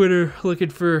on Twitter looking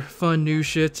for fun new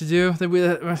shit to do.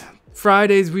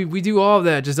 Fridays we do all of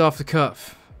that just off the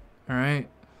cuff. All right.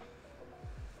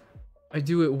 I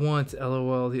do it once,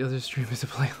 lol. The other stream is a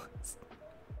playlist.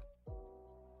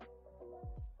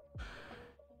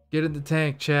 Get in the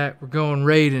tank, chat. We're going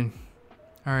raiding.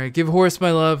 All right, give Horse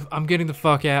my love. I'm getting the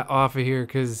fuck off of here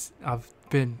because I've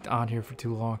been on here for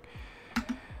too long.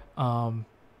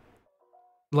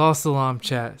 La salam,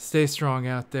 chat. Stay strong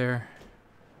out there.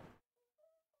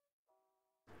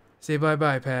 Say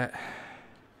bye-bye, Pat.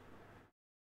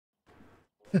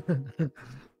 Later,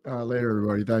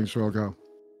 everybody. Thanks, Wilco.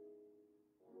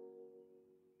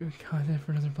 Good content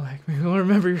for another black man. We'll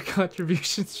remember your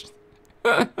contributions.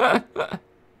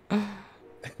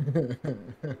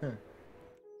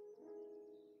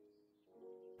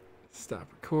 Stop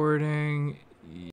recording.